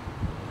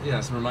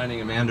 I'm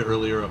reminding Amanda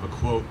earlier of a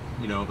quote,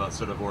 about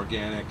sort of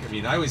organic.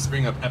 I always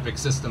bring up Epic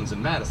Systems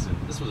in Madison.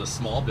 This was a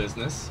small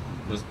business,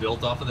 it was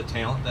built off of the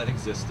talent that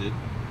existed,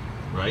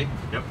 right?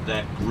 Yep.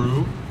 That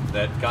grew,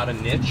 that got a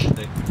niche,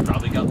 that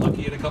probably got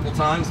lucky at a couple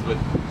times, but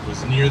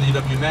was near the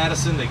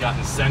UW-Madison. They got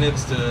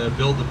incentives to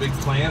build a big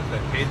plant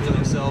that paid for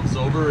themselves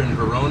over in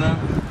Verona.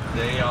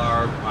 They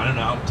are,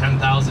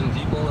 10,000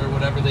 people or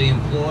whatever they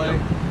employ.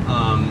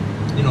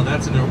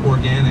 That's an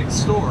organic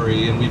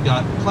story, and we've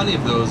got plenty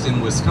of those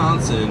in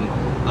Wisconsin.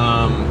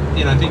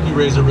 And I think you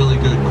raise a really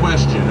good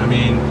question.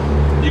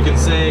 You can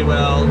say,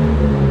 well,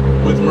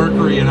 with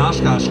Mercury and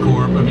Oshkosh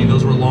Corp,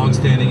 those were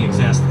long-standing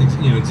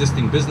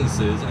existing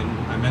businesses, and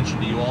I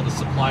mentioned to you all the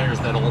suppliers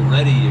that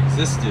already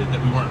existed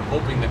that we weren't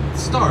hoping that would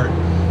start,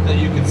 that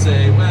you could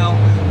say, well,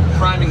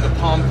 priming the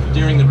pump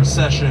during the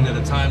recession at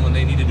a time when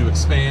they needed to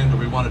expand or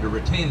we wanted to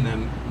retain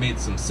them made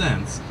some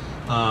sense.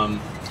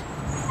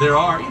 There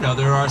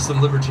are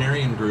some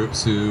libertarian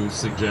groups who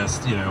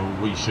suggest,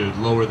 we should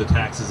lower the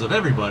taxes of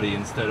everybody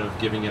instead of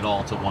giving it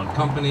all to one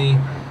company,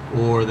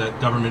 or that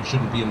government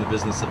shouldn't be in the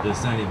business of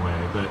this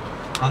anyway. But,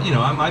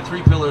 my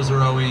three pillars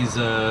are always,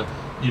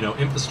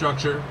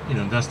 infrastructure,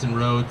 invest in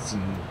roads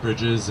and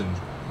bridges, and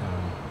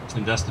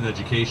invest in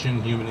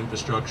education, human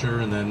infrastructure,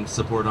 and then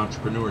support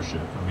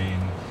entrepreneurship.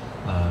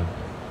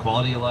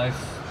 Quality of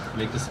life,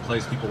 make this a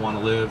place people want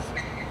to live,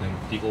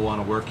 and people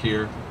want to work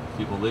here.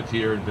 People live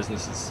here and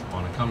businesses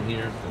want to come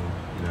here,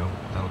 then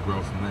that'll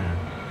grow from there.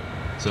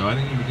 So I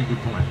think you make a good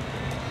point.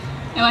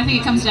 I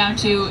think it comes down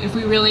to, if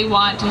we really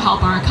want to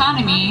help our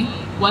economy,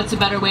 what's a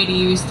better way to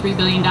use $3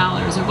 billion,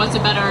 or what's a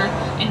better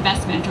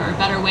investment or a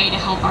better way to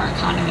help our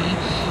economy?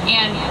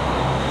 And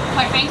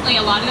quite frankly,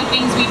 a lot of the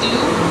things we do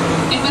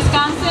in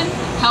Wisconsin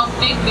help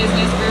big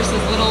business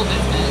versus little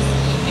business.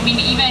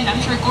 Even,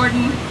 I'm sure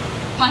Gordon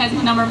probably has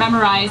the number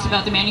memorized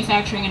about the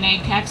manufacturing and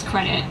ag tax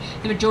credit.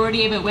 The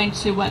majority of it went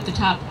to the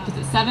top, was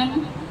it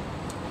 7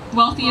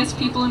 wealthiest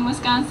people in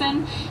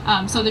Wisconsin?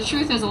 So the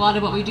truth is, a lot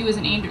of what we do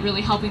isn't aimed at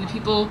really helping the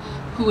people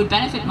who would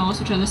benefit most,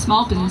 which are the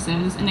small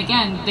businesses. And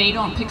again, they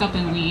don't pick up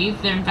and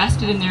leave. They're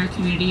invested in their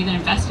community, they're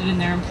invested in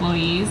their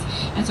employees.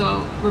 And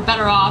so we're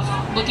better off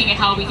looking at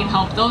how we can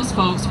help those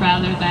folks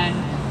rather than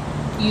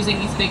using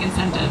these big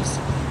incentives.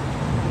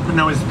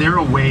 Now, is there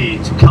a way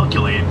to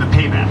calculate the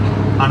payback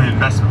on an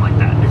investment like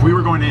that? If we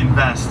were going to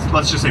invest,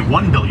 let's just say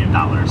 $1 billion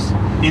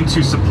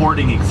into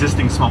supporting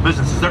existing small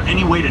businesses, is there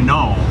any way to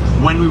know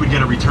when we would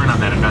get a return on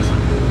that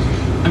investment?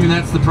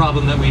 That's the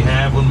problem that we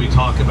have when we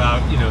talk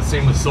about,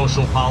 same with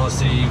social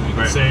policy. We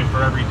can say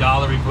for every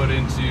dollar we put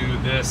into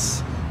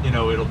this,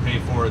 it'll pay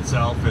for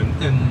itself.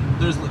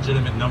 And there's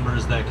legitimate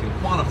numbers that can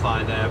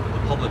quantify that, but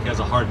the public has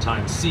a hard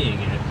time seeing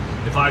it.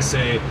 If I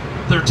say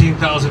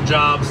 13,000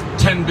 jobs,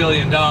 $10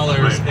 billion,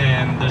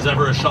 and there's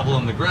ever a shovel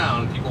in the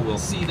ground, people will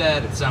see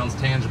that. It sounds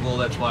tangible.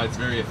 That's why it's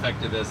very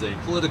effective as a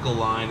political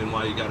line, and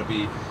why you got to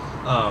be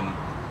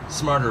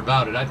smarter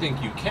about it. I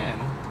think you can,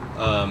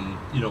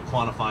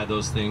 quantify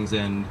those things,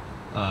 and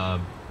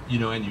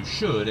and you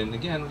should. And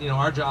again,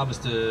 our job is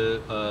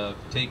to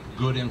take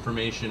good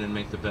information and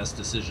make the best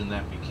decision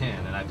that we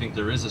can. And I think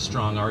there is a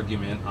strong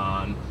argument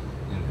on,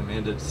 and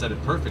Amanda said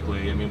it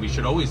perfectly. We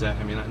should always,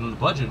 in the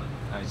budget,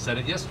 I said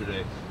it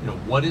yesterday,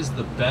 what is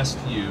the best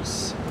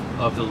use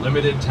of the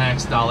limited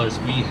tax dollars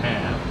we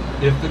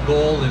have if the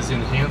goal is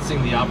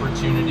enhancing the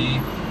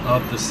opportunity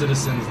of the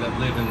citizens that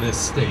live in this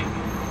state?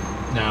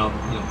 Now,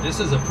 this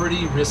is a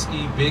pretty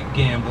risky, big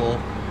gamble,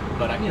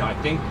 but I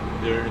think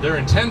their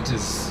intent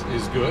is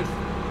good.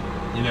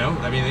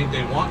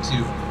 They want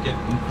to get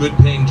good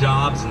paying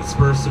jobs and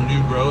spur some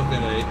new growth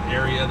in an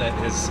area that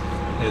has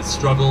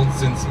struggled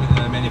since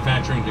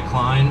manufacturing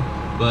decline.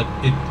 But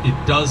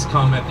it does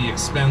come at the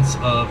expense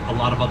of a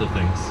lot of other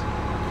things.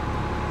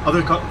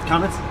 Other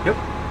comments? Yep.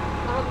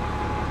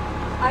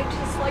 I'd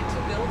just like to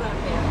build on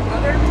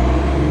that.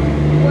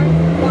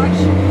 Why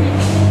should we be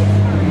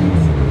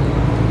concerned?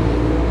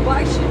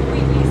 Why should we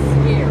be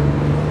scared?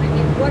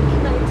 What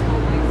can I tell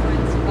my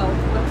friends about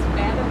what's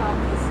bad about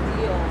this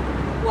deal?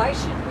 Why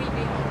should we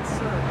be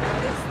concerned?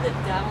 What is the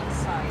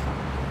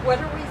What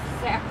are we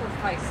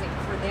sacrificing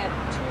for that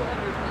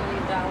 $200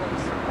 million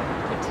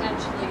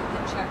potentially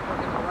the check we're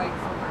going to write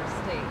from our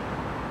state?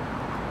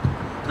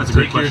 That's a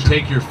great question.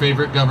 Take your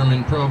favorite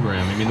government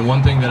program. I mean, the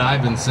one thing that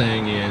I've been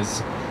saying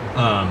is,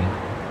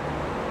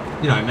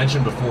 you know, I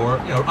mentioned before,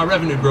 you know, our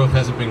revenue growth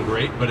hasn't been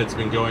great, but it's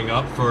been going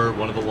up for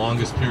one of the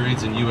longest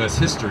periods in U.S.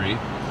 history.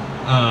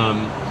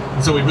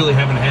 And so we really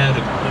haven't had,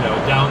 you know,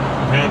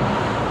 we've had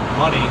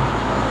money,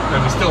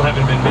 and we still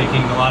haven't been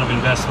making a lot of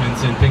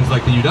investments in things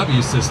like the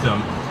UW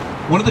system.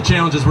 One of the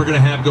challenges we're going to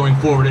have going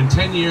forward, in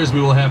 10 years,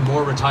 we will have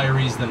more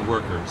retirees than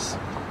workers.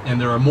 And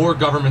there are more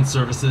government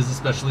services,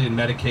 especially in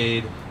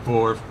Medicaid,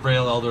 for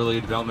frail, elderly,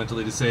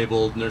 developmentally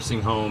disabled,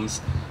 nursing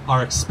homes.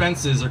 Our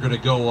expenses are going to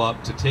go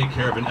up to take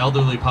care of an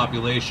elderly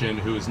population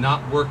who is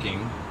not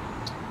working,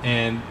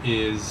 and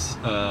is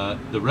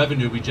the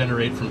revenue we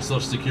generate from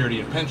Social Security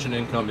and pension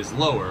income is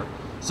lower.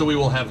 So we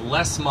will have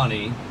less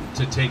money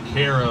to take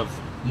care of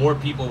more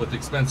people with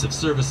expensive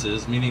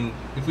services, meaning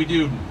if we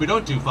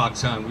don't do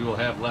Foxconn, we will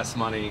have less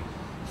money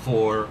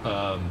for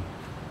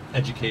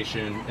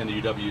education and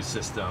the UW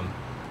system.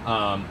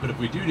 But if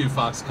we do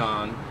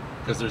Foxconn,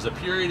 because there's a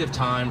period of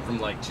time from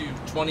like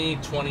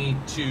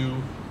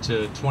 2022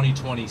 to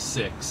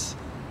 2026,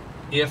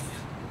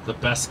 if the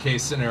best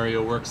case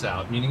scenario works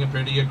out, meaning a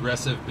pretty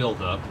aggressive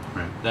buildup,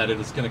 right, that it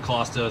is going to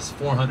cost us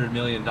 $400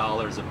 million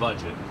a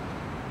budget.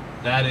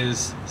 That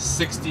is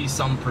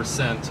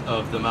 60-some%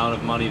 of the amount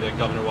of money that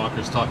Governor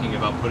Walker's talking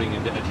about putting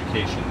into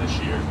education this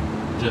year.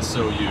 Just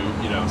so you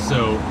know,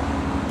 so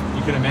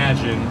you can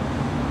imagine,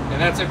 and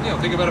that's, you know,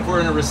 think about if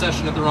we're in a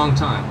recession at the wrong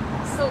time.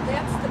 So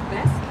that's the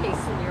best case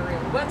scenario.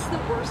 What's the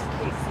worst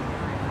case scenario?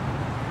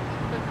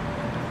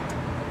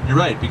 You're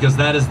right, because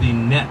that is the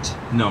net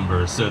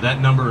number. So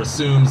that number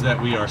assumes that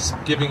we are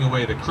giving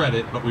away the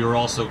credit, but we are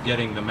also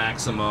getting the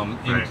maximum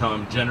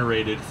income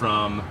generated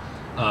from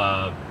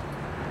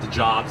the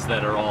jobs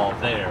that are all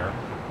there.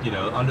 You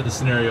know, under the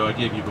scenario I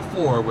gave you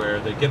before, where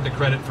they get the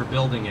credit for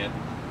building it,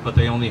 but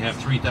they only have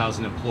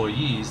 3,000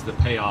 employees, the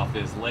payoff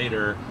is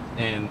later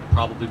and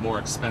probably more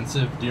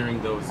expensive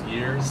during those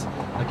years.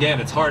 Again,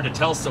 it's hard to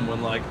tell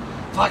someone like,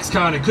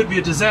 Foxconn, it could be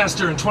a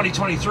disaster in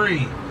 2023.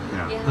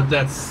 Yeah. But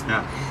that's...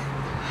 Yeah.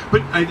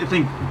 But I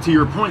think, to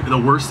your point, the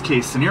worst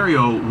case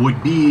scenario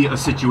would be a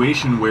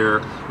situation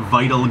where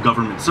vital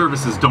government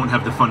services don't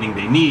have the funding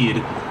they need.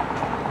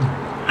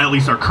 At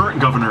least our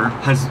current governor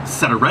has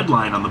set a red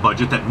line on the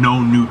budget that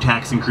no new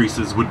tax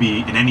increases would be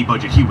in any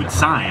budget he would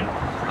sign.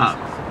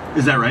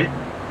 Is that right?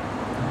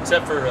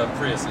 Except for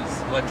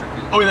Priuses, electric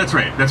vehicles. Oh, yeah, that's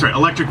right. That's right.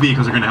 Electric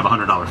vehicles are going to have a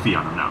 $100 fee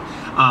on them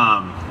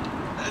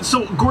now.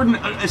 So, Gordon,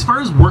 as far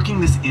as working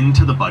this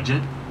into the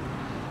budget,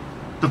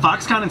 the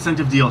Foxconn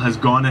incentive deal has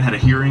gone and had a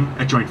hearing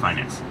at Joint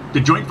Finance.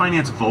 Did Joint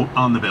Finance vote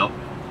on the bill?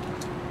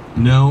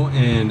 No,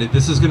 and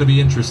this is going to be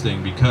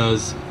interesting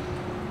because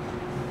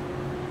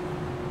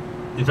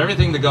if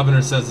everything the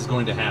governor says is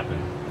going to happen,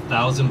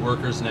 1,000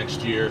 workers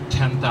next year,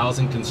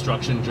 10,000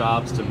 construction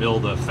jobs to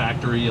build a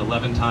factory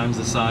 11 times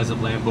the size of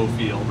Lambeau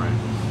Field. Right.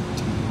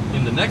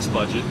 In the next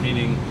budget,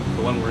 meaning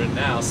the one we're in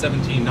now,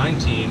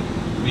 17-19,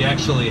 we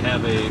actually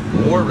have a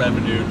more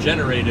revenue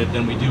generated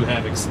than we do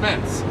have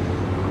expense.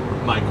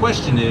 My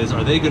question is,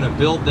 are they going to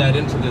build that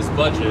into this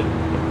budget?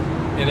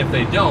 And if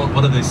they don't,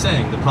 what are they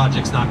saying? The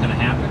project's not going to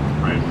happen.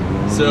 Right.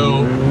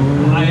 So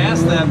I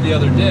asked that the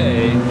other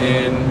day,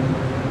 and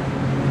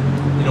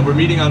you know, we're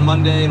meeting on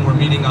Monday and we're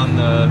meeting on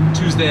the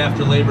Tuesday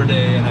after Labor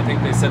Day, and I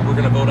think they said we're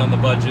going to vote on the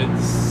budget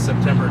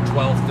September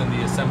 12th in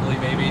the Assembly,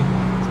 maybe.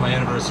 It's my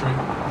anniversary.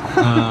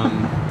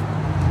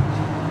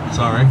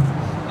 Sorry.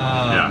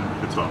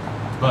 Yeah, it's 12.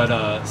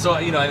 But, so,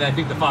 you know, I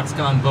think the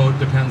Foxconn vote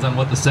depends on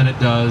what the Senate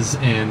does,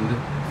 and,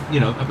 you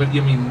know, but, I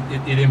mean,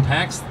 it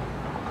impacts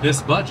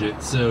this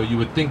budget, so you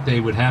would think they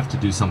would have to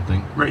do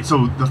something. Right,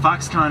 so the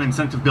Foxconn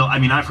incentive bill, I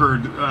mean, I've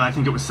heard, I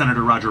think it was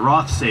Senator Roger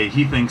Roth say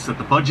he thinks that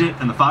the budget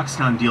and the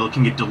Foxconn deal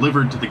can get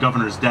delivered to the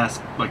governor's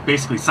desk, like,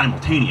 basically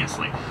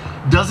simultaneously.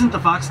 Doesn't the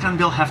Foxconn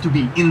bill have to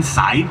be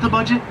inside the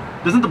budget?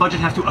 Doesn't the budget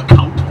have to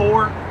account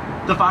for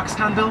the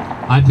Foxconn bill?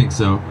 I think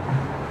so.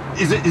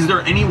 Is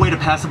there any way to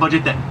pass a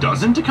budget that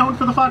doesn't account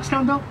for the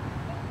Foxconn bill?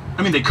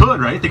 I mean, they could,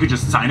 right? They could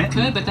just sign it.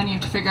 Could, but then you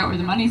have to figure out where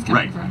the money's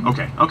coming from.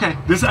 Okay.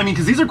 This, I mean,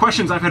 because these are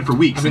questions I've had for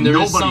weeks. I mean,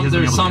 there's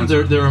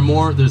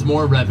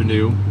more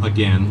revenue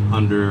again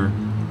under.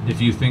 If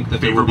you think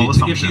that there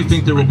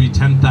will be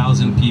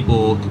 10,000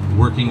 people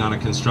working on a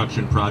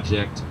construction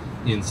project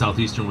in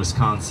southeastern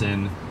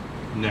Wisconsin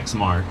next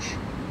March.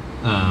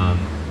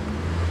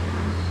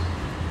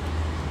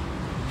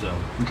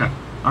 Okay.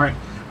 All right.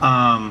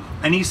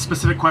 Any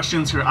specific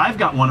questions here? I've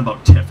got one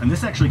about TIF, and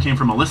this actually came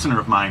from a listener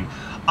of mine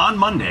on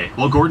Monday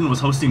while Gordon was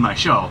hosting my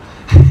show.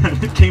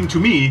 It came to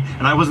me,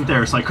 and I wasn't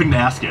there, so I couldn't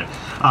ask it.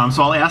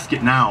 So I'll ask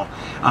it now.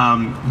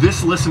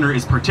 This listener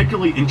is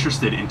particularly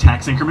interested in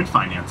tax increment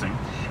financing,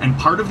 and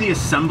part of the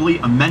Assembly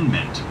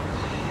amendment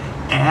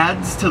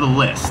adds to the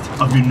list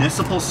of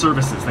municipal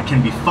services that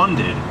can be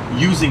funded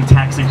using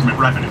tax increment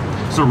revenue.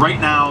 So right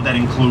now that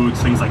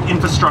includes things like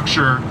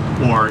infrastructure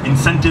or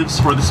incentives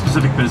for the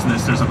specific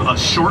business. There's a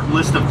short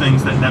list of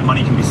things that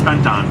money can be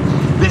spent on.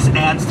 This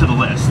adds to the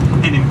list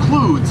and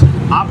includes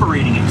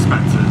operating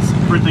expenses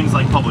for things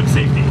like public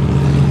safety.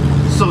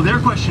 So their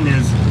question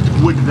is,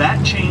 would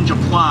that change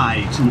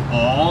apply to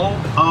all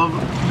of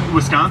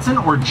Wisconsin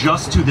or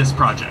just to this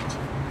project?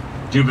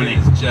 Do you have any?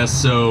 It's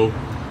just so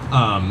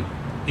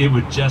it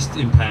would just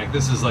impact.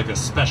 This is like a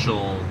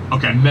special,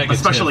 mega a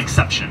special TIF.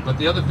 exception. But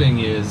the other thing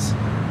is,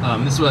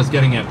 this is what I was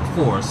getting at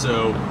before.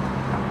 So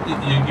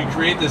you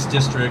create this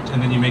district, and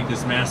then you make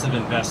this massive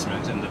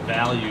investment, and the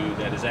value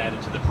that is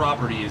added to the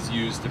property is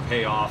used to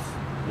pay off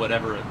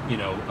whatever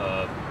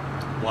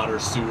water,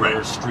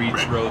 sewer,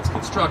 streets, roads,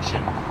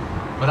 construction.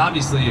 But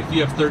obviously, if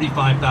you have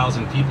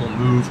 35,000 people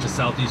move to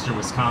southeastern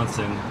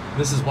Wisconsin,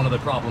 this is one of the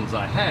problems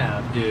I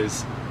have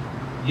is,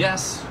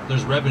 yes,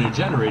 there's revenue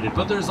generated,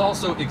 but there's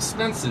also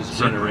expenses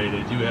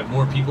generated. You have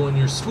more people in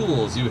your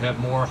schools, you have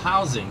more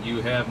housing,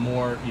 you have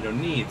more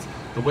needs.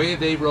 The way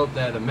they wrote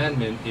that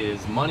amendment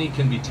is money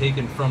can be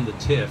taken from the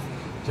TIF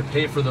to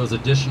pay for those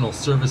additional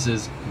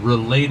services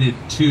related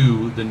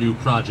to the new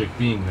project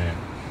being there.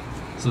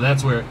 So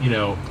that's where,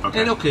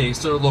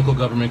 so local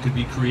government could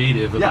be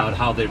creative about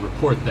how they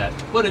report that.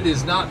 But it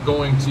is not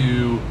going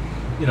to,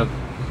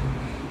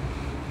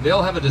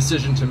 they'll have a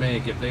decision to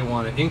make if they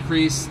want to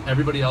increase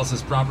everybody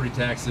else's property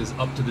taxes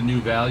up to the new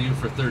value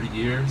for 30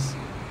 years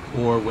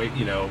or wait,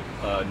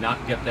 not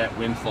get that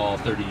windfall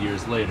 30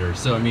 years later.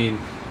 So, I mean,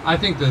 I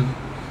think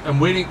I'm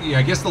waiting.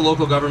 I guess the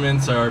local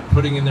governments are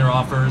putting in their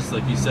offers.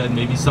 Like you said,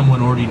 maybe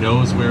someone already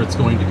knows where it's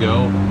going to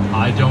go.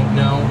 I don't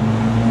know.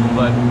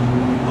 But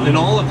in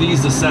all of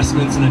these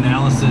assessments and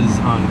analysis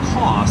on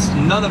cost,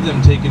 none of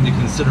them take into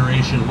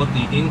consideration what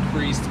the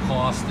increased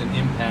cost and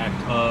impact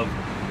of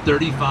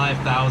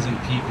 35,000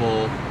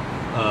 people,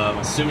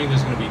 assuming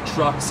there's going to be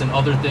trucks and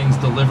other things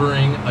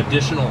delivering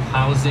additional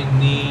housing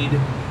need.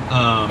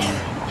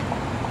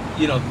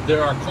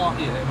 There are,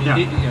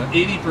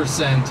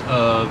 80%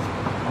 of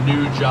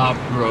new job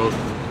growth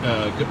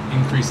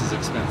increases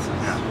expenses.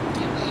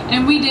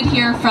 And we did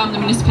hear from the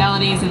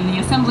municipalities in the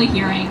assembly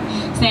hearing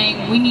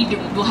saying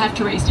we'll have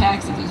to raise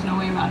taxes. There's no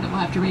way around it. We'll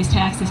have to raise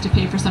taxes to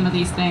pay for some of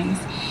these things.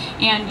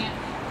 And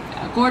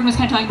Gordon was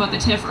kind of talking about the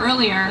TIF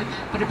earlier,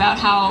 but about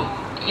how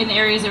in the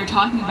areas they were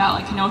talking about,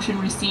 like Kenosha and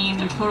Racine,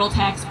 their total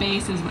tax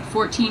base is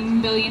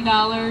 $14 billion.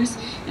 And so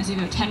you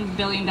have a $10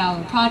 billion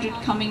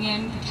project coming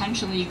in.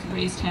 Potentially, you could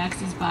raise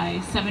taxes by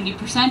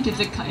 70%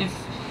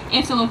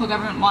 if the local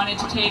government wanted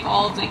to take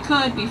all they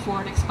could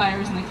before it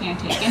expires and they can't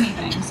take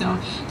anything. So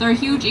there are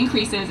huge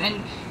increases.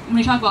 And when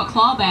we talk about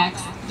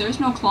clawbacks, there's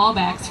no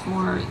clawbacks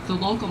for the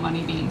local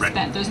money being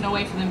spent. There's no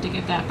way for them to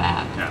get that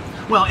back. Yeah.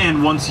 Well,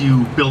 and once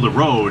you build a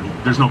road,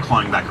 there's no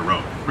clawing back a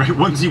road, right?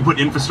 Once you put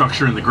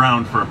infrastructure in the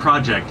ground for a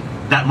project,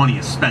 that money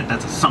is spent.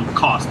 That's a sunk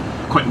cost,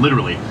 quite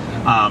literally.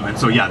 And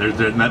so,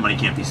 that money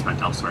can't be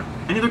spent elsewhere.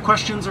 Any other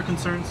questions or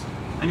concerns?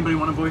 Anybody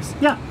want to voice?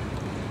 Yeah.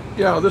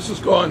 Yeah, this has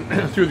gone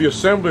through the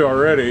assembly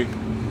already,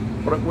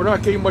 but we're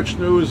not getting much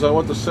news on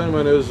what the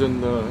sentiment is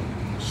in the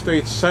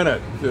state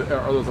senate.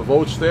 Are the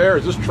votes there?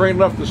 Is this train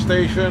left the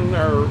station,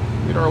 or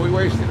are we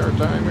wasting our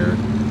time here?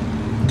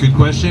 Good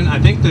question. I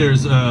think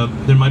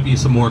there might be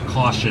some more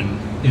caution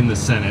in the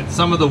Senate.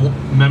 Some of the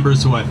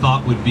members who I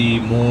thought would be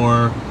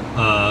more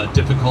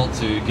difficult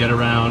to get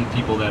around,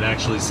 people that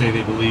actually say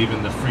they believe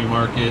in the free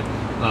market,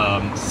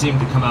 seem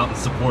to come out and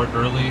support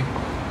early.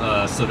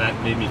 So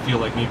that made me feel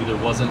like maybe there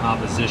wasn't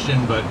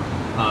opposition, but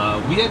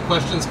we had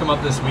questions come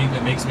up this week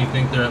that makes me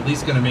think they're at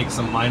least going to make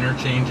some minor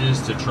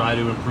changes to try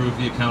to improve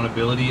the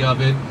accountability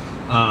of it.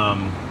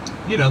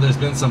 There's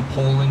been some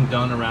polling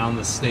done around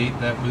the state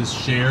that was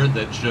shared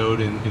that showed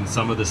in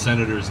some of the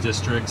senators'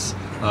 districts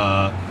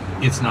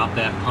it's not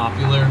that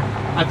popular.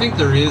 I think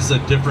there is a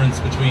difference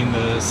between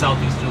the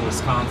southeastern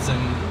Wisconsin,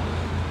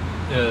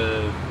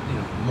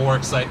 more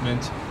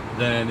excitement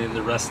than in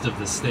the rest of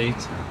the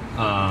state.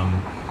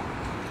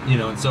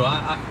 And so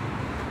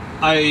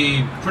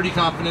I'm pretty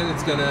confident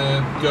it's going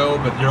to go,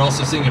 but you're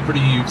also seeing you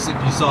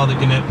saw the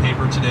Gannett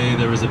paper today.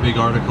 There was a big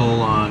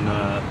article on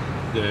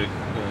the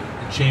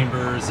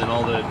chambers and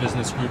all the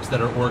business groups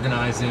that are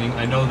organizing.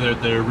 I know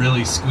that they're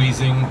really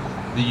squeezing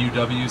the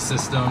UW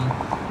system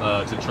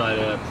to try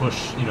to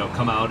push,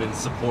 come out in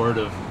support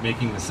of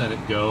making the Senate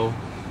go,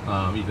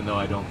 even though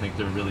I don't think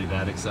they're really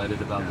that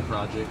excited about the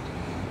project.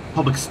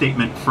 Public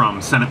statement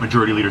from Senate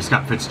Majority Leader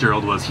Scott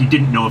Fitzgerald was he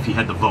didn't know if he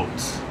had the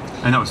votes.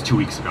 And that was 2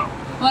 weeks ago.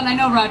 Well, and I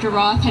know Roger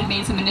Roth had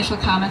made some initial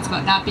comments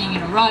about not being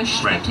in a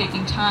rush, about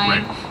taking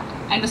time.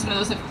 I know some of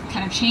those have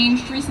kind of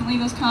changed recently,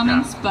 those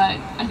comments, but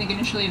I think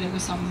initially there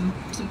was some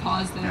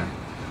pause there.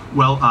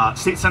 Well,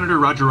 State Senator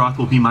Roger Roth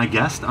will be my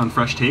guest on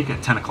Fresh Take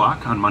at 10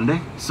 o'clock on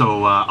Monday.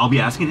 So I'll be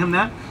asking him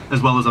that,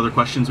 as well as other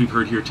questions we've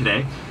heard here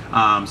today.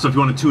 So if you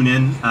want to tune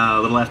in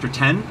a little after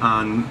 10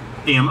 on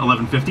AM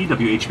 1150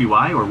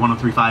 WHBY or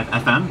 103.5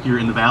 FM here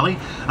in the Valley,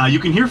 you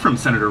can hear from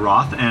Senator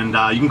Roth, and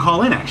you can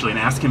call in actually and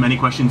ask him any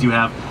questions you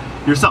have.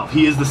 yourself.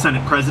 He is the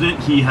Senate president.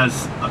 He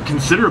has a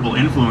considerable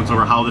influence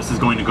over how this is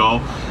going to go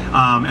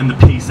and the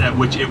pace at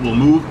which it will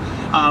move.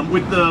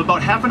 With the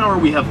about half an hour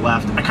we have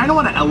left, I kind of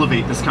want to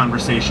elevate this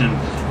conversation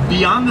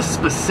beyond the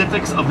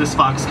specifics of this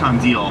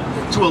Foxconn deal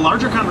to a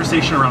larger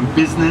conversation around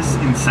business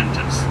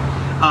incentives.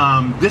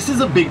 This is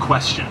a big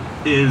question,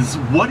 is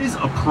what is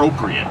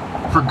appropriate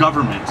for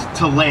government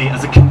to lay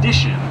as a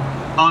condition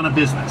on a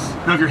business?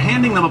 Now, if you're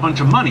handing them a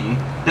bunch of money,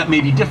 that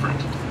may be different,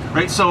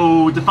 right?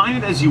 So define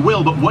it as you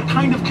will, but what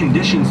kind of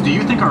conditions do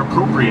you think are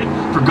appropriate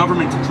for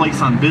government to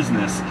place on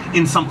business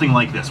in something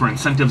like this, where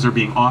incentives are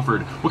being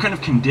offered? What kind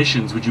of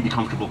conditions would you be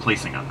comfortable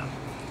placing on them?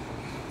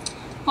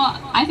 Well,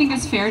 I think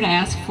it's fair to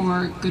ask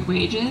for good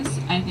wages.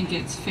 I think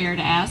it's fair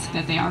to ask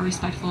that they are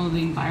respectful of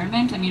the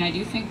environment. I mean, I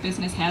do think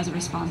business has a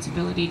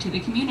responsibility to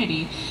the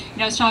community. You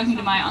know, I was talking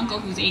to my uncle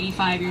who's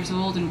 85 years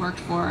old and worked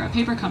for a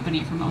paper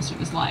company for most of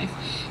his life.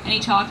 And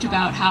he talked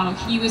about how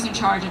he was in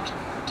charge of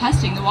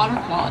testing the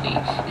water quality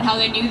and how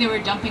they knew they were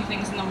dumping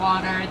things in the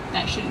water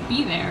that shouldn't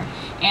be there.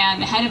 And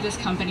the head of this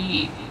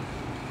company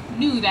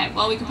knew that,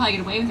 well, we could probably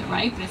get away with it,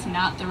 right? But it's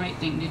not the right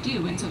thing to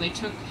do. And so they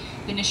took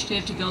the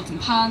initiative to build some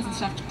ponds and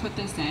stuff to put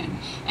this in.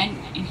 And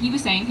he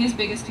was saying his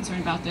biggest concern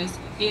about this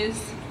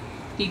is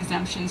the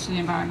exemptions to the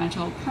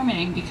environmental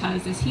permitting,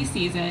 because as he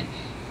sees it,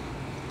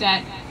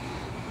 that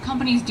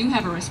companies do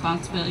have a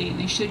responsibility and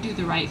they should do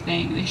the right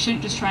thing. They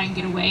shouldn't just try and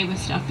get away with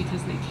stuff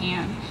because they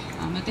can.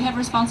 That they have a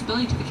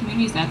responsibility to the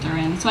communities that they're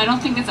in. So I don't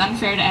think it's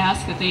unfair to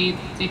ask that they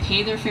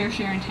pay their fair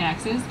share in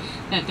taxes,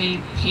 that they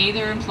pay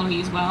their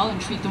employees well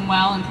and treat them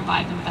well and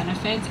provide them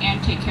benefits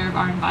and take care of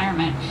our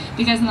environment.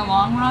 Because in the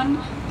long run,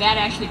 that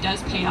actually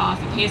does pay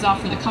off. It pays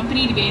off for the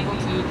company to be able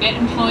to get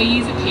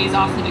employees. It pays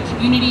off for the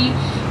community.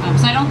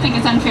 So I don't think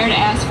it's unfair to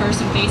ask for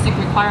some basic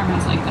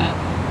requirements like that.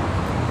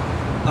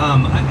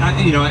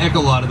 I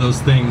echo a lot of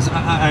those things.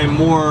 I'm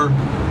more...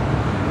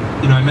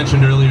 I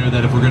mentioned earlier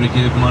that if we're going to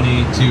give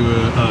money to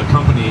a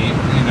company,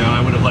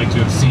 I would have liked to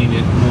have seen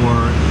it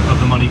more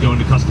of the money going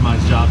to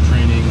customized job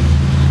training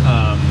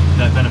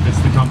that benefits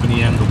the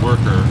company and the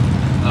worker.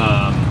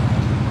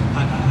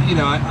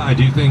 I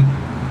do think,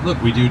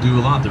 look, we do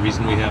a lot. The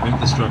reason we have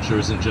infrastructure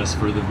isn't just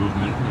for the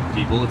movement of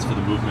people, it's for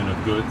the movement of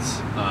goods.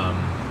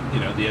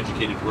 The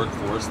educated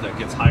workforce that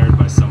gets hired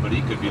by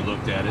somebody could be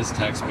looked at as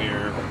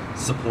taxpayer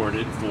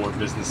supported for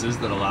businesses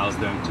that allows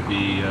them to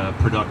be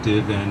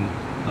productive and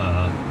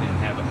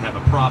have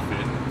a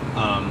profit.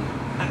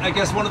 I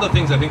guess one of the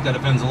things I think that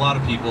offends a lot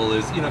of people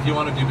is, if you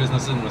want to do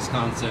business in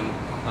Wisconsin,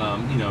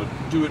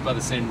 do it by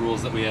the same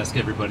rules that we ask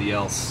everybody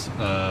else,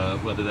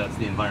 whether that's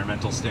the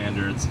environmental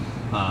standards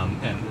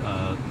and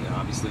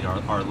obviously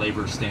our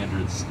labor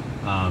standards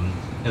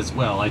as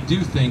well. I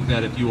do think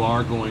that if you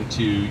are going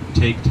to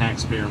take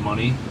taxpayer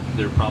money,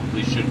 there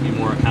probably should be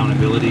more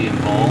accountability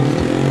involved,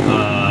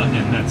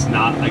 and that's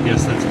not, I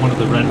guess that's one of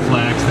the red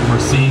flags that we're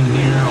seeing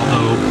here,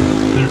 although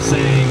they're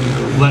saying,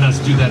 let us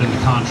do that in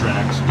the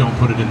contract, don't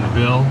put it in the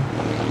bill.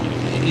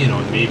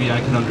 Maybe I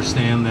can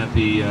understand that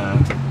the,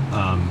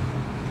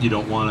 you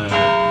want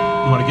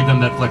to give them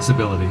that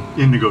flexibility.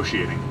 In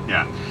negotiating,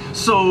 yeah.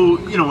 So,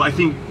 I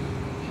think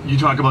you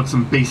talk about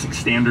some basic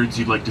standards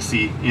you'd like to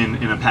see in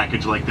a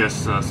package like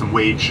this, some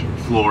wage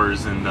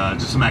floors and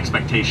just some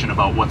expectation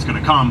about what's going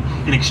to come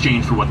in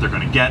exchange for what they're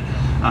going to get.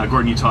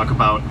 Gordon, you talk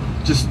about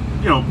just,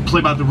 play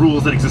by the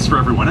rules that exist for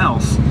everyone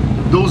else.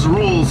 Those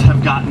rules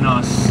have gotten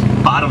us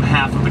bottom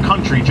half of the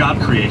country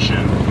job creation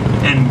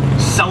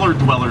and cellar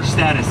dweller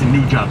status in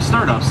new job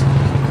startups.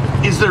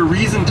 Is there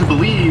reason to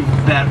believe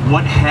that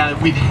what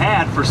we've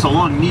had for so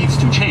long needs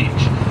to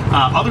change?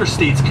 Other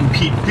states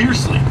compete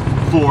fiercely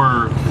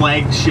for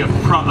flagship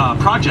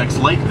projects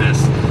like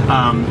this.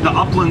 The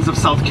uplands of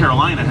South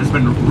Carolina has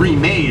been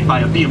remade by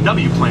a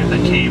BMW plant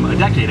that came a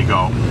decade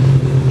ago.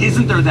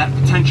 Isn't there that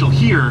potential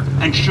here,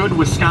 and should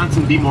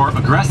Wisconsin be more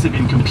aggressive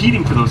in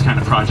competing for those kind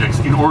of projects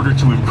in order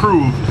to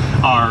improve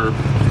our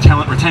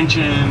talent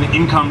retention,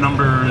 income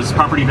numbers,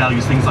 property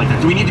values, things like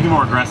that? Do we need to be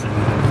more aggressive?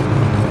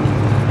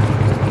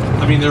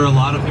 I mean, there are a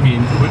lot of,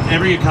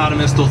 every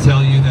economist will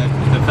tell you that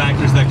the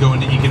factors that go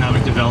into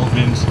economic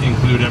development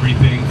include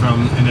everything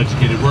from an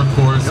educated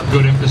workforce,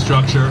 good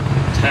infrastructure,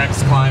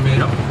 tax climate,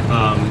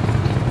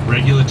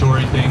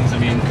 regulatory things.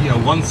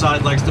 One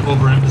side likes to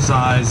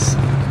overemphasize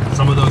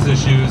some of those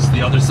issues,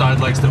 the other side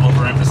likes to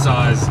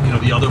overemphasize,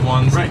 the other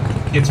ones. Right.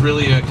 It's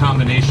really a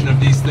combination of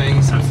these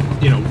things.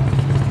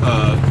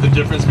 The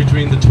difference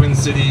between the Twin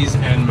Cities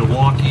and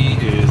Milwaukee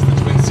is the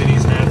Twin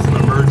Cities had some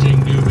emerging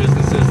new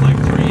businesses like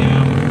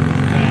 3M,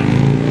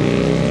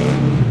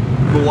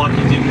 Milwaukee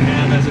didn't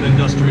have as an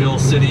industrial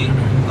city.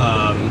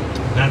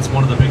 That's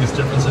one of the biggest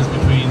differences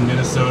between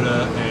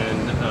Minnesota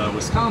and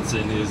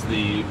Wisconsin is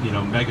the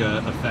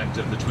mega effect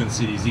of the Twin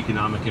Cities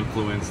economic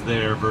influence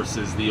there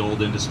versus the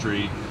old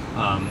industry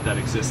that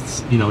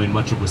exists in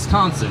much of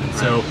Wisconsin.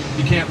 So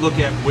you can't look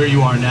at where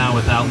you are now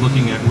without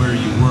looking at where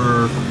you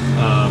were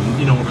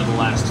over the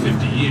last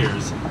 50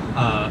 years.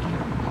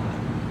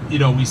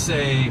 We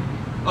say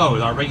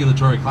oh, our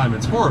regulatory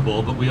climate's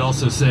horrible, but we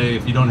also say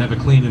if you don't have a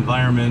clean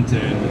environment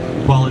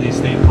and quality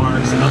state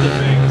parks and other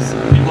things,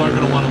 people aren't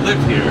going to want to live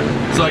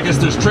here. So I guess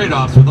there's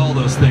trade-offs with all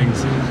those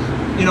things.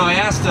 You know, I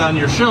asked on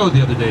your show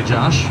the other day,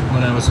 Josh,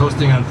 when I was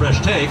hosting on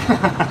Fresh Take,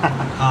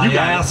 I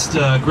asked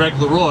Greg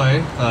Leroy,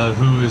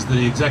 who is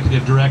the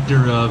executive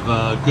director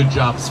of Good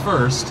Jobs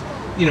First,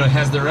 you know,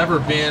 has there ever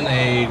been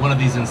one of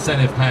these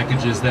incentive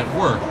packages that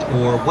worked,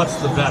 or what's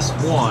the best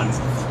one?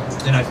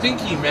 And I think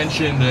he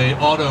mentioned a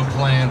auto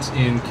plant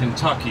in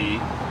Kentucky,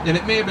 and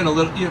it may have been a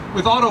little, you know,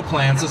 with auto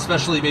plants,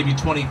 especially maybe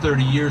 20,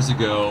 30 years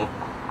ago,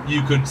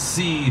 you could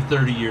see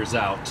 30 years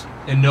out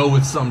and know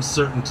with some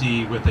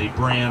certainty with a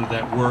brand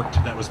that worked,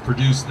 that was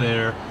produced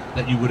there,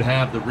 that you would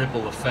have the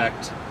ripple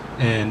effect,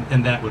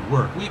 and that would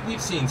work.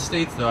 We've seen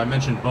states, though, I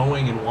mentioned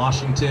Boeing in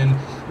Washington.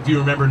 If you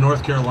remember,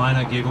 North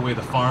Carolina gave away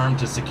the farm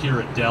to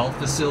secure a Dell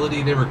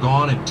facility. They were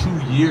gone in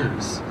 2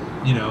 years.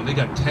 You know, they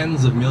got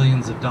tens of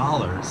millions of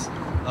dollars.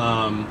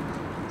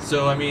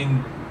 So, I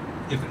mean,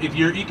 if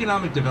your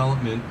economic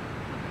development,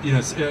 you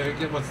know,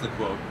 what's the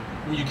quote?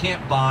 You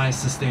can't buy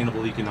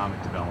sustainable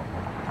economic development.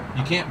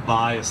 You can't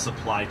buy a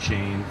supply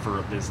chain for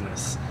a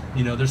business.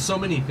 You know, there's so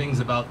many things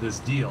about this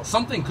deal.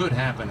 Something could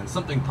happen and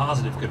something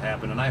positive could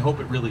happen, and I hope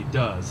it really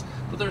does.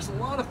 But there's a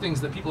lot of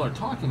things that people are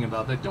talking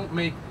about that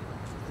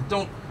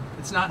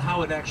it's not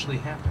how it actually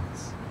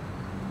happens.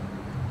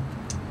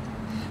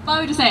 Well, I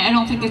would just say, I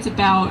don't think it's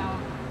about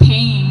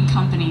paying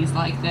companies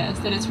like this,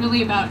 that it's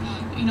really about,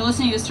 you know,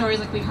 listening to stories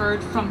like we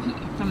heard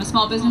from a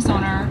small business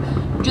owner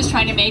just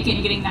trying to make it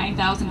and getting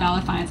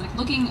 $9,000 fines, like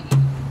looking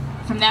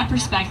from that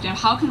perspective,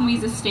 how can we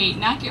as a state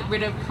not get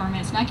rid of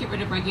permits, not get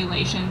rid of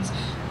regulations,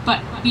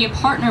 but be a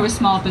partner with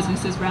small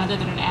businesses rather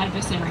than an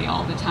adversary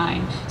all the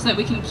time, so that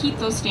we can keep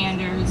those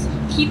standards,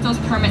 keep those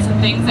permits and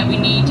things that we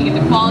need to get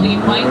the quality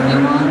of life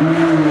we want,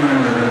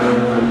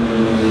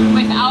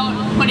 without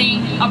putting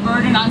a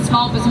burden on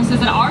small businesses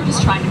that are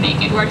just trying to make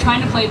it, who are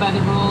trying to play by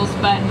the rules,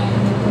 but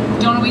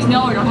don't always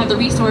know or don't have the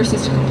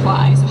resources to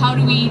comply. So how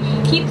do we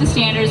keep the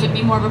standards and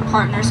be more of a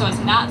partner so it's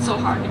not so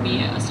hard to be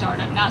a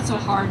startup, not so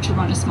hard to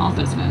run a small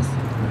business?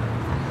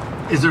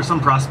 Is there some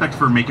prospect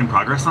for making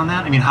progress on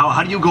that? I mean,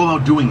 how do you go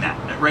about doing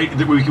that, right?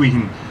 We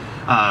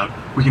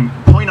can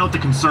point out the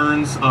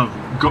concerns of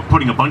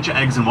putting a bunch of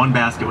eggs in one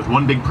basket with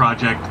one big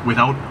project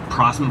without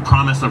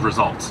promise of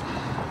results.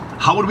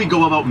 How would we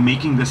go about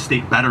making this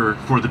state better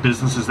for the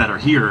businesses that are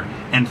here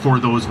and for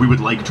those we would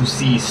like to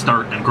see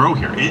start and grow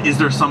here? Is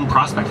there some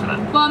prospect for that?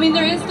 Well, I mean,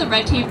 there is the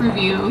red tape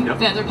review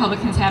that the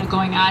Republicans have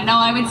going on. Now,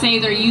 I would say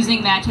they're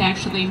using that to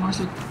actually more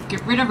so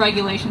get rid of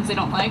regulations they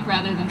don't like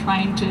rather than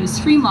trying to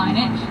streamline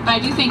it. But I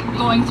do think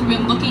going through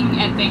and looking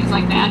at things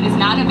like that is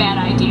not a bad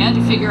idea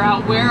to figure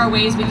out where are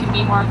ways we can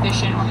be more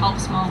efficient or help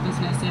small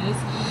businesses.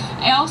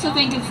 I also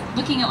think it's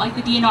looking at like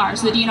the DNR.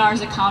 So the DNR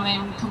is a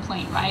common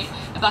complaint, right?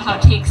 About how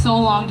it takes so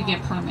long to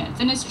get permits.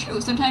 And it's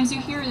true, sometimes you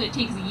hear that it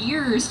takes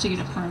years to get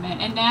a permit,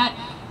 and that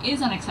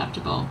is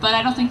unacceptable. But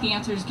I don't think the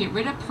answer is get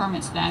rid of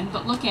permits then,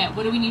 but look at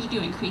what do we need to do?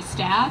 Increase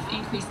staff,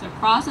 increase the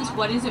process.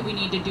 What is it we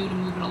need to do to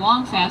move it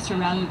along faster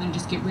rather than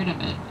just get rid of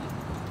it?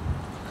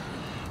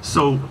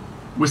 So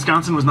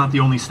Wisconsin was not the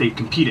only state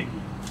competing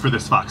for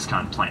this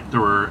Foxconn plant. There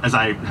were, as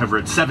I have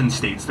read, 7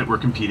 states that were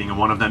competing, and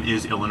one of them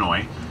is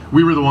Illinois.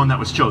 We were the one that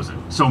was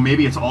chosen. So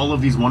maybe it's all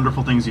of these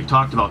wonderful things you've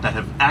talked about that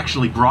have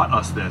actually brought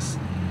us this,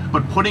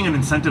 but putting an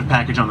incentive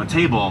package on the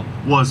table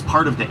was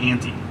part of the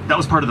ante. That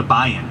was part of the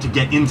buy-in to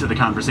get into the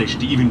conversation,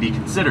 to even be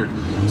considered.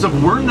 So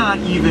if we're not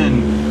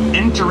even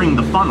entering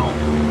the funnel,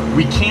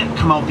 we can't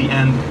come out the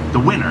end the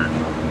winner.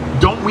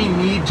 Don't we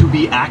need to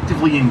be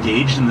actively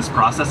engaged in this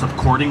process of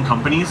courting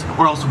companies,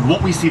 or else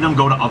won't we see them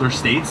go to other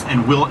states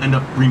and we'll end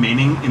up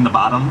remaining in the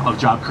bottom of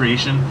job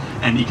creation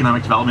and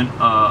economic development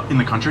in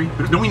the country?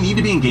 Don't we need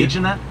to be engaged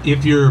in that?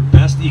 If your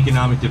best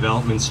economic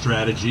development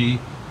strategy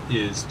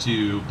is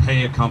to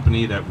pay a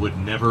company that would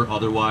never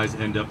otherwise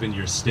end up in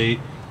your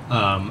state,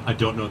 I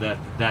don't know that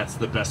that's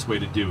the best way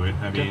to do it.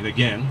 I mean,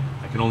 again,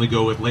 I can only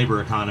go with labor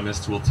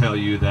economists who will tell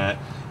you that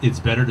it's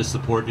better to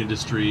support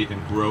industry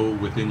and grow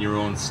within your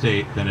own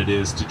state than it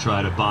is to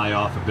try to buy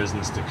off a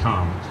business to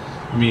come.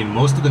 I mean,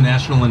 most of the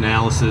national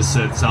analysis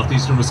said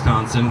southeastern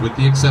Wisconsin, with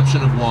the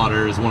exception of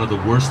water, is one of the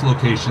worst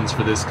locations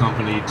for this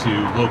company to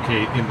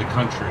locate in the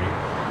country.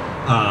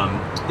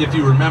 If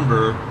you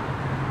remember,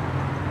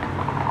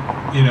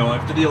 you know,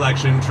 after the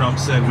election, Trump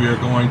said we are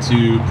going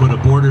to put a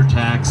border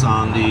tax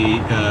on the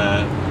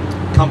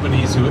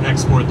companies who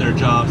export their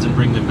jobs and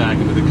bring them back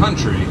into the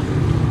country.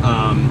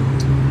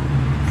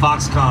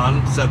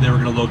 Foxconn said they were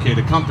going to locate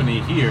a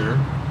company here.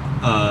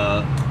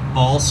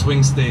 All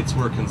swing states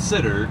were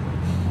considered.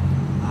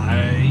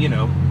 You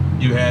know,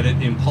 you had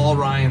it in Paul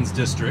Ryan's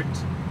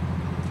district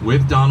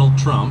with Donald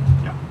Trump.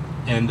 Yeah.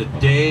 And the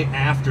day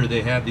after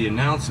they had the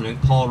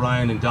announcement, Paul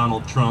Ryan and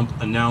Donald Trump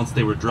announced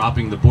they were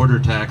dropping the border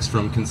tax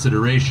from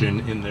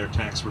consideration in their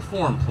tax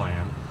reform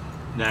plan.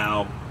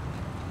 Now,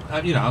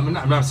 you know, I'm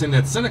not saying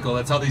that's cynical.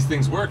 That's how these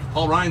things work.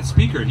 Paul Ryan's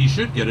speaker, he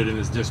should get it in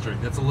his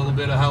district. That's a little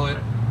bit of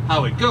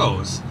how it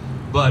goes.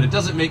 But it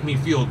doesn't make me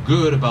feel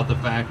good about the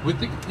fact with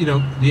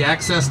the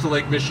access to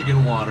Lake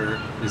Michigan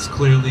water is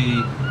clearly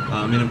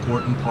an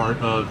important part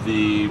of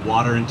the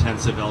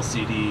water-intensive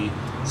LCD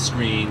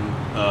screen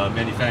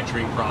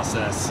manufacturing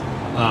process.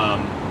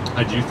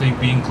 I do think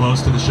being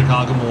close to the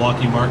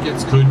Chicago-Milwaukee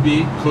markets could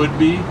be.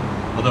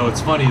 Although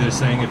it's funny, they're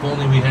saying if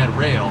only we had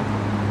rail.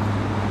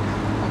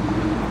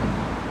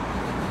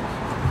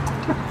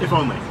 If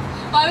only.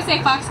 Well, I would say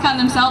Foxconn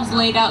themselves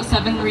laid out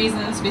 7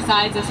 reasons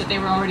besides this that they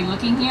were already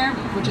looking here,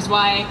 which is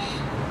why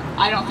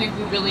I don't think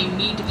we really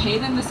need to pay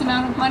them this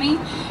amount of money.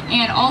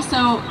 And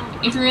also,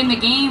 if you're in the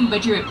game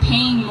but you're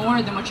paying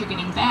more than what you're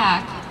getting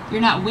back,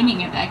 you're not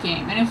winning at that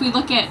game. And if we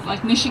look at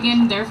like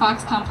Michigan, their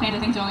Foxconn plant, I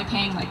think they're only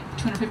paying like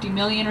 $250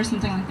 million or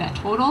something like that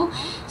total.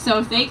 So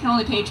if they can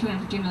only pay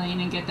 $250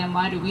 million and get them,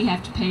 why do we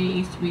have to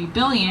pay $3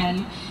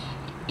 billion?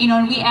 You know,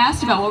 and we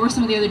asked about what were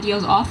some of the other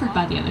deals offered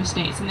by the other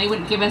states, and they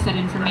wouldn't give us that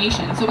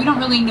information. So we don't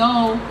really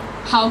know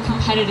how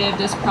competitive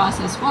this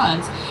process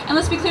was. And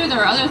let's be clear, there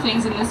are other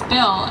things in this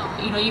bill.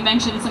 You know, you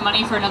mentioned some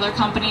money for another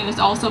company. There's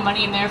also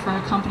money in there for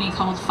a company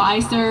called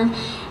Pfizer.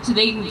 So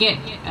they can get,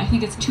 I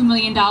think it's $2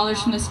 million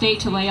from the state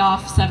to lay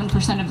off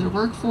 7% of their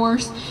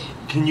workforce.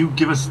 Can you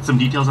give us some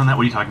details on that?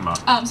 What are you talking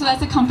about? So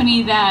that's a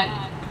company that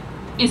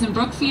is in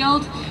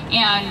Brookfield,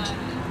 and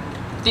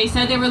they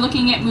said they were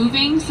looking at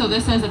moving, so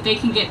this says that they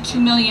can get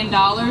 $2 million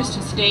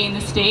to stay in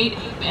the state,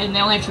 and they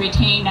only have to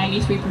retain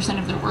 93%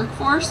 of their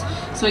workforce.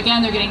 So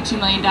again, they're getting $2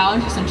 million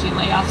to essentially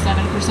lay off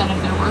 7%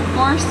 of their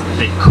workforce.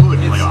 They could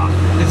lay off.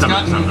 It's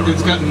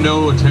gotten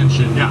no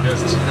attention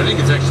because I think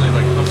it's actually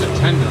like up to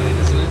 10 million,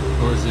 isn't it?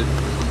 Or is it?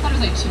 I thought it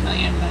was like 2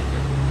 million, but.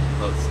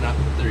 Well, it's not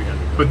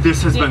 300. But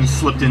this has been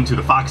slipped into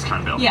the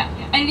Foxconn bill. Yeah,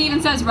 and it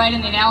even says right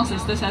in the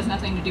analysis, this has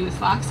nothing to do with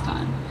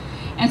Foxconn.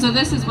 And so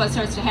this is what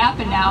starts to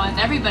happen now, is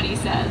everybody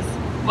says,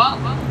 well,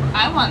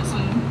 I want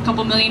a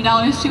couple $1 million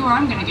too, where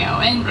I'm going to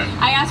go. And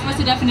I asked what's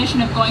the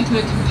definition of going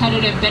through a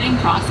competitive bidding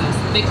process.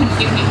 They couldn't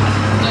give me one.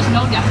 There's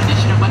no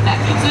definition of what that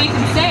means. So they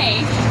can say,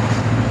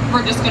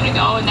 we're just going to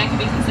go, and that can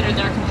be considered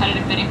their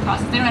competitive bidding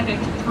process. They don't have to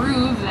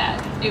prove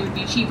that it would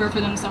be cheaper for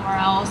them somewhere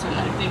else, or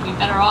that they'd be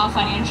better off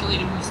financially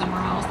to move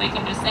somewhere else. They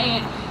can just say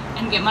it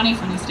and get money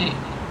from the state.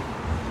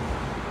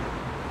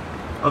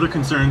 Other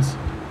concerns?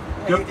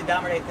 I hate to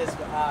dominate this,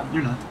 but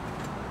You're not.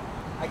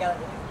 I got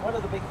one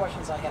of the big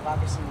questions I have,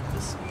 obviously, the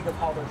speed of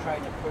how they're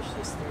trying to push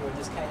this through. It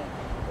just kind of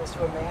goes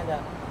to Amanda.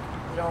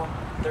 You know,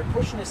 they're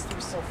pushing this through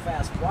so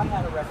fast. Why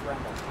not a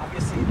referendum?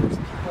 Obviously, there's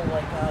people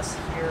like us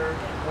here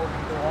and more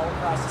people all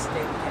across the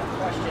state that have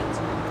questions,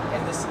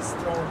 and this is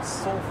thrown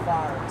so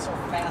far and so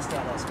fast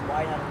at us.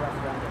 Why not a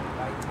referendum?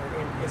 Right?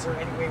 Is there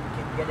any way we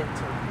can get it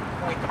to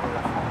the point of a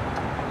referendum?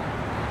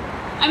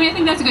 I mean, I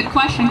think that's a good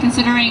question,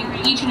 considering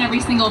each and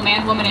every single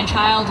man, woman, and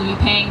child will be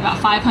paying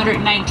about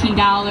 $519,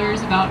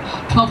 about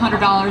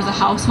 $1,200 a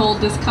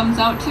household this comes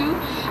out to.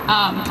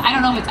 I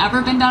don't know if it's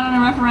ever been done on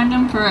a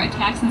referendum for a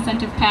tax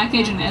incentive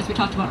package, and as we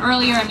talked about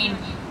earlier, I mean,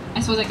 I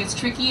suppose it gets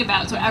tricky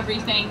about, so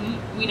everything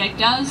WHEDEC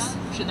does,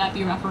 should that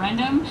be a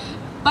referendum?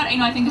 But, you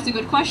know, I think it's a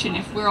good question.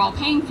 If we're all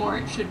paying for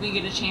it, should we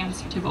get a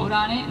chance to vote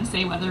on it and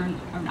say whether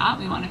or not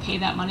we want to pay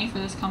that money for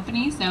this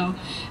company? So,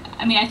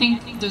 I mean, I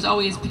think there's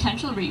always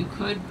potential where you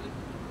could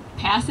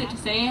pass it to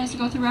say it has to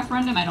go through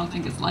referendum. I don't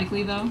think it's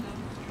likely, though.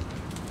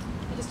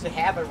 Just to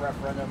have a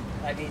referendum,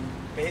 I mean,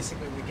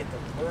 basically we get to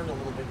learn a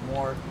little bit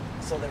more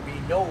so that we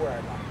know where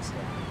our money's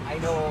going.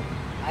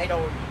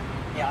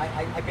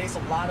 I base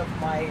a lot of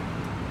my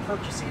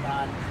purchasing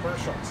on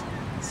commercials.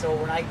 So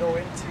when I go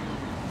into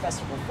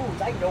Festival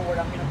Foods, I know what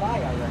I'm going to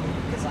buy already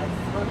because I've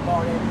heard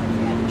about it,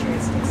 I've had a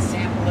chance to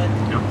sample it.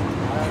 Yep.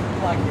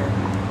 Plug here.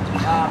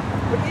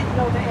 But you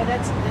know, and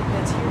that's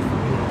here for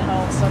me. And then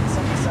all of a sudden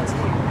somebody says,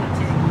 hey, we're going to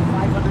take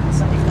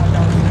 $575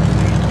 from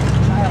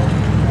a child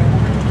and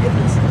we're going to give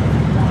this if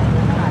you want it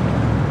or not.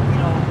 You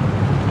know,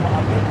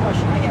 a big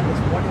question I have is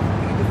what if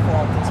we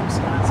default as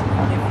Wisconsin?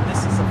 What if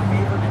this is a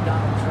favor to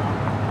Donald Trump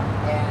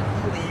and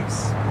he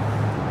leaves,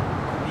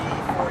 could be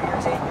 4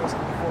 years, 8 years,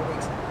 could be 4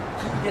 weeks,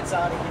 he gets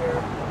out of here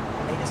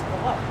and they just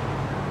pull up?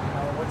 You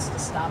know, what's to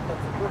stop them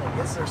from doing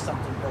it? Is there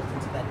something built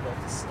into that bill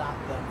to stop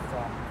them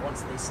from,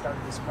 once they start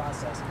this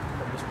process,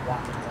 from just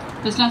walking down?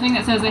 There's nothing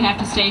that says they have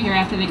to stay here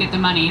after they get the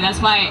money. That's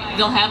why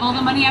they'll have all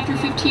the money after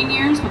 15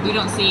 years, but we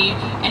don't see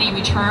any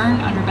return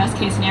under best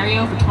case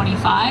scenario for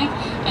 25.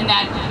 And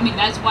that, I mean,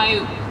 that's why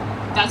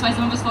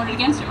some of us voted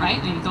against it, right?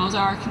 I mean, those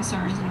are our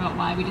concerns about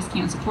why we just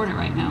can't support it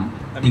right now.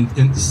 I mean,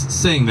 in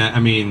saying that, I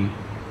mean,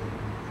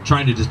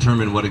 trying to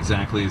determine what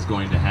exactly is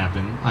going to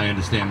happen, I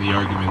understand the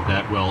argument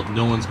that, well,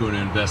 no one's going to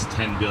invest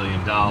 $10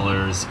 billion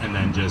and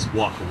then just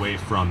walk away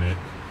from it.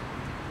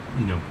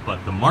 You know,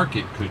 but the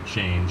market could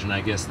change, and I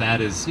guess that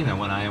is, you know,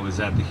 when I was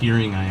at the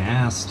hearing, I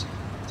asked,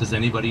 does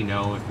anybody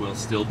know if we'll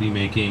still be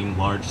making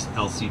large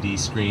LCD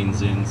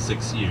screens in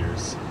 6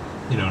 years?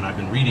 You know, and I've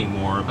been reading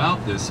more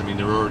about this. I mean,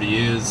 there already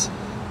is,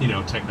 you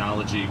know,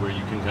 technology where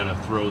you can kind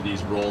of throw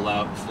these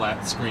roll-out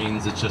flat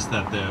screens. It's just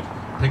that the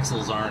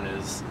pixels aren't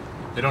as,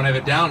 they don't have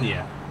it down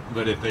yet.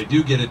 But if they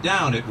do get it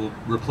down, it will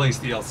replace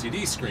the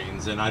LCD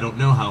screens, and I don't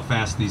know how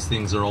fast these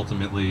things are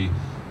ultimately,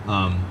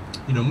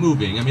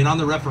 moving. I mean, on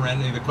the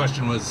referendum, the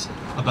question was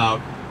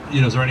about,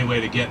 is there any way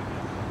to get,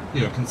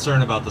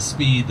 concern about the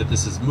speed that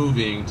this is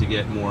moving to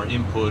get more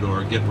input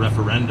or get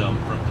referendum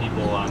from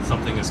people on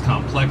something as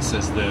complex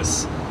as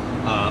this.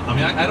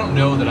 I don't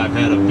know that I've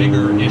had a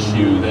bigger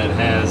issue that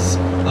has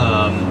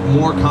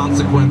more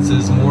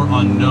consequences, more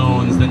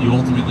unknowns that you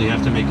ultimately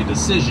have to make a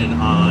decision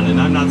on. And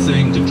I'm not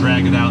saying to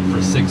drag it out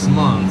for 6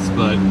 months,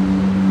 but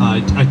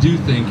I do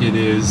think it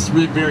is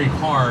very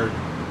hard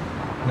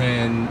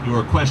when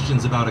your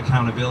questions about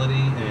accountability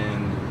and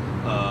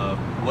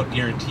what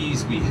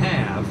guarantees we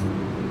have,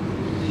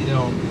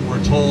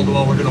 we're told,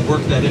 well, we're going to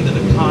work that into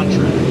the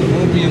contract. It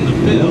won't be in the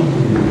bill,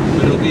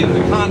 but it'll be in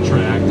the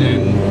contract.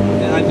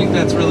 And I think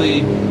that's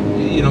really,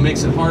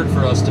 makes it hard for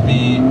us to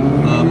be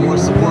more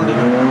supportive,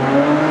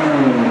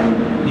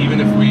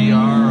 even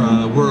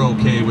if we're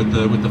okay with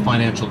the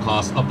financial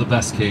cost of the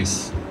best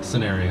case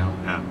scenario.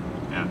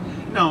 Yeah.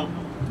 Now,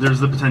 there's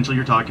the potential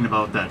you're talking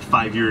about that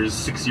 5 years,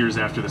 6 years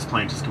after this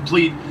plant is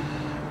complete,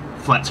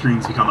 flat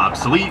screens become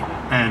obsolete,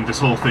 and this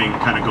whole thing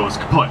kind of goes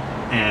kaput.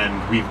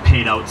 And we've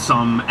paid out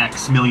some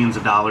X millions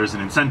of dollars in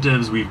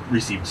incentives. We've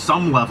received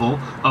some level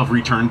of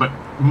return, but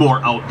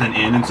more out than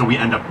in, and so we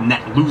end up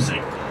net losing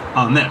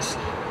on this.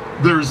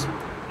 There's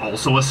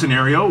also a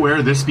scenario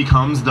where this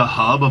becomes the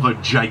hub of a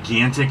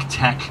gigantic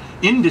tech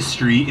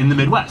industry in the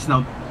Midwest.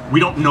 Now, we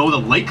don't know the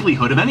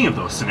likelihood of any of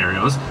those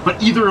scenarios,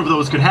 but either of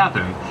those could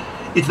happen.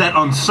 It's that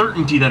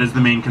uncertainty that is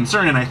the main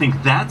concern, and I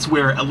think that's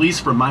where, at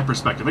least from my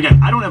perspective, again,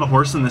 I don't have a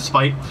horse in this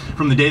fight.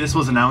 From the day this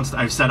was announced,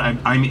 I've said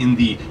I'm in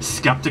the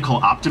skeptical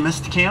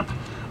optimist camp.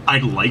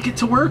 I'd like it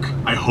to work.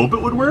 I hope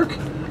it would work.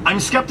 I'm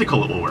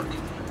skeptical it will work.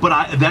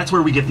 But that's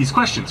where we get these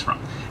questions from.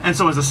 And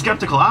so as a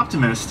skeptical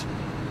optimist,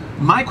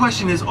 my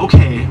question is,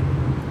 okay,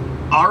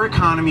 our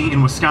economy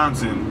in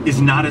Wisconsin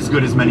is not as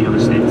good as many other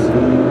states,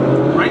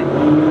 right?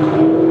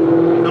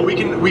 Now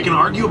we can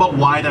argue about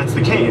why that's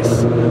the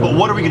case, but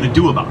what are we going to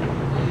do about it?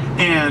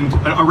 And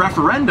a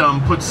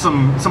referendum puts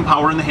some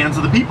power in the hands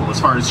of the people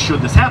as far as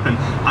should this happen.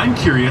 I'm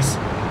curious,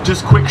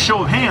 just quick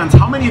show of hands,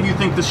 how many of you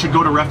think this should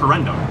go to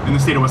referendum in the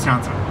state of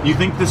Wisconsin? You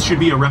think this should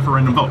be a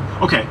referendum vote?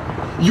 Okay,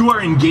 you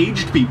are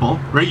engaged people,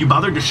 right? You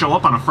bothered to show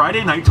up on a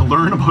Friday night to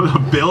learn about a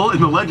bill in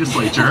the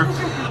legislature.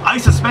 I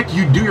suspect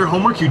you'd do your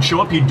homework, you'd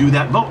show up, you'd do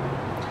that vote.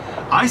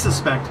 I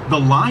suspect the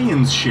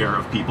lion's share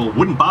of people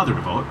wouldn't bother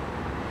to vote.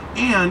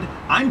 And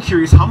I'm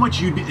curious how much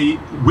you'd be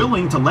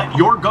willing to let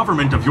your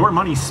government of your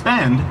money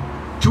spend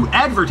to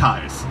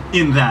advertise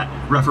in that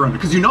referendum,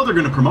 because they're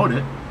going to promote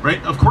it,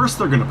 right? Of course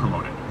they're going to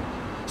promote it.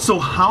 So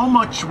how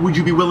much would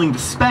you be willing to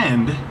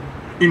spend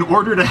in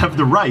order to have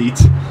the right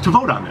to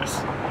vote on this?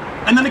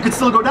 And then it could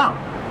still go down,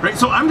 right?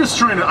 So I'm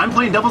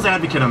playing devil's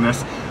advocate on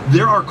this.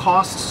 There are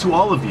costs to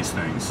all of these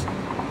things.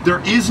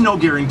 There is no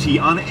guarantee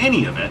on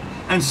any of it.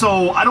 And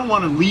so I don't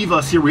want to leave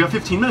us here, we have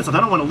 15 minutes, I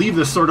don't want to leave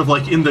this sort of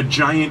like in the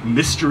giant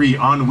mystery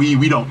ennui,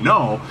 we don't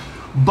know,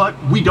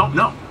 but we don't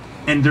know.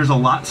 And there's a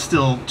lot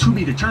still to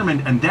be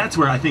determined, and that's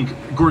where I think,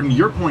 Gordon,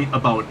 your point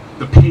about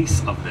the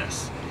pace of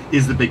this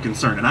is the big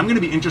concern. And I'm going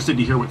to be interested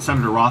to hear what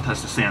Senator Roth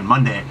has to say on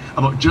Monday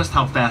about just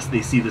how fast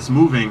they see this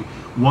moving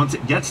once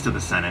it gets to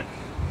the Senate,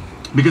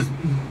 because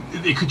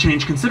it could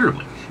change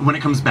considerably. When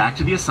it comes back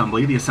to the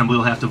Assembly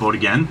will have to vote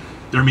again.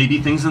 There may be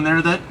things in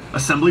there that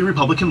Assembly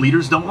Republican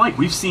leaders don't like.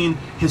 We've seen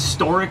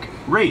historic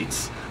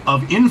rates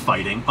of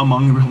infighting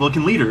among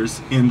Republican leaders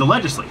in the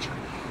legislature.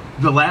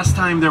 The last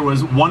time there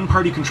was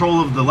one-party control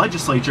of the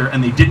legislature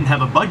and they didn't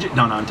have a budget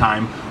done on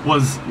time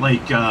was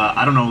like,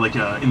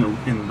 in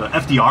the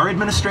FDR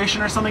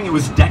administration or something. It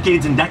was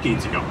decades and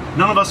decades ago.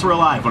 None of us were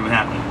alive when it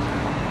happened.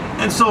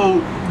 And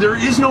so there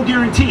is no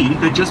guarantee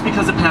that just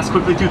because it passed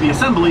quickly through the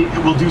Assembly,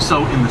 it will do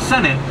so in the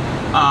Senate.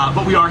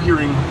 But we are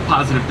hearing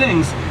positive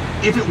things.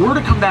 If it were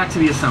to come back to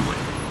the Assembly,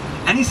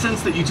 any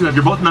sense that you two have,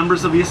 you're both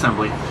members of the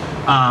Assembly,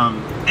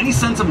 any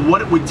sense of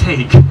what it would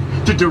take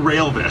to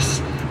derail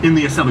this in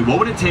the Assembly? What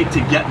would it take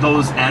to get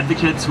those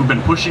advocates who've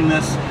been pushing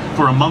this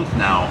for a month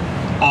now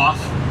off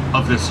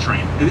of this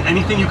train?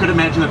 Anything you could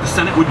imagine that the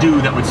Senate would do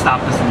that would stop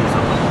this in the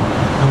Assembly?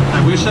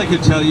 I wish I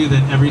could tell you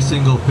that every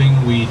single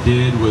thing we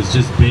did was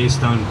just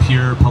based on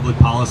pure public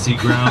policy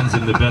grounds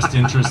in the best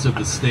interest of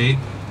the state.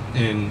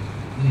 And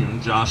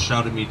Josh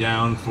shouted me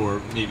down for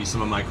maybe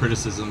some of my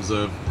criticisms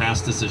of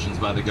past decisions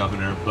by the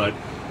governor, but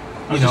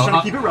I was just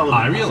trying to keep it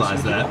relevant. I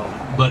realize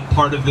that, but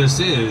part of this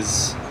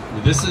is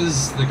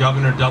the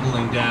governor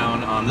doubling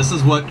down on, this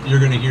is what you're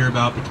going to hear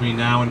about between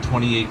now and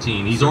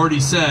 2018. He's already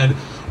said,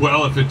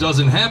 well, if it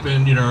doesn't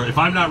happen, if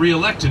I'm not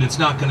reelected, it's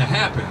not going to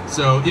happen.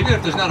 So even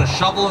if there's not a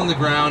shovel in the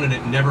ground and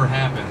it never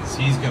happens,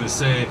 he's going to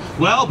say,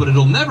 well, but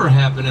it'll never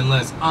happen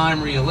unless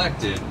I'm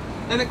reelected.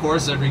 And of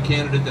course, every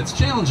candidate that's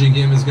challenging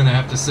him is going to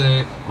have to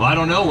say, well, I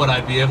don't know what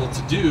I'd be able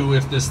to do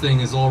if this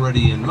thing is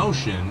already in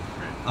motion.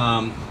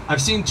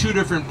 I've seen two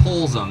different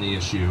polls on the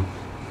issue.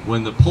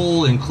 When the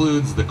poll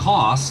includes the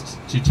cost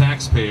to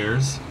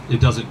taxpayers,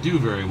 it doesn't do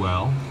very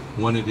well.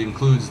 When it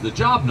includes the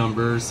job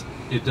numbers,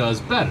 it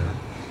does better.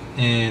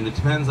 And it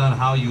depends on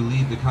how you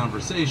lead the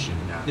conversation.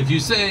 Yeah. If you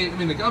say, I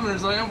mean, the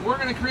governor's like, we're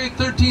going to create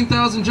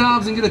 13,000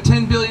 jobs and get a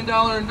 $10 billion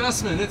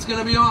investment, it's going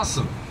to be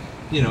awesome.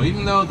 You know,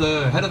 even though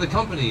the head of the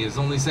company is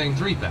only saying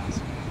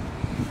 3,000.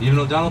 Even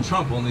though Donald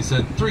Trump only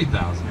said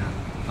 3,000.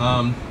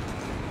 Yeah.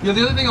 You know,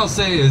 the other thing I'll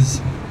say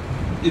is,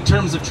 in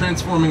terms of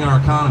transforming our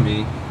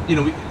economy, you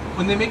know,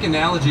 when they make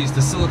analogies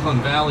to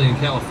Silicon Valley in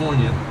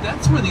California,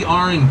 that's where the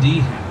R&D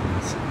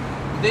happens.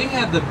 They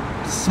had the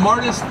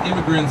smartest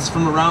immigrants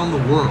from around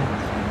the world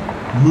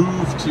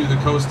move to the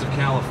coast of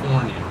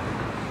California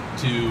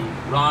to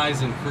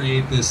rise and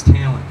create this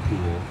talent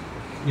pool.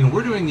 You know,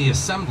 we're doing the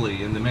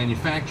assembly and the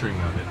manufacturing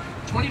of it.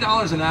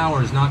 $20 an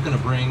hour is not going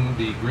to bring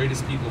the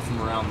greatest people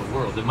from around the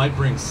world. It might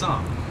bring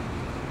some.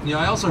 You know,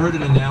 I also heard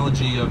an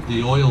analogy of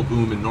the oil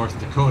boom in North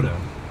Dakota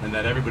and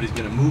that everybody's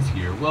going to move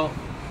here. Well,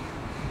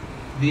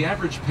 the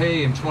average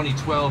pay in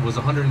 2012 was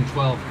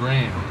 112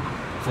 grand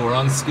for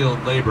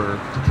unskilled labor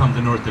to come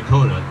to North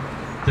Dakota.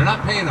 They're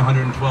not paying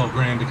 112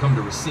 grand to come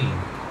to Racine.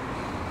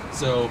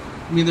 So,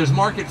 I mean, there's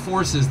market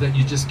forces that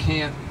you just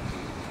can't.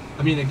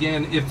 I mean,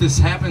 again, if this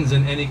happens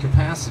in any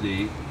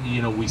capacity,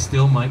 you know, we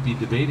still might be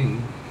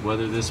debating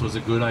whether this was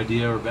a good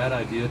idea or a bad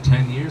idea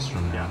 10 years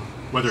from now. Yeah.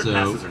 Whether it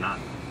passes or not.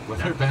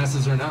 Whether it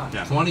passes or not.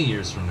 Yeah. 20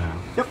 years from now.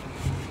 Yep.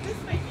 This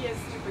might be a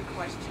stupid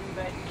question,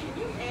 but can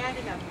you add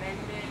an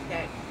amendment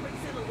that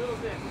puts in a little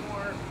bit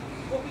more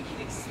what we can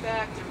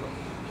expect or what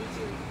we need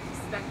to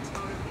expect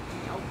out of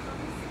the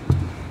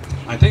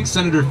outcomes? I think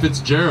Senator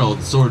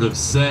Fitzgerald sort of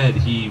said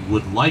he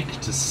would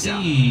like to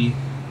see,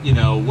 you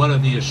know, what are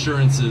the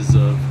assurances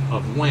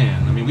of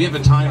when. I mean, we have a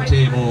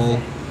timetable,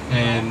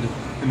 and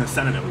in the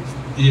Senate at least.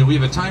 Yeah, we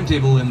have a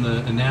timetable in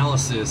the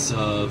analysis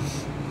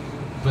of,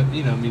 but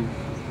you know,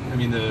 I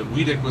mean, the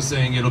WEDC was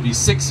saying it'll be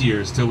 6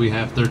 years till we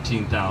have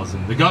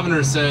 13,000. The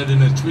governor said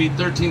in a tweet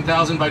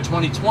 13,000 by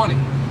 2020.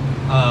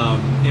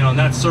 You know, and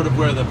that's sort of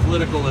where the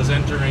political is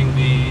entering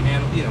the,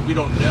 and you know, we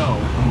don't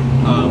know.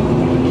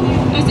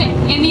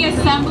 In the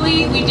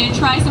assembly, we did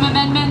try some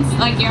amendments,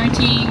 like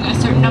guaranteeing a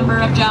certain number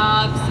of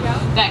jobs,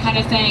 that kind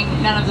of thing.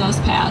 None of those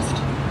passed,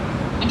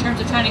 in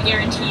terms of trying to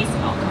guarantee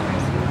some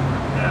outcomes.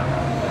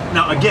 Yeah.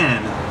 Now,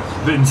 again,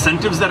 the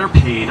incentives that are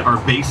paid are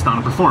based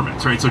on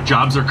performance, right? So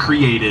jobs are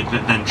created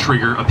that then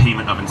trigger a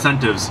payment of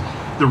incentives.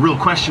 The real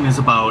question is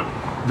about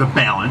the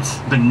balance,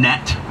 the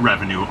net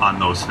revenue on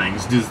those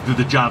things. Do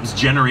the jobs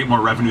generate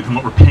more revenue than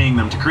what we're paying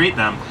them to create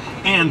them?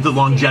 And the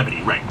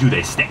longevity, right? Do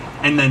they stay?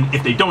 And then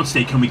if they don't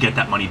stay, can we get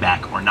that money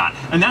back or not?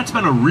 And that's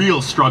been a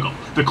real struggle.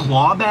 The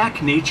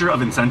clawback nature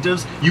of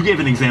incentives, you gave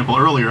an example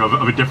earlier of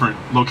a different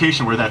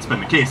location where that's been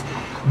the case.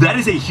 That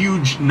is a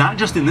huge, not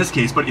just in this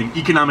case, but in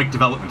economic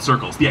development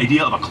circles. The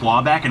idea of a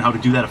clawback and how to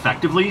do that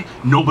effectively,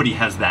 nobody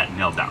has that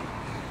nailed down.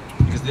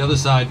 Because the other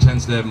side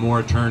tends to have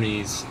more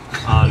attorneys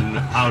on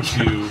how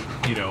to,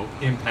 you know,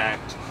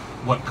 impact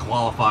what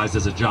qualifies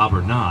as a job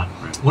or not.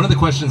 Right. One of the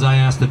questions I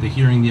asked at the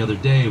hearing the other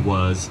day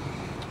was,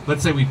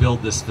 let's say we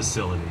build this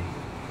facility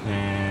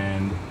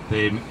and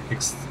they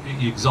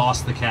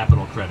exhaust the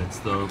capital credits,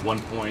 the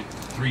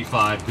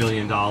 $1.35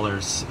 billion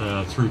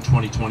through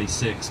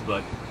 2026,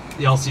 but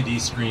the LCD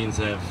screens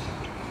have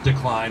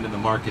declined and the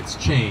market's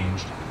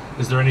changed.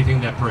 Is there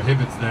anything that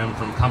prohibits them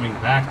from coming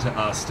back to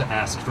us to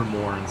ask for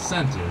more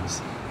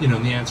incentives? You know,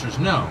 and the answer is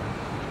no.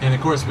 And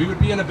of course, we would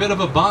be in a bit of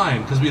a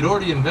bind because we'd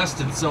already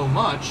invested so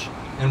much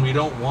and we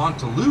don't want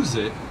to lose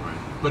it,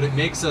 but it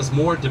makes us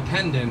more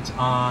dependent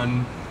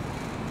on,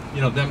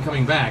 you know, them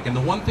coming back. And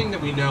the one thing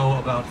that we know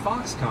about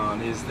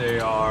Foxconn is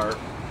they are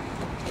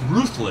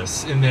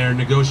ruthless in their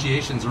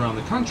negotiations around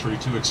the country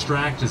to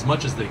extract as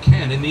much as they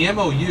can. In the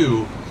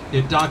MOU,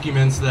 it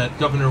documents that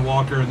Governor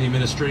Walker and the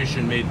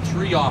administration made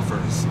 3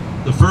 offers.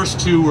 The first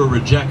 2 were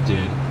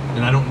rejected,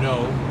 and I don't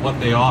know what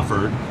they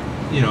offered,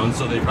 you know, and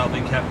so they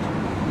probably kept,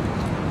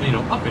 you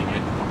know, upping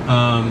it,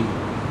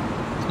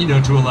 you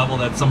know, to a level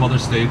that some other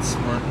states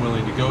weren't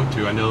willing to go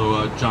to. I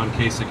know John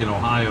Kasich in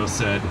Ohio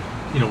said,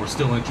 you know, we're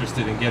still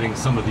interested in getting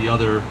some of the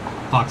other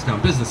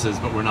Foxconn businesses,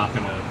 but we're not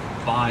going to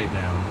buy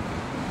them.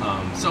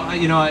 So, I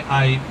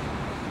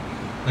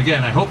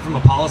again, I hope from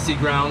a policy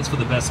grounds for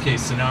the best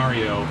case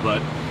scenario,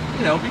 but,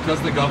 you know,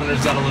 because the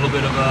governor's got a little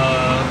bit of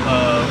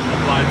a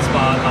blind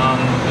spot on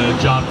the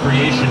job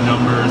creation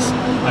numbers,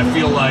 I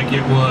feel like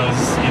it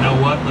was, you know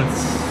what,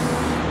 let's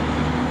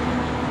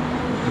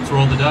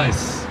roll the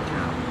dice.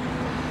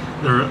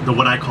 The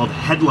what I called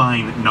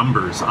headline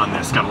numbers on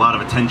this got a lot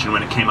of attention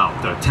when it came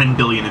out. The 10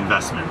 billion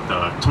investment,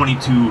 the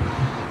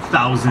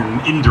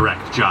 22,000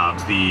 indirect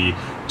jobs, the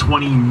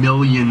 20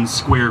 million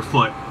square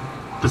foot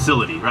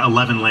facility,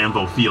 11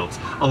 Lambeau fields.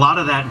 A lot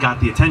of that got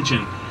the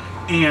attention,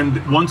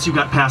 and once you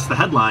got past the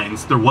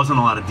headlines, there wasn't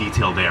a lot of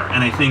detail there.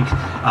 And I think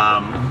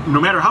no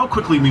matter how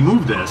quickly we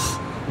move this,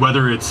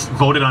 whether it's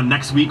voted on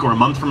next week or a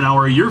month from now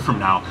or a year from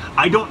now,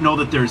 I don't know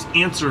that there's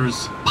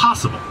answers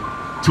possible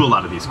to a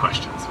lot of these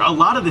questions. A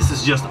lot of this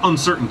is just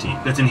uncertainty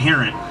that's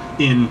inherent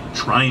in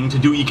trying to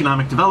do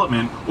economic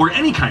development or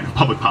any kind of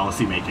public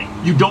policy making.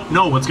 You don't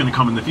know what's going to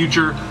come in the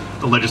future.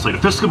 The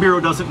Legislative Fiscal Bureau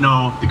doesn't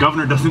know, the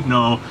governor doesn't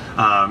know,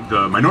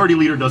 the minority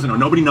leader doesn't know,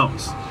 nobody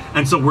knows.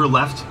 And so we're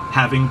left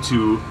having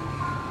to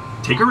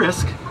take a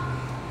risk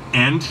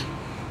and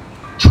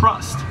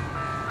trust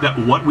that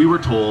what we were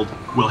told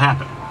will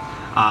happen.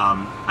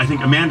 I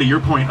think, Amanda, your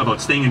point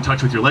about staying in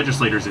touch with your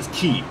legislators is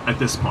key at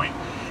this point.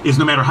 Is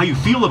no matter how you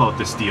feel about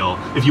this deal,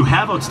 if you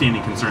have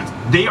outstanding concerns,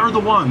 they are the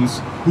ones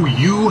who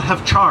you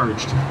have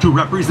charged to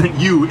represent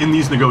you in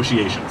these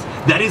negotiations.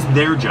 That is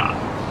their job.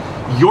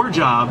 Your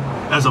job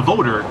as a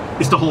voter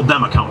is to hold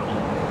them accountable.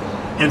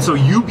 And so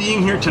you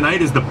being here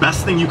tonight is the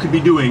best thing you could be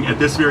doing at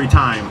this very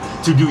time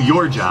to do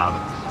your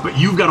job. But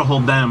you've got to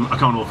hold them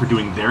accountable for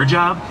doing their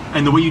job.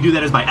 And the way you do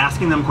that is by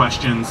asking them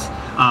questions.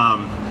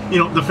 You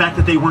know, the fact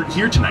that they weren't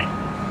here tonight,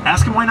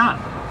 ask them why not.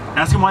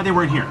 Ask them why they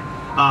weren't here.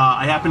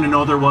 I happen to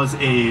know there was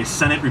a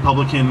Senate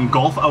Republican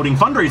golf outing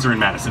fundraiser in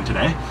Madison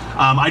today.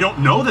 I don't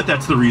know that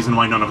that's the reason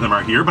why none of them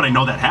are here, but I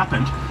know that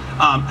happened.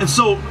 And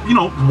so, you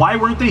know, why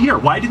weren't they here?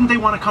 Why didn't they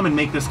want to come and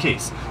make this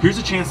case? Here's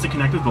a chance to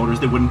connect with voters.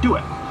 They wouldn't do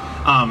it.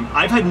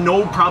 I've had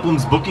no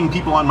problems booking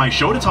people on my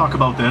show to talk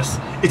about this.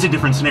 It's a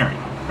different scenario,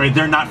 right?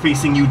 They're not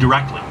facing you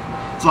directly.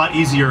 It's a lot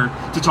easier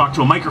to talk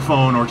to a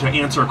microphone or to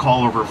answer a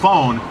call over a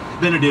phone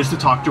than it is to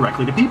talk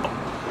directly to people.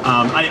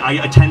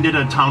 I attended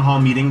a town hall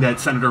meeting that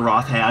Senator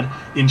Roth had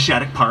in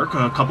Shattuck Park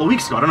a couple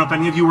weeks ago. I don't know if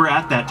any of you were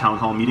at that town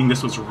hall meeting.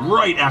 This was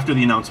right after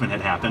the announcement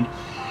had happened.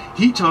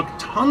 He took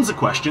tons of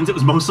questions. It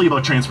was mostly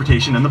about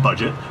transportation and the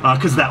budget,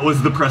 because that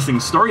was the pressing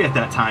story at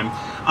that time.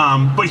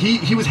 But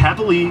he was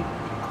happily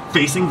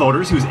facing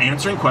voters. He was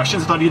answering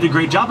questions. I thought he did a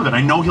great job of it.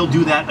 I know he'll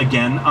do that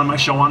again on my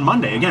show on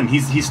Monday. Again,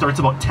 he starts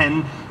about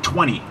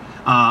 10:20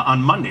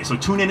 on Monday. So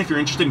tune in if you're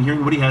interested in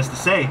hearing what he has to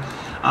say.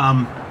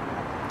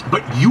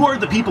 But you are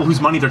the people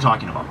whose money they're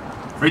talking about,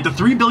 right? The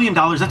 $3 billion,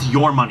 that's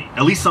your money,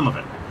 at least some of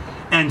it.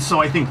 And so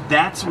I think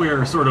that's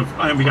where sort of,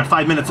 we got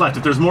 5 minutes left.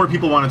 If there's more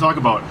people want to talk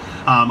about,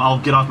 I'll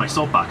get off my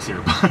soapbox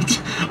here.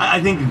 But I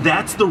think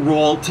that's the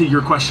role, to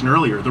your question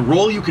earlier. The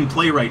role you can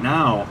play right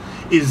now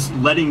is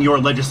letting your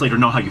legislator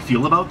know how you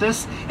feel about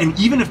this. And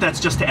even if that's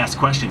just to ask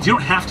questions, you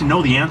don't have to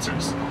know the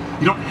answers.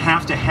 You don't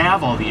have to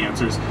have all the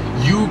answers.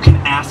 You can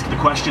ask the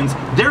questions.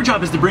 Their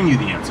job is to bring you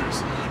the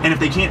answers. And if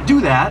they can't do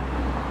that,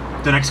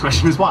 the next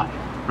question is why,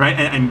 right?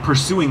 And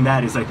pursuing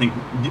that is, I think,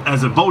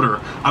 as a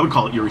voter, I would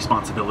call it your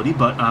responsibility,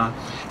 but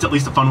it's at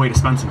least a fun way to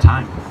spend some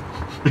time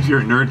if you're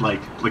a nerd like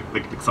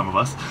some of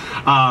us.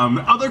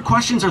 Other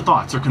questions or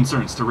thoughts or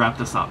concerns to wrap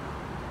this up?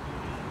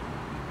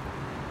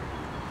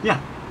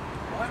 Yeah.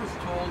 Well, I was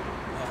told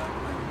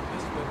when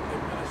this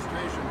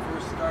administration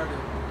first started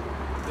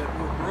that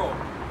we're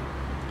broke.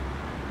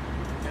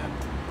 And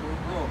we're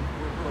broke.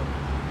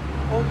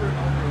 Over and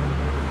over and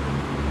over.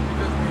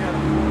 Because we had a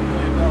 $4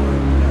 billion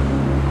debt.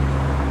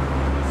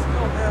 We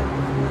still have a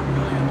 $4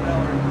 billion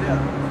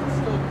debt. It's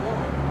still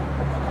growing,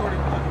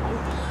 according to the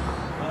news.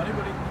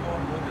 Anybody can go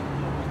and look at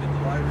the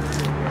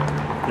library.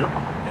 Yep.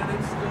 And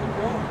it's still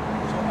growing.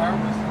 So are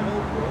we still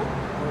broke?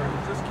 Or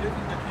is just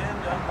kicking the can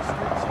down the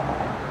street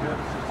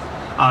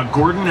somewhere?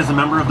 Gordon, as a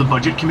member of the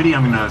Budget Committee,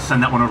 I'm going to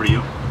send that one over to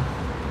you.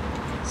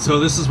 So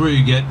this is where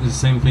you get the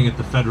same thing at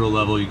the federal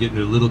level. You get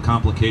into a little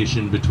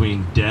complication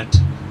between debt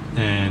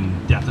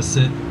and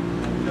deficit.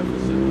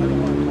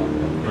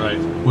 Right.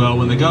 Well,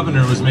 when the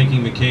governor was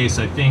making the case,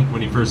 I think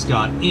when he first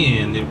got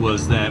in, it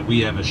was that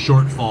we have a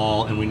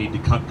shortfall and we need to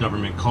cut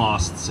government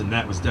costs, and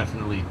that was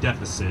definitely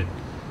deficit.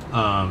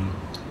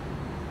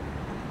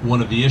 One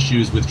of the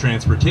issues with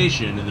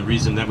transportation, and the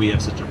reason that we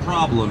have such a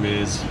problem,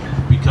 is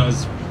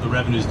because the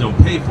revenues don't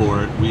pay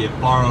for it. We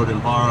have borrowed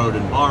and borrowed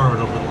and borrowed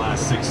over the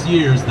last 6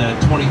 years.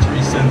 That 23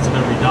 cents of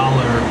every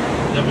dollar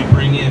that we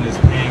bring in is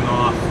paying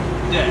off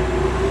debt.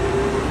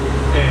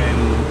 And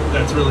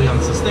that's really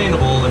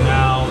unsustainable, and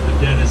now the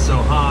debt is so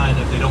high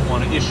that they don't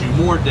want to issue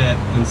more debt,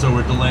 and so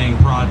we're delaying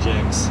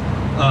projects.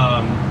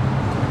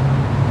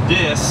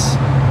 This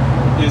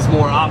is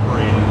more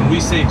operating. When we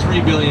say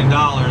 $3 billion,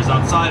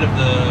 outside of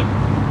the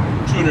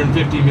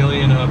 $250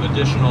 million of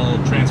additional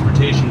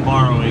transportation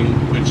borrowing,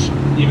 which,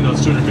 even though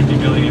it's $250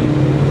 million,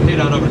 paid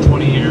out over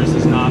 20 years,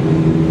 is not,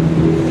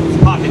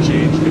 it's pocket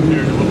change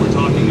compared to what we're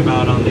talking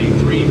about on the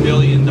 $3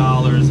 billion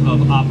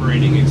of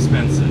operating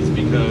expenses,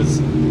 because,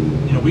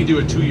 you know, we do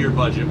a 2-year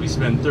budget, we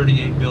spend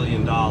 $38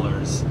 billion.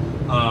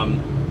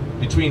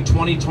 Between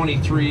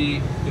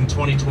 2023 and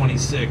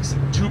 2026,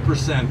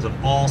 2%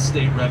 of all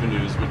state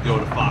revenues would go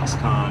to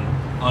Foxconn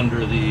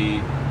under the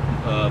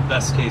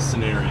best case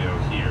scenario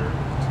here.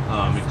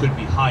 It could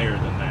be higher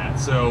than that.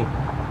 So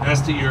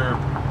as to your,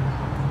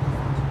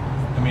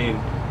 I mean,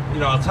 you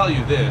know, I'll tell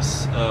you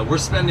this, we're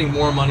spending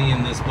more money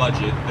in this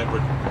budget that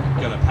we're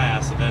going to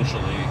pass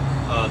eventually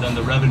than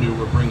the revenue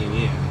we're bringing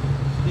in,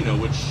 you know,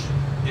 which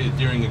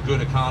during a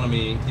good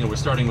economy, you know, we're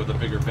starting with a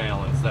bigger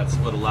balance. That's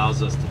what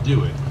allows us to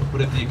do it.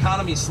 But if the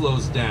economy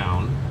slows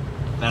down,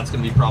 that's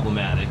going to be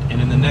problematic. And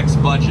in the next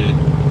budget,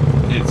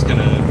 it's going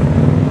to,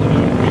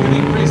 we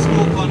can increase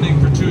school funding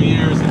for 2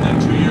 years, and then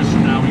 2 years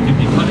from now we could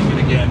be cutting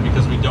it again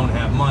because we don't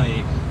have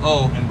money.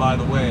 Oh, and by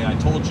the way, I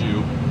told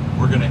you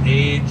we're going to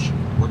age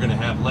we're going to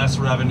have less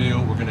revenue,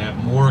 we're going to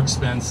have more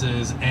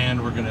expenses,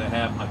 and we're going to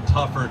have a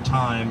tougher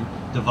time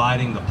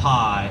dividing the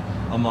pie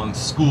among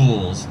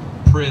schools,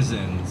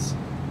 prisons,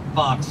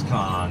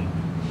 Foxconn,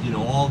 you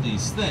know, all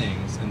these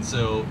things. And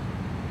so,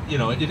 you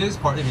know, it is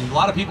part, I mean, a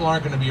lot of people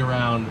aren't going to be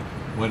around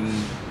when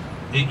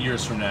 8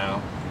 years from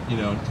now, you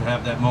know, to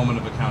have that moment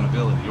of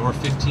accountability, or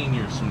 15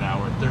 years from now,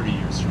 or 30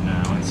 years from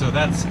now. And so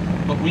that's,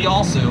 but we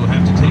also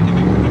have to take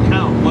into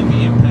account what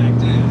the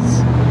impact is.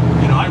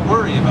 You know, I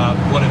worry about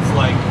what it's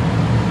like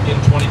in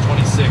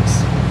 2026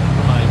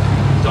 for my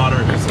daughter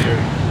who's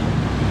here.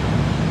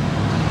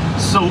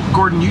 So,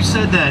 Gordon, you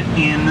said that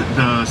in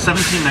the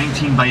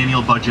 17-19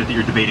 biennial budget that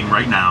you're debating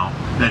right now,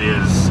 that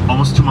is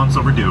almost 2 months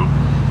overdue,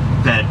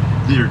 that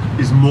there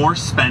is more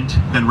spent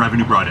than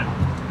revenue brought in.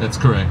 That's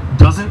correct.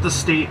 Doesn't the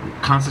state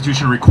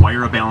constitution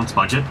require a balanced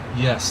budget?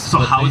 Yes. So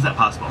how is that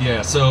possible?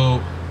 Yeah,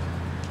 so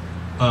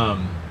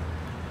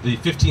the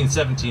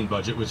 15-17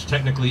 budget, which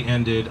technically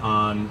ended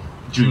on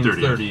June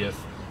 30th,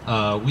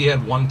 we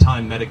had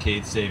one-time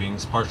Medicaid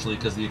savings, partially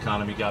because the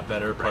economy got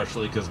better,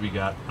 partially because we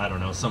got, I don't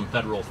know, some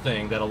federal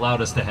thing that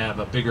allowed us to have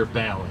a bigger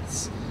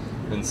balance.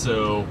 And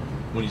so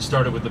when you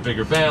started with the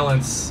bigger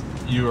balance,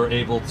 you are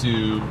able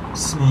to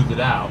smooth it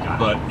out,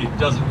 but it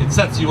doesn't, it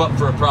sets you up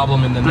for a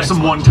problem in the next There's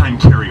some budget. one-time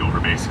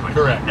carryover, basically.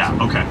 Correct. Yeah,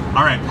 okay.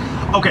 All right.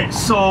 Okay,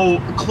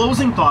 so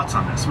closing thoughts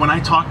on this. When I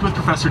talked with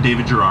Professor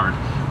David Gerard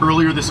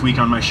earlier this week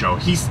on my show,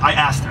 I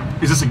asked him,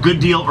 is this a good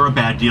deal or a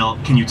bad deal?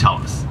 Can you tell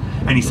us?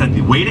 And he said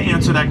the way to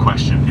answer that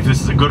question, if this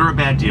is a good or a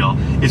bad deal,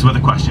 is with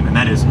a question, and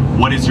that is,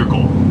 what is your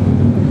goal?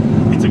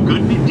 It's a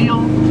good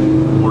deal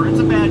or it's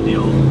a bad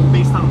deal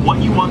based on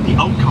what you want the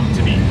outcome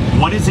to be.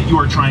 What is it you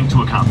are trying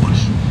to accomplish?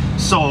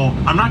 So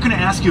I'm not going to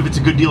ask you if it's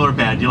a good deal or a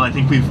bad deal. I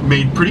think we've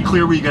made pretty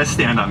clear where you guys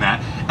stand on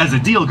that as a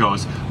deal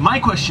goes. My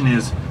question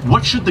is,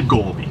 what should the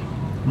goal be?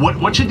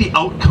 What should the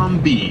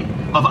outcome be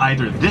of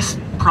either this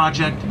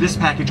project, this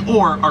package,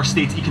 or our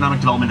state's economic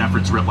development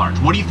efforts writ large?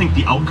 What do you think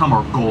the outcome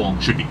or goal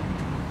should be?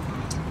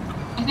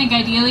 I think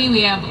ideally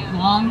we have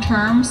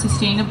long-term,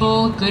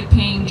 sustainable,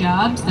 good-paying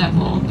jobs that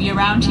will be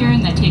around here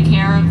and that take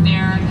care of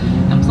their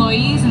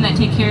employees and that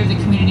take care of the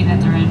community that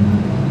they're in.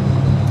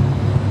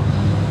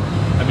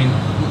 I mean,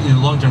 in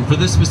the long term, for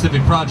this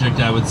specific project,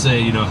 I would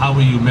say, you know, how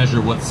will you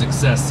measure what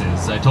success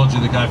is? I told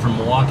you the guy from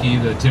Milwaukee,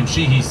 the Tim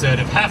Sheehy, said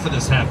if half of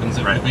this happens,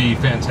 it will be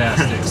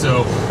fantastic.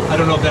 So I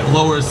don't know if that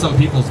lowers some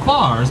people's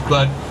bars,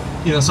 but,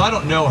 you know, so I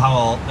don't know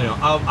how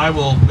I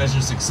will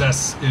measure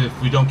success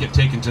if we don't get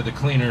taken to the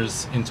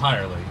cleaners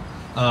entirely.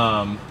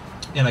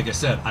 And like I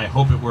said, I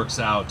hope it works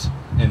out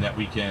and that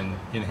we can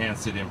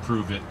enhance it,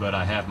 improve it, but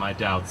I have my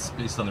doubts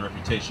based on the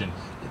reputation.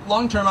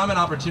 Long term, I'm an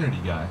opportunity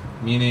guy,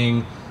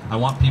 meaning I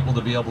want people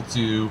to be able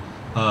to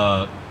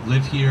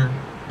live here,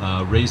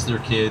 raise their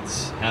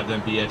kids, have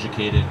them be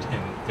educated,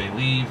 and if they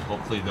leave,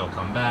 hopefully they'll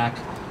come back.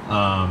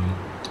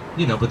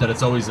 You know, but that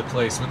it's always a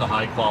place with a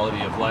high quality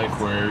of life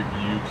where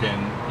you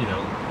can, you know,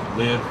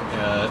 live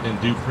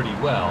and do pretty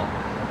well.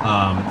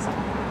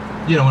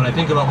 You know, when I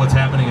think about what's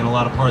happening in a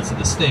lot of parts of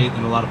the state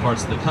and a lot of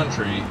parts of the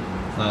country,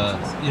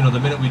 you know,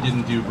 the minute we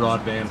didn't do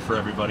broadband for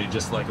everybody,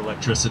 just like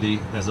electricity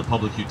as a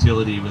public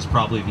utility, was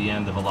probably the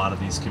end of a lot of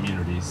these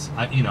communities.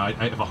 I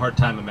have a hard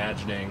time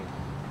imagining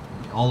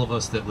all of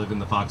us that live in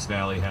the Fox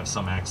Valley have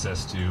some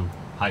access to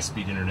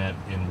high-speed internet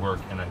in work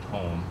and at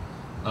home.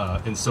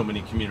 And so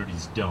many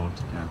communities don't.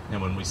 Yeah.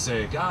 And when we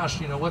say, gosh,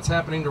 you know, what's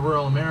happening to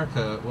rural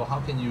America? Well, how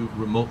can you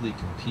remotely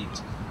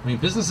compete? I mean,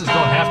 businesses don't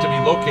have to be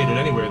located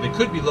anywhere. They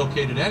could be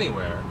located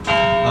anywhere.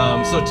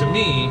 So to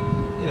me,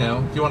 you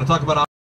know, if you want to talk about